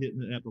just like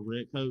hitting it at the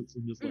red coats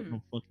and just letting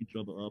them fuck each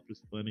other up. It's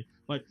funny.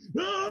 Like,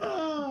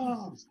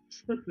 ah!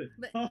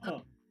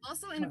 But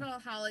also in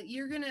Valhalla,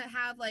 you're gonna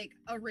have like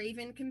a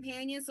raven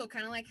companion. So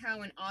kind of like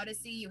how in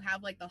Odyssey you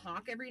have like the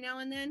hawk every now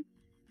and then.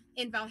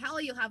 In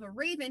Valhalla, you'll have a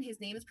raven. His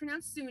name is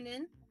pronounced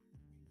Sunan,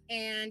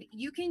 and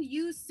you can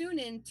use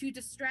Sunan to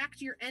distract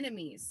your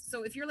enemies.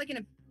 So if you're like in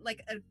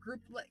a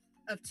group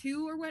of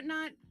two or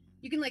whatnot,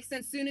 you can like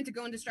send Sunan to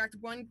go and distract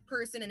one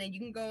person, and then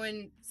you can go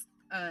and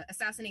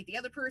assassinate the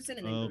other person,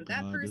 and then go to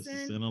that person.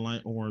 This is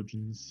Xenolite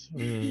Origins. I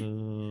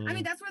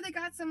mean, that's where they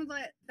got some of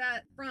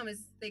that from.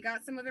 Is they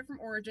got some of it from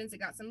Origins. They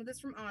got some of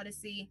this from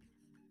Odyssey.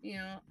 You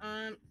know.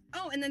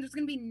 Oh, and then there's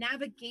gonna be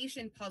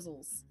navigation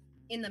puzzles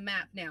in the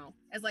map now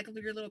as like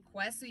your little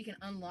quest, so you can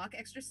unlock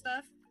extra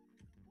stuff.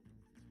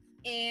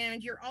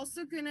 And you're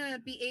also gonna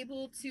be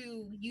able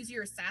to use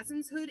your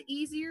assassin's hood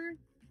easier.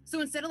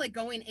 So instead of like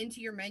going into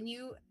your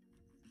menu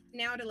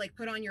now to like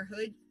put on your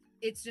hood,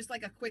 it's just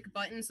like a quick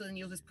button. So then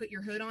you'll just put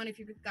your hood on if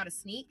you've got a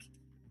sneak.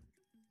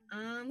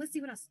 Let's see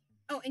what else.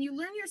 Oh, and you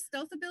learn your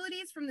stealth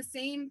abilities from the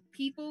same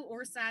people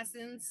or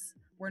assassins.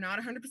 We're not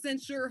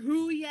 100% sure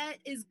who yet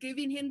is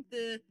giving him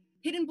the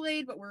hidden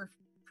blade, but we're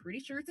pretty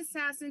sure it's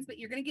assassins. But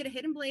you're going to get a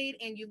hidden blade,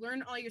 and you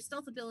learn all your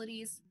stealth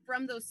abilities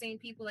from those same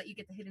people that you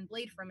get the hidden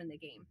blade from in the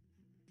game.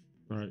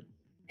 Right.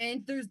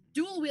 And there's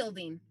dual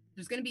wielding.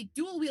 There's going to be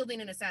dual wielding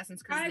in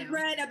Assassin's Creed. I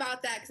read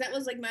about that because that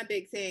was like my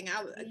big thing.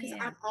 Because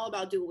I'm all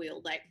about dual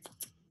wield. Like,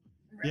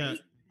 right? Yeah,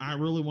 I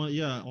really want.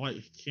 Yeah, like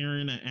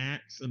carrying an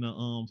axe and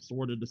a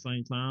sword at the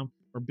same time,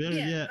 or better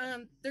yet,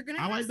 they're going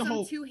to I have like the some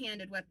whole-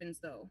 two-handed weapons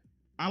though.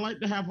 I like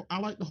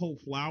to hold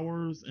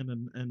flowers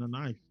and a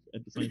knife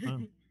at the same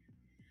time.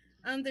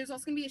 There's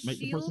also going to be a Make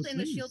the shield, person and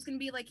the sneeze. shield's going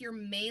to be like your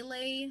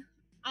melee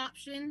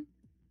option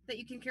that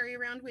you can carry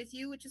around with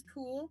you, which is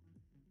cool.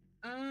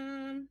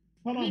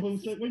 Hold on,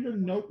 Boomstick. What you're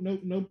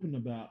noping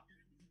about?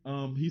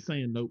 He's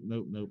saying nope.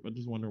 I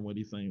just wondering what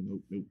he's saying.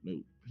 Nope.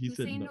 He He's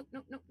said saying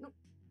nope. nope.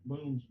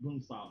 Boom,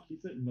 stop. He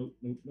said nope.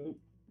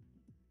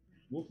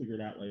 We'll figure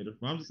it out later.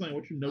 I'm just saying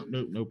what you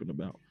noping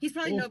about. He's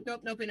probably Oh.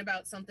 noping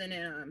about something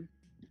in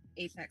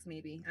Apex,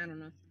 maybe. I don't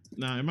know.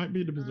 Nah, it might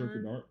be the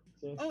Berserker Dart.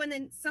 So. Oh, and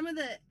then some of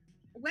the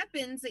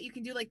weapons that you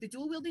can do, like the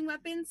dual wielding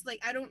weapons. Like,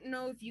 I don't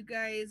know if you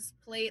guys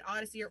played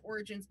Odyssey or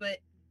Origins, but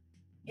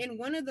in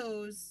one of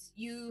those,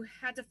 you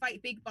had to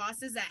fight big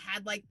bosses that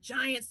had like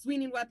giant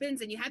swinging weapons,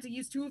 and you had to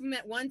use two of them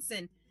at once.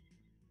 And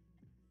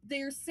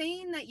they're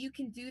saying that you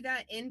can do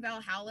that in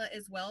Valhalla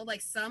as well.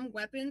 Like, some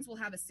weapons will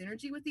have a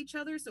synergy with each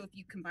other. So if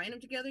you combine them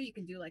together, you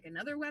can do like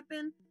another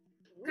weapon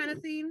kind of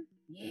thing.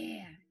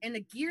 Yeah. And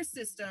the gear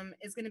system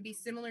is going to be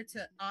similar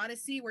to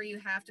Odyssey, where you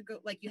have to go,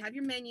 like, you have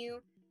your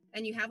menu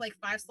and you have like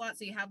 5 slots.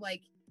 So you have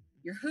like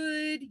your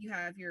hood, you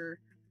have your,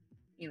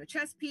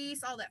 chest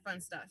piece, all that fun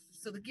stuff.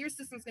 So the gear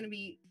system is going to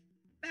be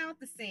about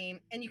the same,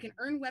 and you can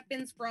earn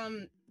weapons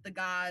from the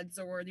gods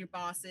or your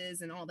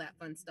bosses and all that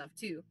fun stuff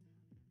too.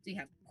 So you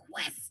have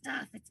quest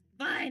stuff. It's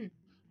fun.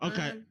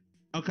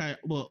 Okay.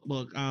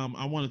 Look.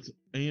 I wanted to.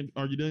 And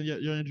are you done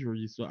yet? Your injury?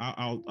 You still?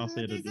 I'll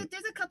say it.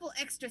 There's a couple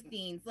extra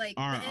things, like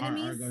All the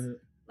enemies. All right, go ahead.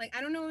 Like,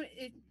 I don't know.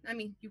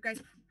 You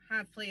guys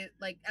have played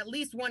like at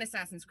least one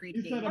Assassin's Creed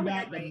He game. said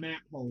about right? the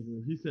map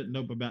puzzles. He said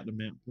nope about the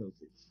map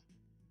puzzles.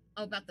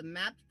 Oh, about the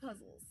mapped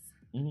puzzles.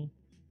 Mm-hmm.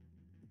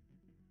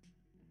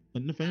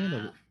 Wasn't a fan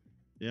of it.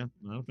 Yeah,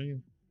 not a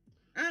fan.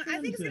 I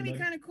think it's gonna be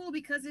buddy. kind of cool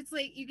because it's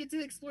like you get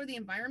to explore the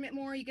environment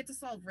more. You get to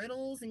solve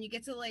riddles, and you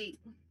get to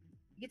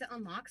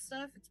unlock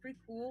stuff. It's pretty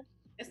cool.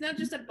 it's not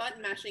just a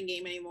button mashing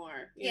game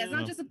anymore. you Yeah, it's know?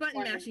 not just a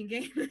button mashing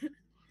game.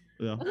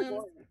 Yeah.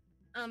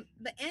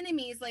 The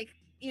enemies, like,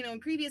 in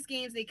previous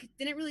games, they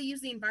didn't really use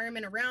the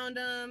environment around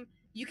them.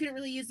 You couldn't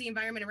really use the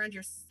environment around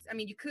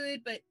you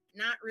could, but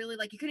not really.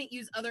 Like, you couldn't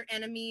use other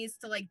enemies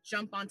to like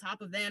jump on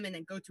top of them and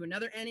then go to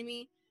another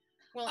enemy.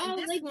 Well, in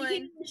this like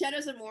one,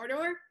 Shadows of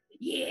Mordor.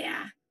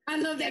 yeah, I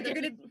love that. they're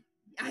game.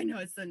 I know,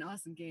 it's an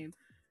awesome game.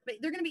 But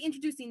they're going to be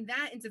introducing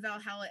that into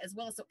Valhalla as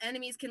well. So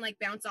enemies can like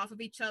bounce off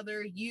of each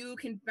other. You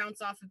can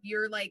bounce off of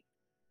your like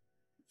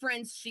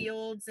friends'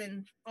 shields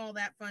and all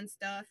that fun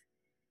stuff.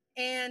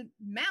 And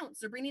mounts,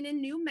 they're bringing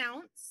in new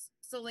mounts.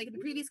 So like in the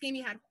previous game,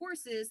 you had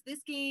horses.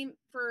 This game,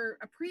 for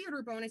a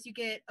pre-order bonus, you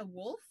get a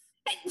wolf.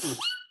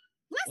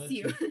 Bless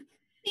you.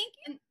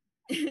 Thank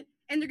you.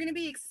 And they're going to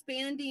be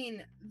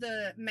expanding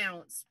the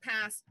mounts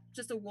past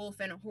just a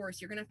wolf and a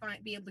horse. You're going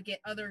to be able to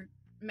get other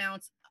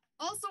mounts,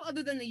 also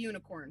other than the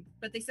unicorn.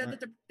 But they said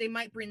that they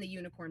might bring the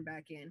unicorn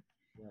back in.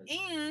 Right.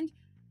 And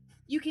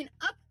you can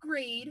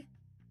upgrade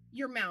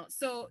your mount.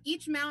 So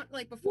each mount,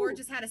 like before,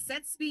 just had a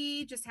set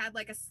speed, just had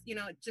like a,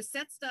 just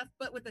set stuff.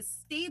 But with the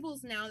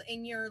stables now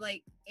in your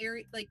like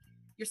area, like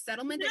your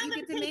settlement that you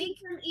get to make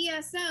from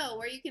ESO,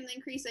 where you can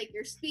increase like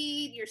your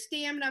speed, your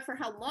stamina for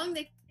how long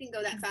they can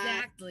go that fast.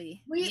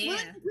 Exactly. Will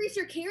increase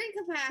your carrying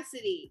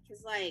capacity,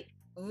 because like,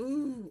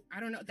 ooh, I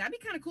don't know. That'd be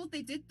kind of cool if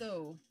they did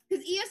though.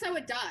 Because ESO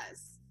it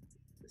does.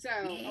 So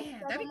yeah,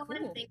 that'd be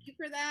cool. Thank you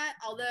for that.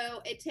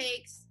 Although it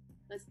takes,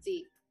 let's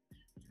see,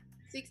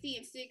 60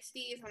 and 60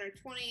 is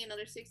 120,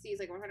 another 60 is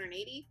like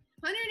 180.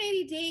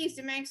 180 days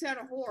to max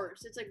out a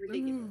horse. It's like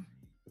ridiculous. Ooh.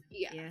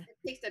 Yeah, it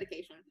takes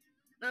dedication.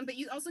 But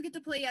you also get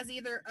to play as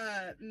either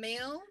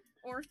male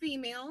or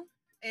female.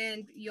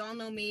 And y'all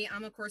know me.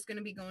 I'm, of course, going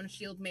to be going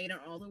Shield Maiden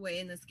all the way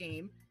in this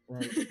game.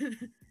 Right.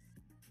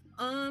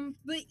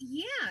 But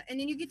yeah. And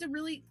then you get to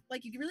really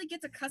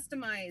get to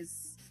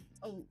customize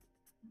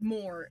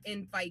more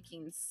in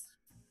Vikings,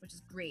 which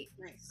is great.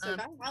 Nice. So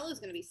Valhalla is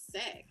going to be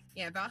sick.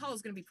 Yeah, Valhalla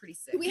is going to be pretty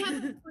sick. Do we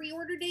have a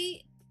pre-order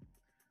date?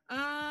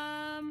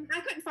 I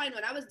couldn't find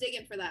one. I was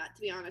digging for that,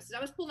 to be honest.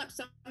 I was pulling up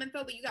some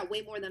info, but you got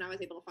way more than I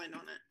was able to find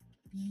on it.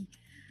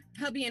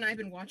 Hubby and I have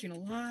been watching a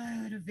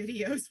lot of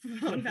videos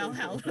on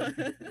Valhalla.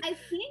 I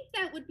think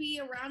that would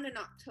be around an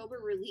October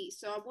release,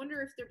 so I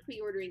wonder if they're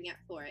pre-ordering yet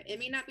for it. It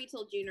may not be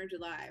till June or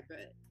July,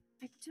 but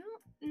I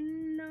don't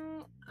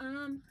know.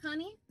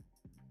 Honey,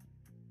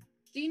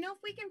 do you know if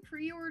we can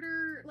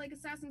pre-order like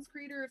Assassin's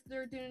Creed, or if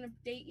they're doing a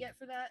date yet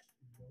for that?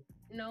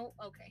 No?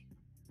 Okay.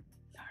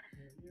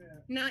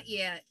 Not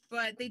yet,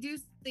 but they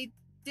did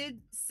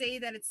say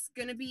that it's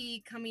going to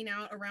be coming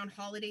out around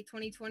holiday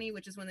 2020,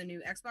 which is when the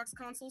new Xbox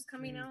console's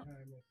coming out.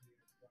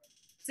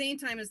 Same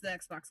time as the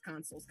Xbox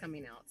console's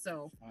coming out.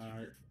 So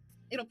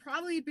it'll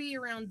probably be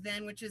around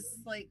then, which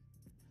is like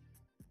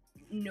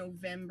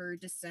November,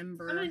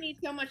 December. I'm going to need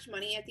so much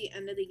money at the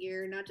end of the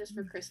year, not just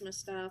for Christmas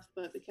stuff,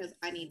 but because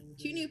I need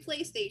 2 new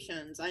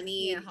PlayStations. I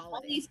need all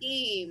these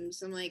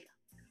games. I'm like,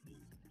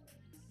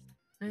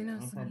 I know.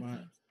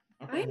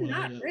 I'm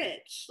not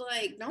rich.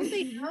 Like, don't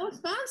they know?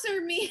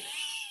 Sponsor me.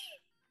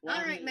 Well,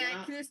 all right,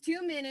 Matt. There's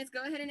 2 minutes.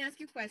 Go ahead and ask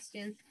your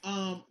question.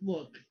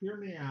 Look, hear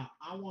me out.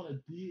 I want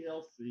a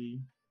DLC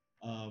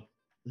of.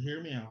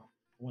 Hear me out.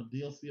 I want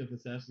DLC of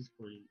Assassin's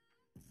Creed,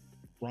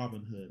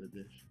 Robin Hood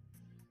edition.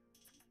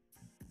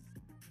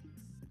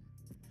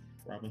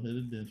 Robin Hood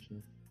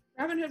edition.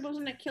 Robin Hood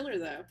wasn't a killer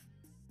though.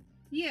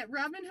 Yeah,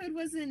 Robin Hood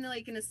wasn't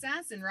like an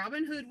assassin.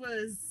 Robin Hood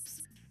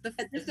was the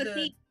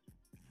thief.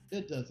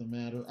 It doesn't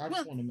matter. I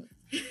just want to.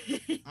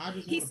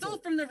 He stole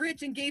from the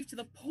rich and gave to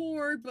the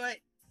poor, but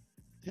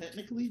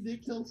technically, he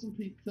did kill some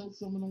people. Killed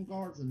some of them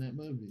guards in that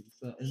movie.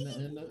 So in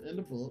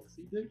the books,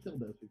 he did kill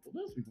those people.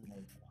 Those people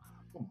know.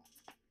 Come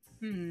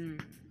on.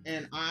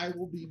 And I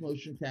will be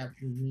motion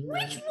capturing.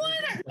 Wait,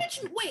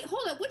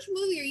 hold up. Which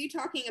movie are you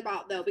talking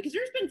about though? Because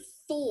there's been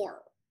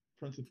 4.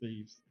 Prince of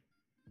Thieves.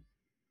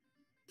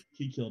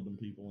 He killed them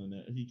people in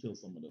that. He killed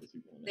some of those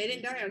people in that. They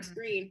didn't die on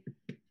screen,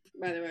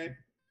 by the way.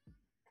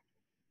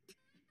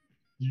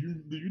 Do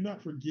you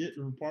not forget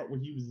the part where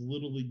he was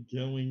literally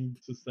going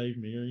to save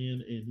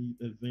Marion and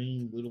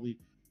Zane literally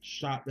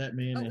shot that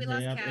man in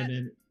half and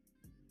then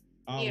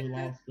we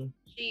lost her?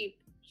 She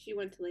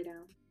went to lay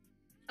down.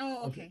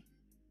 Oh, okay.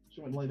 She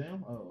went to lay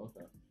down? Oh,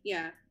 okay.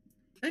 Yeah.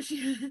 I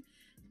didn't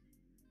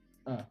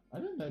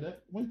know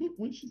that.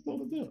 When she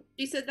told us that?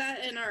 She said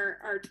that in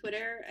our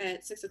Twitter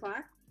at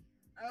 6:00.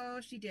 Oh,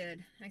 she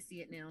did. I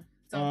see it now.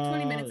 So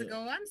 20 minutes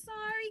ago. I'm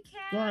sorry,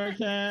 Kat. Sorry,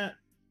 Kat.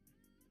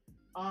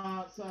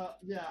 So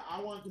yeah, I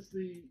wanted to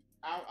see.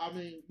 I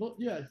mean, look,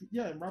 yeah,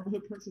 Robin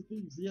Hood, Prince of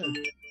Thieves, yeah.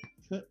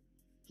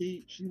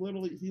 He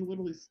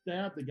literally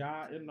stabbed the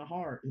guy in the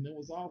heart, and it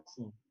was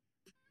awesome.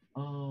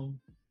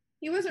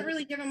 He wasn't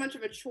really given much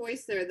of a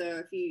choice there, though.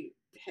 If you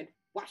had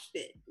watched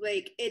it,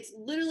 like it's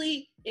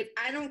literally, if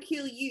I don't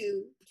kill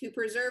you to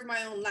preserve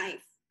my own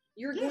life,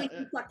 you're going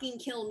to fucking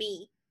kill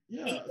me.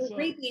 Yeah, and you're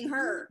raping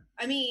her.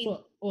 I mean,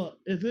 look,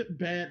 is it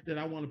bad that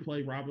I want to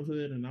play Robin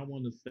Hood and I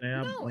want to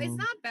stab? No, it's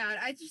not bad.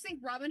 I just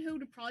think Robin Hood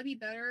would probably be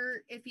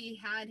better if he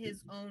had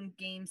his own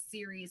game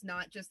series,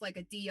 not just like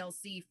a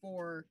DLC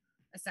for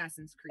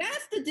Assassin's Creed.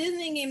 That's the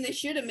Disney game they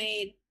should have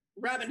made.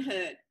 Robin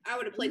Hood. I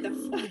would have played the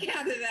fuck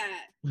out of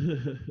that.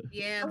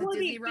 Yeah, the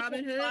Disney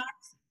Robin Hood.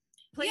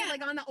 Play it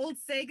like on the old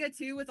Sega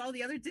too, with all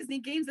the other Disney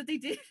games that they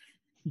did.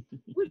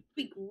 Would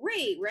be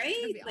great,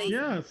 right? Be like,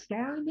 yeah,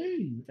 starring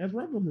me as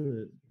Robin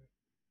Hood.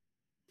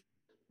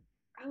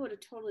 I would have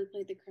totally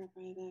played the crap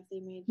out of that if they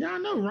made. Yeah, I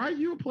know, right?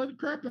 You would play the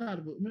crap out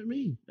of it.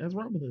 Me, as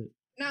Robin Hood.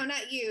 No,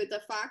 not you.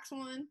 The fox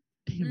one.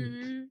 Damn it.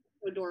 Mhm.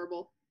 So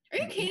adorable. Are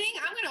you kidding?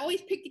 I'm gonna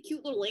always pick the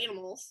cute little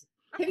animals.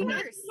 Of Have you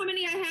not course. seen how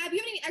many I have? You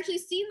haven't actually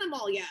seen them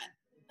all yet.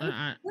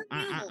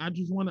 I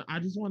just want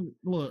to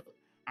look.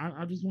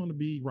 I just want to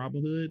be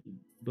Robin Hood,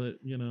 but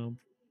 25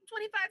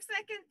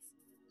 seconds.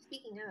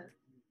 Speaking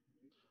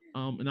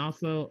of, and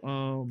also,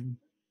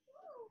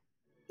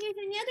 here's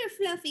another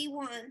fluffy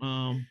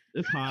one.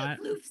 it's hot.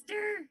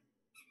 Floofster.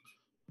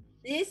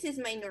 This is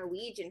my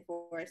Norwegian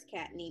forest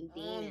cat named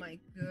Bean. Oh my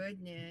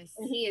goodness.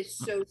 And he is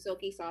so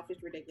silky soft,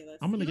 it's ridiculous.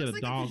 I'm gonna He get a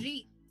looks dog. like a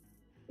Khajiit.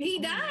 He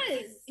Oh my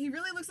does. He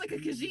really looks like a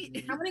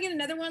Khajiit. I'm gonna get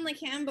another one like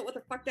him, but with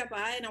a fucked up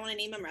eye, and I want to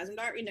name him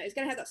Razumdar. You know, he's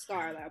gotta have that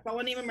scar though. But I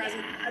want to name him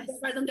Yes.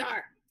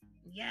 Razumdar.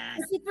 Yes.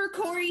 Christopher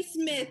Corey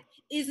Smith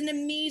is an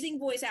amazing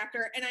voice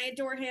actor, and I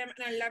adore him,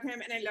 and I love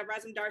him, and I love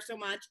Razumdar so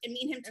much. And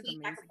me and him That's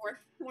tweet back and amazing. forth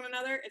to one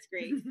another. It's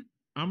great.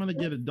 I'm gonna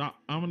get a dog.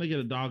 I'm gonna get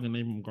a dog and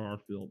name him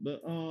Garfield.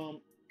 But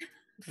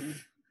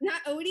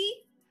Not Odie.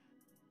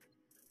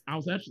 I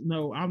was actually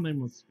no. I'll name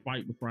him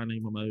Spike before I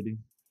name him Odie.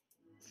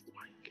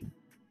 Spike.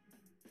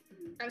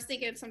 I was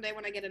thinking someday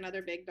when I get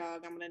another big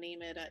dog, I'm gonna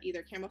name it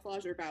either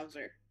Camouflage or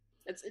Bowser.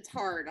 It's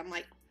hard. I'm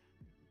like,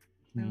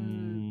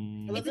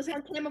 I love this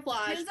one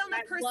Camouflage. Depends on the I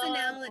love-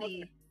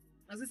 personality.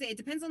 I was gonna say it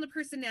depends on the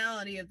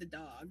personality of the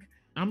dog.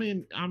 I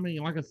mean,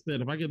 like I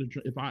said,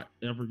 if I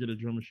ever get a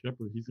German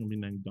Shepherd, he's gonna be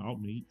named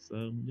Dog Meat.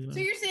 So So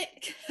you're saying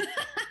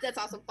that's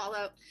awesome.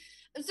 Fallout.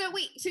 So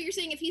wait, so you're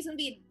saying if he's gonna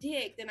be a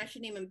dick, then I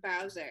should name him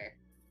Bowser.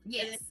 And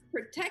Yes. if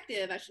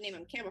protective, I should name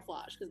him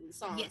Camouflage because of the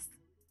song. Yes.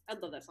 I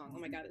love that song. Oh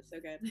my god, it's so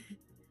good.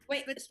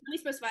 Wait, But- let me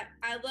specify.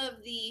 I love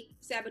the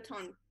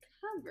Sabaton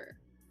cover.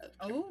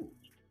 Oh.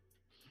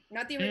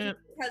 Not the original,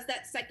 because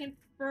that second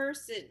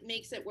verse, it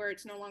makes it where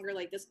it's no longer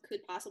like this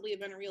could possibly have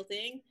been a real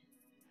thing.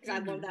 Because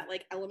I love that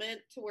like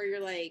element to where you're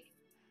like,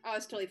 oh,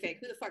 it's totally fake.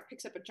 Who the fuck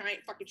picks up a giant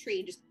fucking tree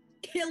and just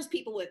kills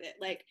people with it?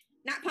 Like,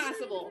 not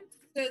possible.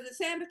 So the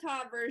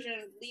Sabaton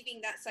version,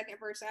 leaving that second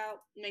verse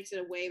out, makes it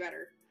a way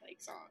better like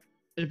song.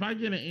 if I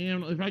get any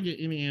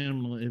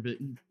animal, if it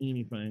eats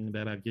anything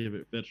that I give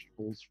it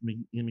vegetables, meat,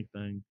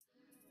 anything,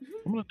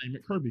 I'm gonna name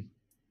it Kirby.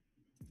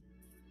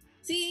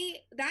 See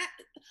that,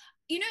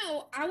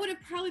 I would have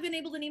probably been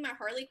able to name my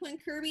Harley Quinn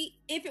Kirby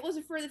if it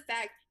wasn't for the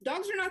fact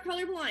dogs are not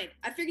colorblind.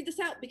 I figured this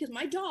out because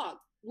my dog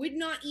would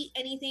not eat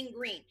anything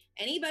green,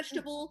 any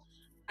vegetable.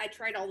 I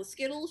tried all the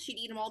Skittles; she'd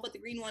eat them all but the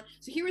green one.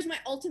 So here was my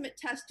ultimate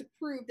test to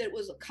prove that it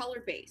was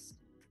color based.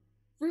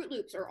 Fruit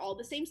Loops are all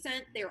the same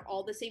scent; they are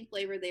all the same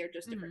flavor. They are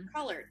just different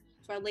colored.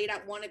 So I laid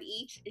out one of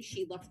each, and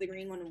she left the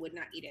green one and would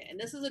not eat it. And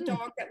this is a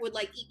dog that would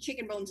like eat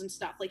chicken bones and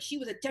stuff. Like she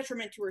was a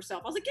detriment to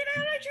herself. I was like, get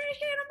out of the trash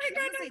can! Oh my I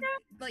god! was No, gonna no.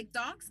 say, like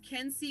dogs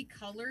can see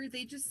color,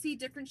 they just see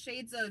different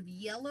shades of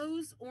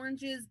yellows,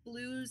 oranges,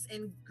 blues,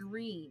 and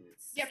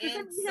greens. Yeah, for some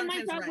and reason my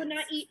sometimes dog would not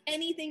reds. eat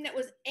anything that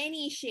was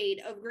any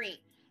shade of green.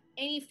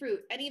 Any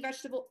fruit, any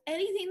vegetable,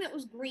 anything that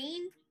was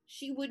green,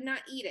 she would not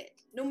eat it.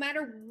 No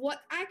matter what.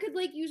 I could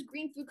like use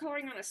green food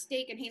coloring on a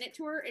steak and hand it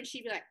to her and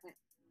she'd be like,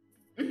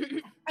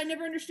 I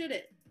never understood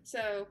it.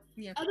 So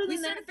Yeah, other we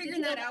than started that,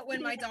 figuring that out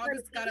when my dog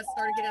started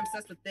getting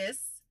obsessed with this.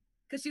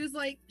 Because she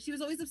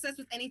was always obsessed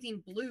with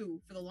anything blue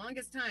for the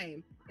longest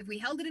time. If we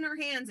held it in our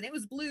hands and it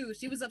was blue,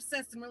 she was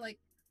obsessed, and we're like,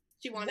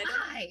 she wanted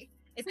why?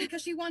 It's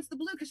because she wants the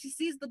blue, because she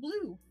sees the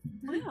blue.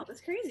 it. Wow, that's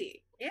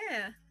crazy.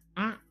 Yeah.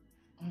 I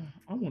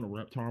want a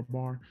Reptar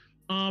bar.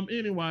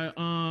 Anyway,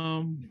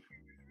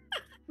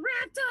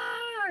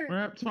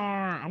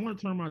 Reptar. I want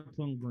to turn my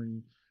tongue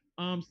green.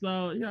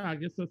 So yeah, I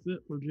guess that's it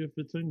for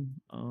GF15.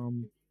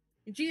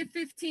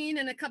 GF15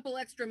 and a couple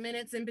extra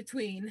minutes in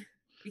between.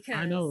 Because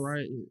I know,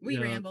 right? we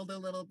Yeah, rambled a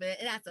little bit.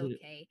 That's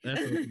okay. That's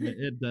okay.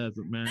 It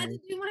doesn't I had matter. to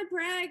do my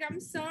brag. I'm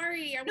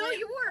sorry. I No, went-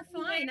 you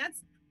were fine.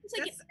 That's It's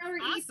like that's an hour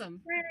each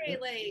awesome. way,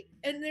 like,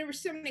 and there were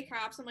so many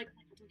cops. I'm like,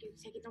 don't get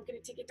a ticket, don't get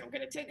a ticket, don't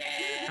get a ticket.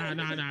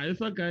 Nah,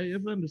 it's okay.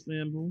 It's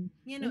understandable.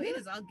 You know, it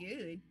is all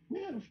good.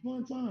 We had a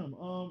fun time.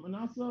 And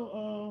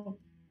also,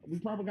 we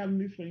probably got a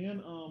new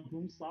fan,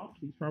 Boomsoft.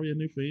 He's probably a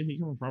new fan. He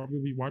can probably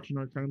be watching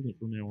our content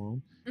from now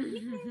on.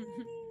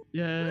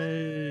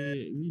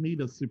 Yay! We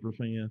need a super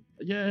fan.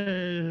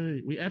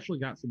 Yay! We actually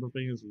got super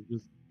fans who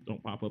just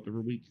don't pop up every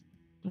week.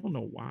 Don't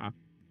know why.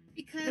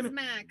 Because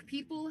Mac,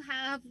 people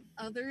have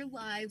other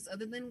lives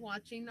other than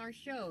watching our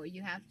show.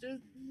 You have to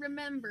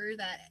remember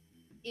that,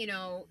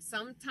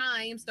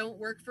 sometimes don't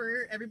work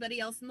for everybody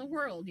else in the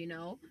world,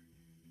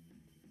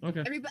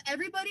 Okay.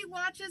 Everybody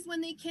watches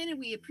when they can, and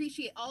we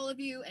appreciate all of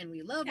you, and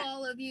we love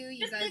all of you.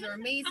 You Just guys leave are us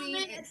a amazing.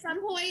 comment at some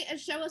point and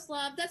show us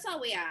love. That's all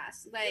we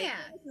ask. Like, Yeah.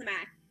 the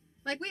Mac.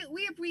 Like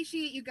we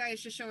appreciate you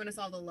guys just showing us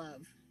all the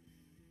love.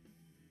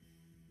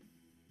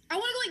 I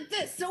want to go like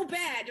this so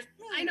bad. Just,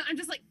 I know. I'm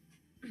just like,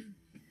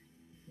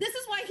 This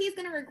is why he's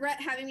gonna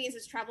regret having me as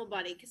his travel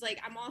buddy. Because like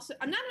I'm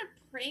not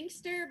a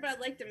prankster, but I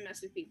like to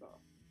mess with people.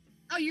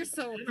 oh, you're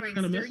so a You're not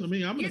gonna mess prankster. with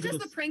me. I'm You're gonna just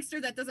go. the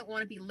prankster that doesn't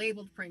want to be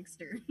labeled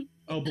prankster.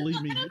 Oh,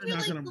 believe me, I don't you're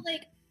feel not like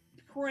gonna.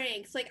 the,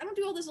 pranks. Like I don't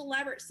do all this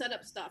elaborate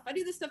setup stuff. I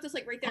do this stuff that's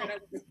like right there, and I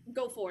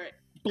go for it.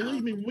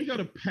 Believe me, when we go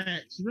to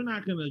PAX, we're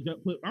not gonna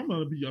I'm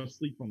gonna be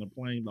asleep on the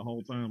plane the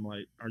whole time.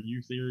 Like, are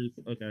you serious?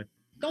 Okay.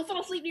 Don't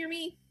fall asleep near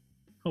me.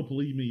 Oh,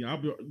 believe me,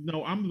 I'm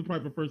the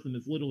type of person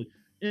that's literally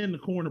in the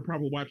corner,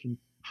 probably watching.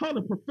 How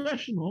the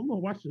professional? I'm gonna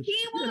watch this. He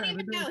won't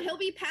even know. He'll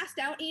be passed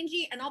out,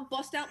 Angie, and I'll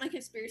bust out my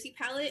conspiracy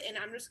palette, and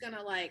I'm just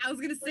gonna like. I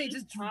was gonna say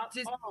just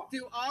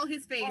do all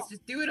his face,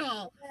 just do it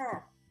all.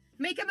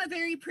 Make him a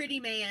very pretty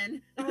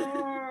man.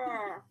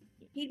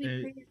 He'd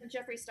be prettier than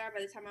Jeffree Star by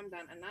the time I'm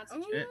done, and that's.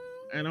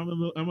 And I'm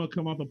gonna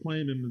come off the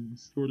plane and the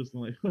stewardess is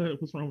like,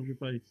 "What's wrong with your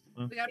face?"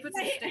 We gotta put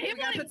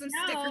some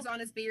stickers on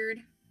his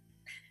beard.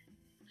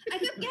 I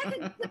could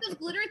put those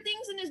glitter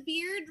things in his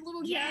beard,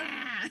 little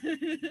Jeff.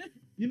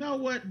 You know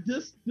what?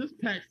 This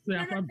PAX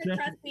stuff.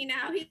 Trust me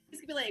now. He's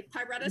gonna be like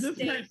Pyretta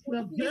State. He's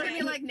gonna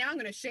be like, now I'm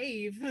gonna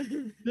shave.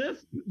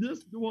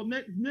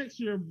 Next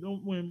year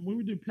when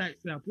we do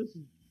PAX South,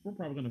 we're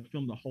probably gonna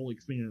film the whole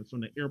experience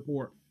from the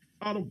airport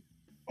all the way.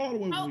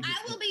 Oh,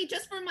 I will be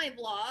just for my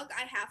vlog.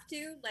 I have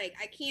to. Like,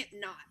 I can't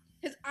not.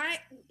 Because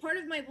part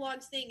of my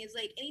vlog's thing is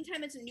like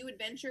anytime it's a new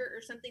adventure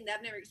or something that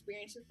I've never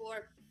experienced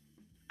before,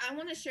 I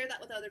want to share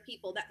that with other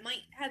people that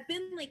might have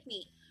been like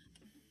me.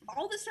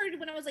 All this started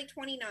when I was like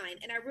 29,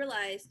 and I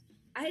realized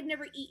I had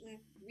never eaten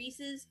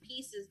Reese's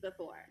Pieces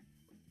before.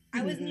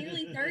 I was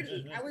nearly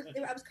 30.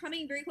 I was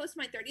coming very close to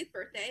my 30th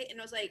birthday, and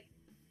I was like,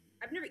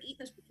 I've never eaten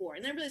this before.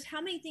 And then I realized how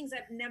many things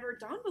I've never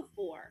done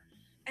before.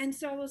 And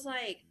so I was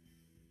like,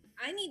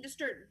 I need to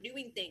start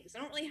doing things. I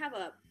don't really have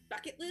a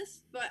bucket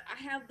list, but I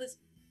have this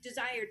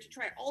desire to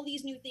try all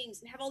these new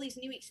things and have all these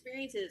new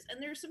experiences.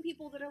 And there are some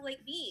people that are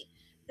like me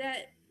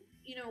that,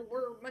 you know,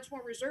 were much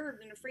more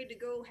reserved and afraid to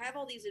go have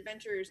all these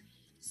adventures.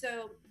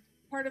 So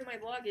part of my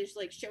blog is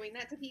like showing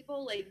that to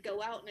people, like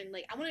go out and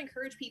like, I want to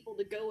encourage people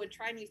to go and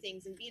try new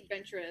things and be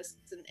adventurous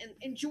and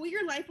enjoy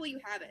your life while you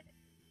have it.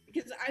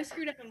 Because I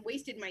screwed up and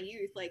wasted my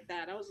youth like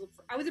that. I was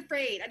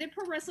afraid. I did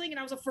pro wrestling and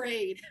I was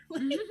afraid.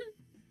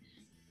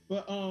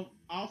 But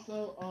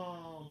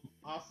also,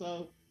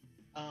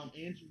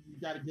 Andrew, you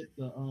got to get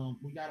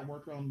we got to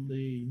work on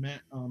the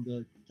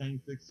Game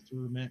Fixer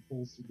Matt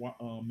Pulse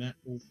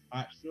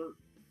hot shirt,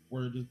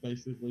 where just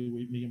basically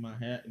me in my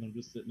hat and I'm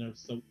just sitting there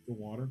soaked in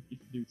water. You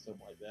can do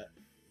something like that.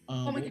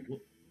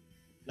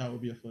 That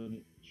would be a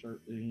funny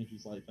shirt.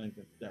 Andrew's like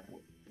thinking that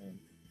would be fun.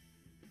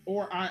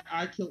 Or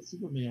I killed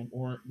Superman,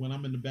 or when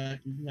I'm in the back,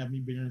 you can have me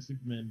bearing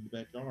Superman in the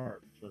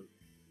backyard shirt.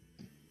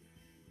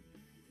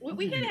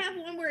 We could have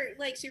one where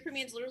like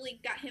Superman's literally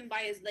got him by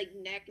his like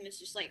neck and it's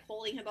just like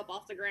holding him up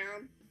off the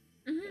ground.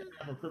 Mm-hmm.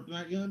 Have a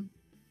kryptonite gun?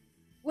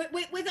 With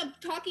a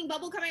talking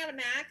bubble coming out of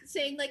Mac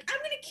saying like,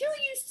 I'm gonna kill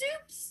you,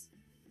 Soups!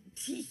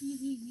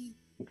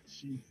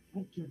 Jeez,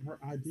 don't give her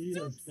ideas,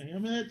 Soups.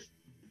 Damn it!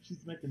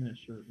 She's making that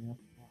shirt now.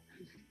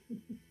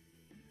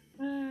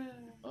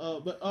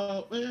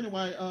 But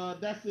anyway,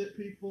 that's it,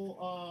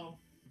 people.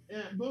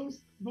 And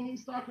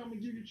Boomstock, I'm gonna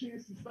give you a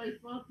chance to say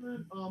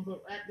something.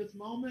 But at this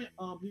moment,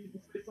 you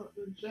can say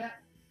something in the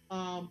chat.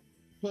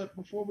 But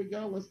before we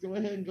go, let's go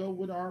ahead and go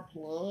with our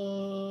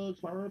plugs.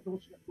 What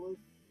you got plugs?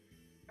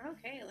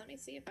 Okay, let me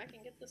see if I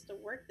can get this to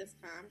work this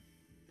time.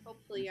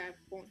 Hopefully, I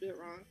won't do it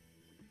wrong.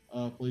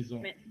 Please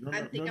don't.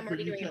 I think I'm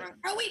already doing it wrong.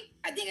 Oh wait,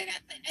 I think I got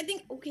it. I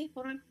think. Okay,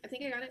 hold on. I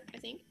think I got it. I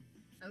think.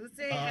 I was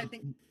gonna say. I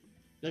think.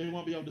 They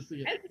won't be able to see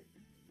it.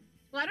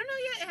 Well, I don't know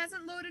yet. It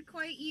hasn't loaded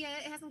quite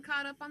yet. It hasn't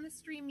caught up on the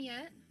stream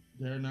yet.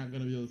 They're not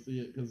going to be able to see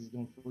it because it's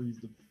going to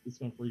freeze. It's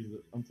going to freeze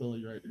it. I'm telling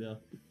you right now.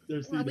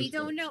 Well, we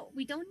don't know.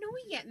 We don't know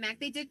it yet, Mac.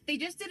 They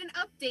just did an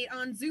update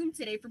on Zoom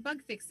today for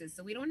bug fixes,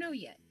 so we don't know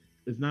yet.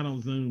 It's not on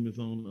Zoom. It's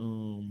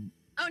on.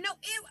 Oh no!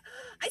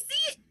 I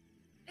see it.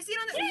 I see it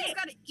on the.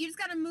 You just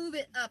gotta move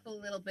it up a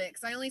little bit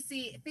because I only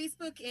see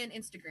Facebook and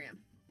Instagram.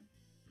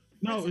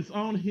 No, it's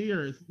on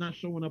here. It's not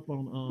showing up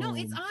on. No,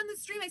 it's on the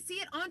stream. I see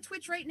it on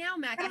Twitch right now,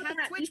 Mac. I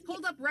have Twitch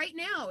pulled up right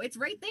now. It's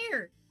right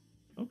there.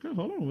 Okay,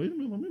 hold on. Wait a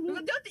minute. Let me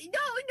look. No.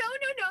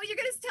 You're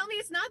gonna tell me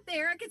it's not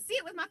there. I can see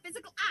it with my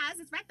physical eyes.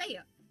 It's right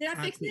there. Did I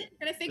fix it?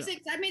 Did I fix it?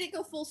 Because I made it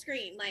go full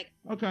screen. Like.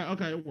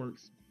 Okay, it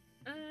works.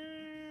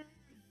 And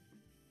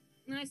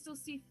I still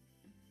see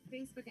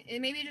Facebook.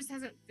 And maybe it just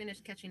hasn't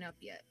finished catching up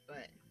yet.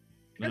 But.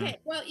 Okay.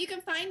 Well, you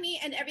can find me,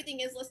 and everything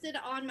is listed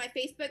on my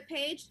Facebook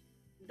page.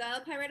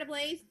 The Pyretta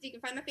Blaze. You can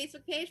find my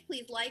Facebook page.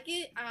 Please like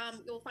it.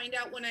 You'll find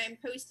out when I'm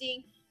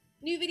posting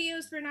new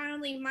videos for not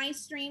only my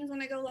streams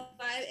when I go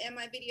live and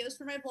my videos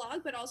for my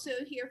blog, but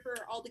also here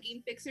for all the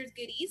Game Fixers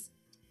goodies.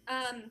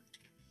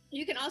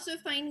 You can also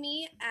find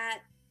me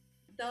at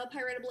The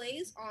Pyretta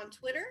Blaze on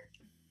Twitter.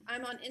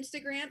 I'm on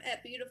Instagram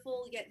at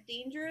Beautiful Yet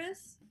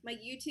Dangerous. My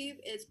YouTube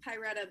is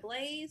Pyretta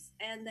Blaze.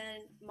 And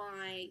then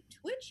my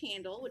Twitch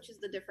handle, which is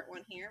the different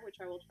one here,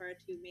 which I will try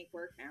to make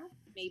work now.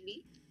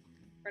 Maybe.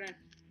 Hold on.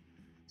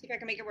 See if I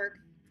can make it work.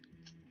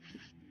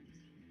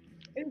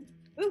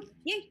 Ooh,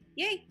 yay,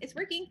 it's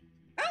working.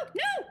 Oh,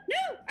 no,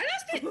 I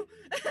lost it.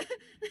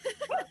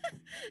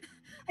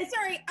 I'm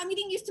sorry, sorry. I'm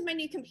getting used to my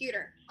new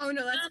computer. Oh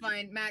no, that's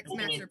fine. Max You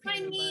or can find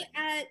Peter, me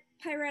at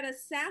Pyretta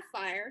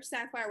Sapphire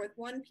with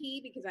one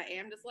P because I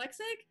am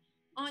dyslexic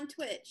on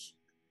Twitch,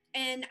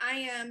 and I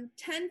am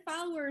 10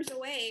 followers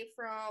away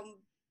from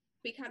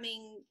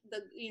becoming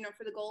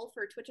for the goal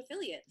for Twitch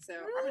affiliate. So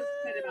I'm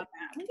excited about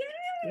that.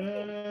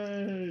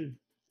 Yay!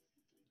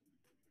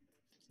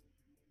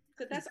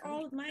 So that's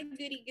all of my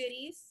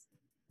goodies.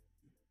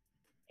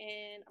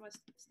 And I'm gonna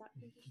stop.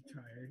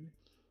 Tired.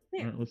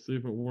 All right, let's see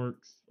if it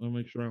works. I'll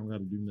make sure I don't got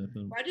to do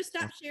nothing. Well, I just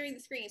stopped sharing the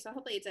screen, so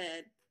hopefully it's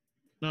Ed.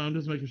 No, I'm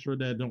just making sure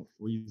that don't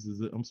freezes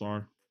it. I'm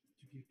sorry.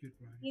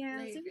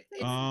 Yeah. It's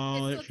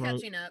Oh, still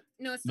catching up.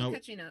 No, it's still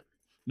catching up.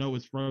 No,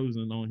 it's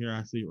frozen on here.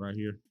 I see it right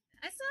here.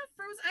 It's not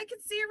frozen. I can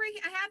see it right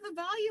here. I have the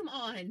volume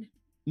on.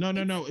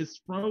 No.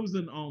 It's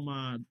frozen on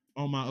my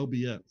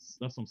OBS.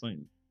 That's what I'm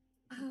saying.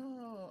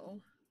 Oh.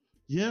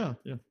 Yeah.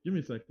 Give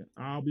me a second.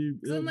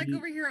 So I'm like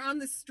over here on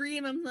the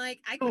stream. I'm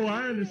like, I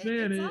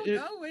understand it's it.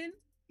 all going.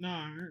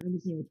 Nah, I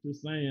understand what you're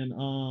saying.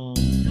 Oh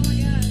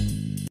my god.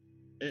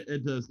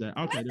 It does that.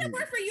 Okay. Why does that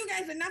work for you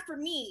guys and not for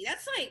me?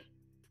 That's like.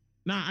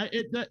 Nah,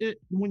 it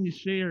when you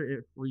share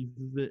it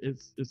freezes it.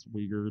 It's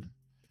weird.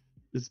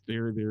 It's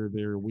very, very,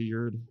 very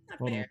weird.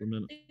 Hold on for a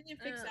minute. They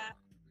didn't fix that.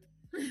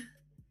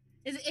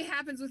 It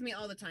happens with me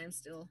all the time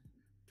still.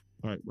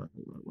 Right.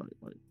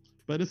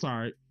 But it's all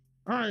right.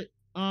 All right.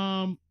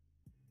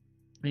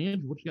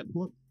 Andrew, what you got to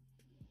plug?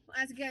 Well,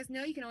 as you guys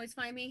know, you can always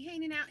find me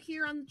hanging out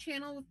here on the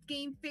channel with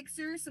Game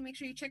Fixer. So make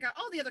sure you check out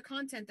all the other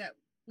content that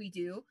we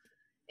do.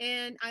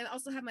 And I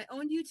also have my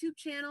own YouTube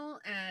channel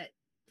at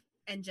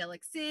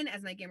Angelic Sin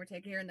as my gamer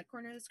tag here in the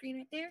corner of the screen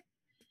right there.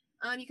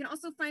 You can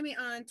also find me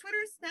on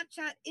Twitter,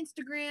 Snapchat,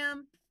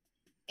 Instagram,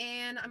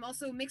 and I'm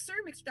also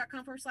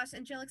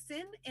mixer.com/Angelic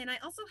Sin. And I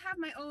also have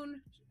my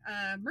own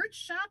merch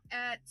shop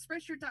at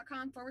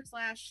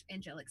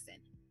spreadshirt.com/Angelic Sin.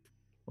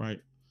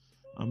 Right.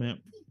 I'm at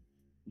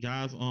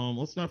guys.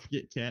 Let's not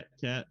forget Kat.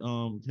 Kat,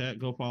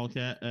 go follow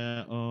Kat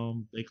at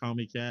they call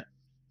me Kat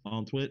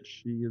on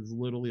Twitch. She is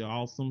literally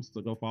awesome. So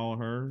go follow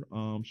her.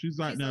 She's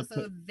right now.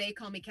 Also, they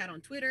call me Kat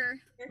on Twitter.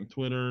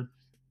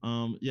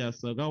 Yeah,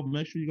 so go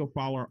make sure you go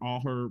follow her,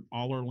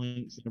 all her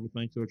links and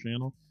everything to her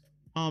channel.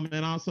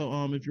 And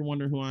also, if you're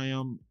wondering who I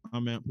am,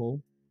 I'm Matt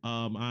Poole.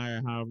 I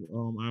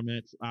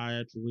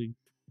actually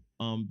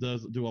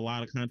does do a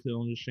lot of content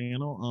on this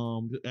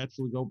channel.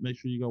 Actually go make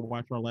sure you go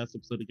watch our last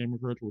episode of Gamer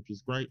Grudge, which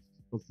is great.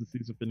 It's the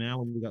season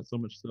finale. We got so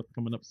much stuff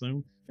coming up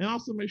soon. And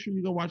also make sure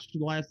you go watch the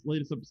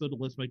latest episode of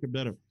Let's Make It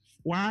Better,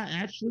 where I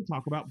actually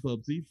talk about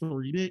Bubsy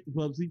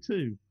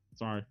 2.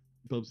 Sorry.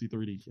 Bubsy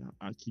 3D.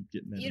 I keep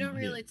getting that. You don't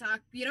really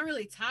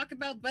talk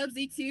about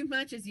Bubsy too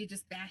much as you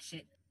just bash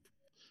it.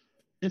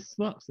 It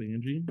sucks,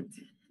 Angie.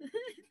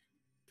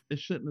 It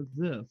shouldn't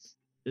exist.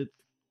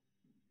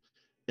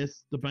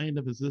 It's the bane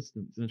of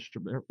existence, and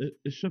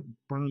it should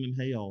burn in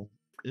hell.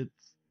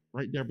 It's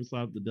right there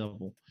beside the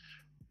devil.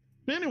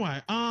 But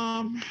anyway,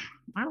 I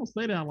don't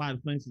say that a lot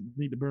of things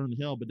need to burn in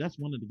hell, but that's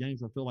one of the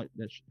games I feel like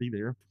that should be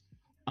there.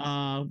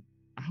 I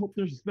hope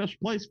there's a special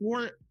place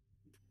for it.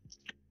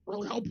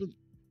 Really hoping.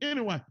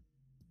 Anyway,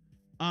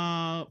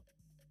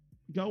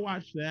 go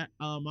watch that.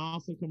 I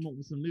also come up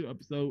with some new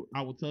episode.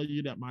 I will tell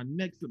you that my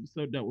next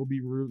episode that will be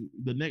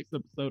the next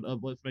episode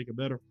of Let's Make It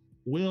Better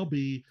will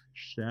be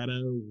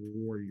Shadow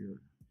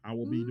Warrior. I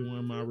will be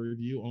doing my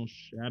review on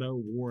Shadow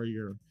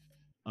Warrior.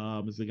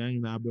 It's a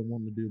game that I've been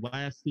wanting to do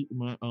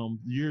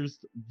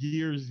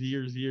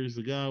years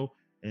ago,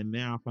 and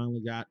now I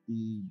finally got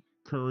the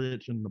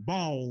courage and the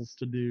balls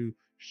to do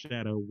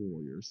Shadow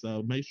Warrior.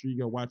 So make sure you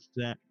go watch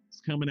that.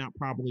 It's coming out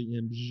probably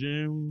in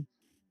June.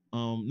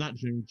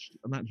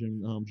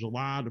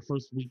 July, the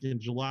first week in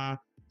July.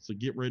 So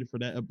get ready for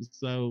that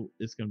episode.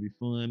 It's gonna be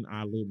fun.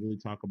 I literally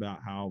talk about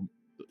how,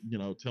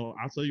 I'll tell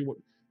you what,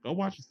 go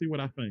watch and see what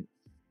I think.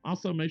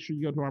 Also, make sure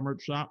you go to our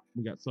merch shop.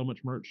 We got so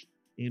much merch.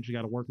 Angie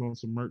got to work on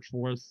some merch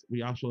for us.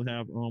 We also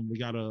have she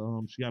got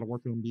to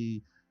work on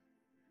the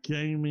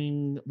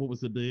gaming. What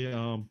was it? The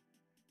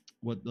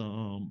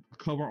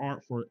cover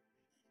art for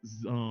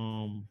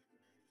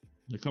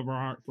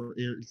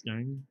Eric's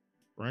game,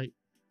 right?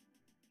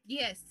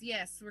 Yes.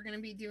 We're gonna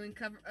be doing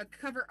a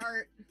cover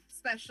art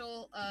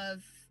special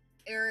of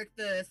Eric,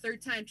 the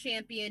third-time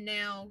champion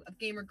now of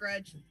Gamer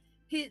Grudge.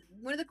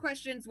 One of the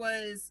questions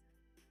was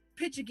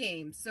pitch a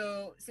game.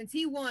 So since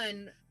he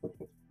won,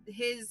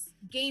 his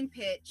game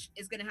pitch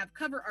is going to have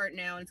cover art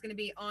now, and it's going to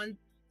be on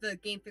the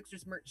Game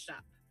Fixer's merch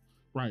shop.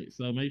 Right.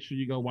 So make sure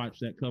you go watch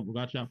that cover.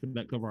 Watch out for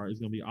that cover art. It's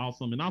going to be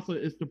awesome. And also,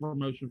 it's the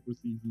promotion for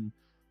season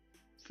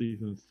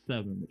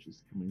 7, which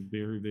is coming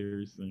very,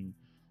 very soon.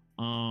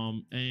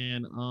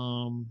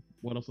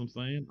 What else I'm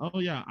saying? Oh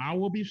yeah, I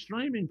will be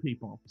streaming,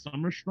 people.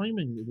 Summer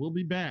streaming. It will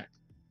be back.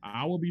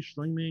 I will be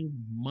streaming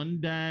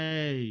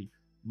Monday.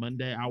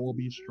 I will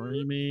be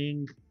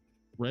streaming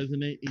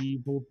Resident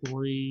Evil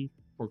 3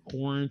 for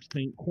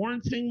Quarantine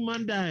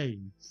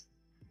Mondays.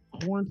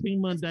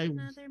 Quarantine Monday.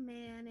 Another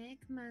manic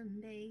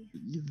Monday.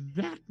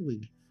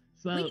 Exactly.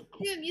 So we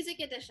can do a music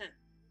edition.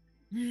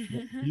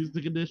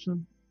 music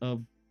edition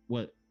of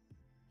what?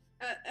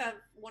 Of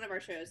one of of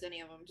our shows, any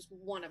of them, just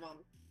one of them.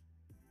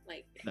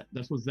 Like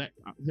That's what Zach.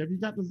 Have you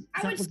got this?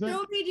 I would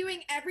still be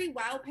doing every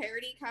WoW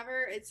parody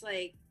cover. It's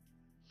like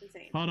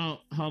insane. Hold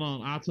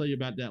on. I'll tell you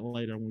about that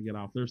later when we get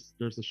off. There's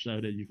a show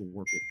that you can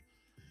work with.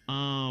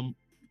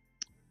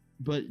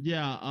 But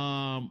yeah.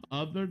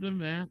 Other than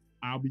that,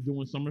 I'll be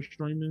doing summer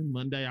streaming.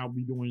 Monday, I'll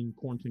be doing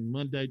Quarantine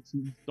Monday.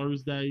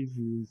 Thursdays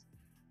is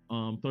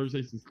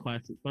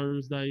Classic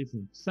Thursdays,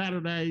 and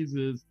Saturdays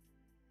is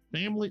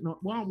family. No,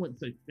 well, I wouldn't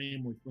say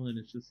family fun.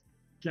 It's just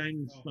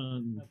games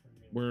fun,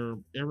 where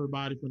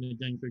everybody from the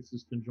Game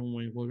Fixers can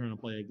join. We're going to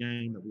play a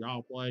game that we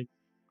all play.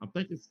 I'm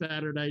thinking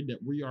Saturday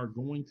that we are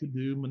going to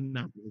do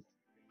Monopoly.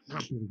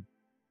 Monopoly.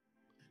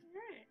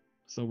 Alright.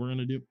 So we're going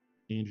to do.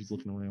 Angie's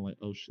looking around like,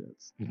 oh shit.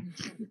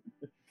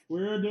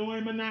 We're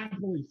doing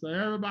Monopoly. So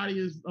everybody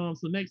is. So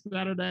next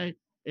Saturday,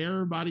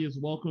 everybody is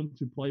welcome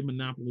to play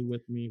Monopoly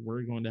with me.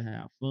 We're going to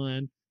have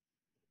fun.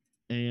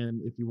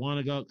 And if you want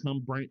to go, come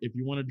bring. If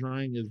you want to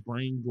drink,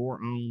 bring your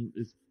own.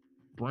 It's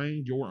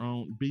bring your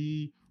own.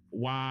 BYD.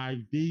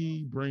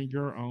 Bring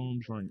your own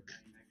drink.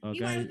 Okay.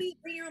 You want to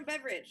bring your own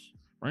beverage.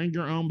 Bring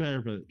your own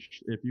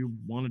beverage if you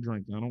want to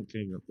drink. I don't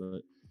care,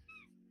 but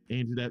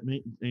Andrew,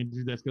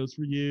 that goes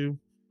for you.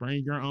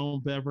 Bring your own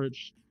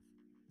beverage.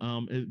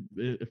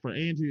 For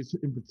Andrew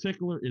in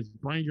particular, is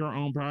bring your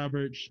own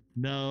beverage.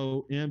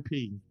 No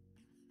MPP.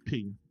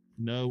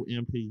 No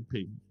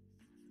MPP.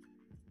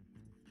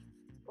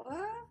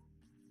 What?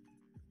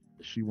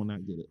 She will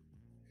not get it.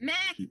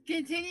 Mac,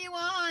 continue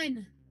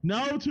on.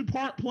 No to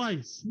Park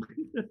Place.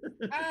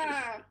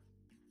 Ah.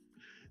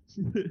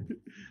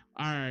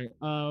 All right.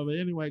 But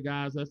anyway,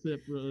 guys, that's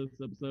it for this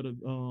episode of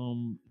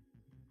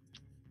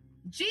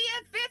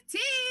GF15.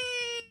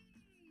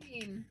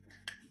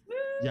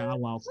 Yeah, I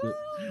lost it.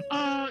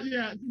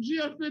 Yeah,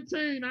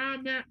 GF15.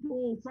 I'm Matt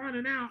Poole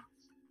signing out.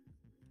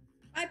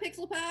 Bye,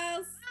 Pixel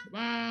Pals.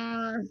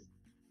 Bye.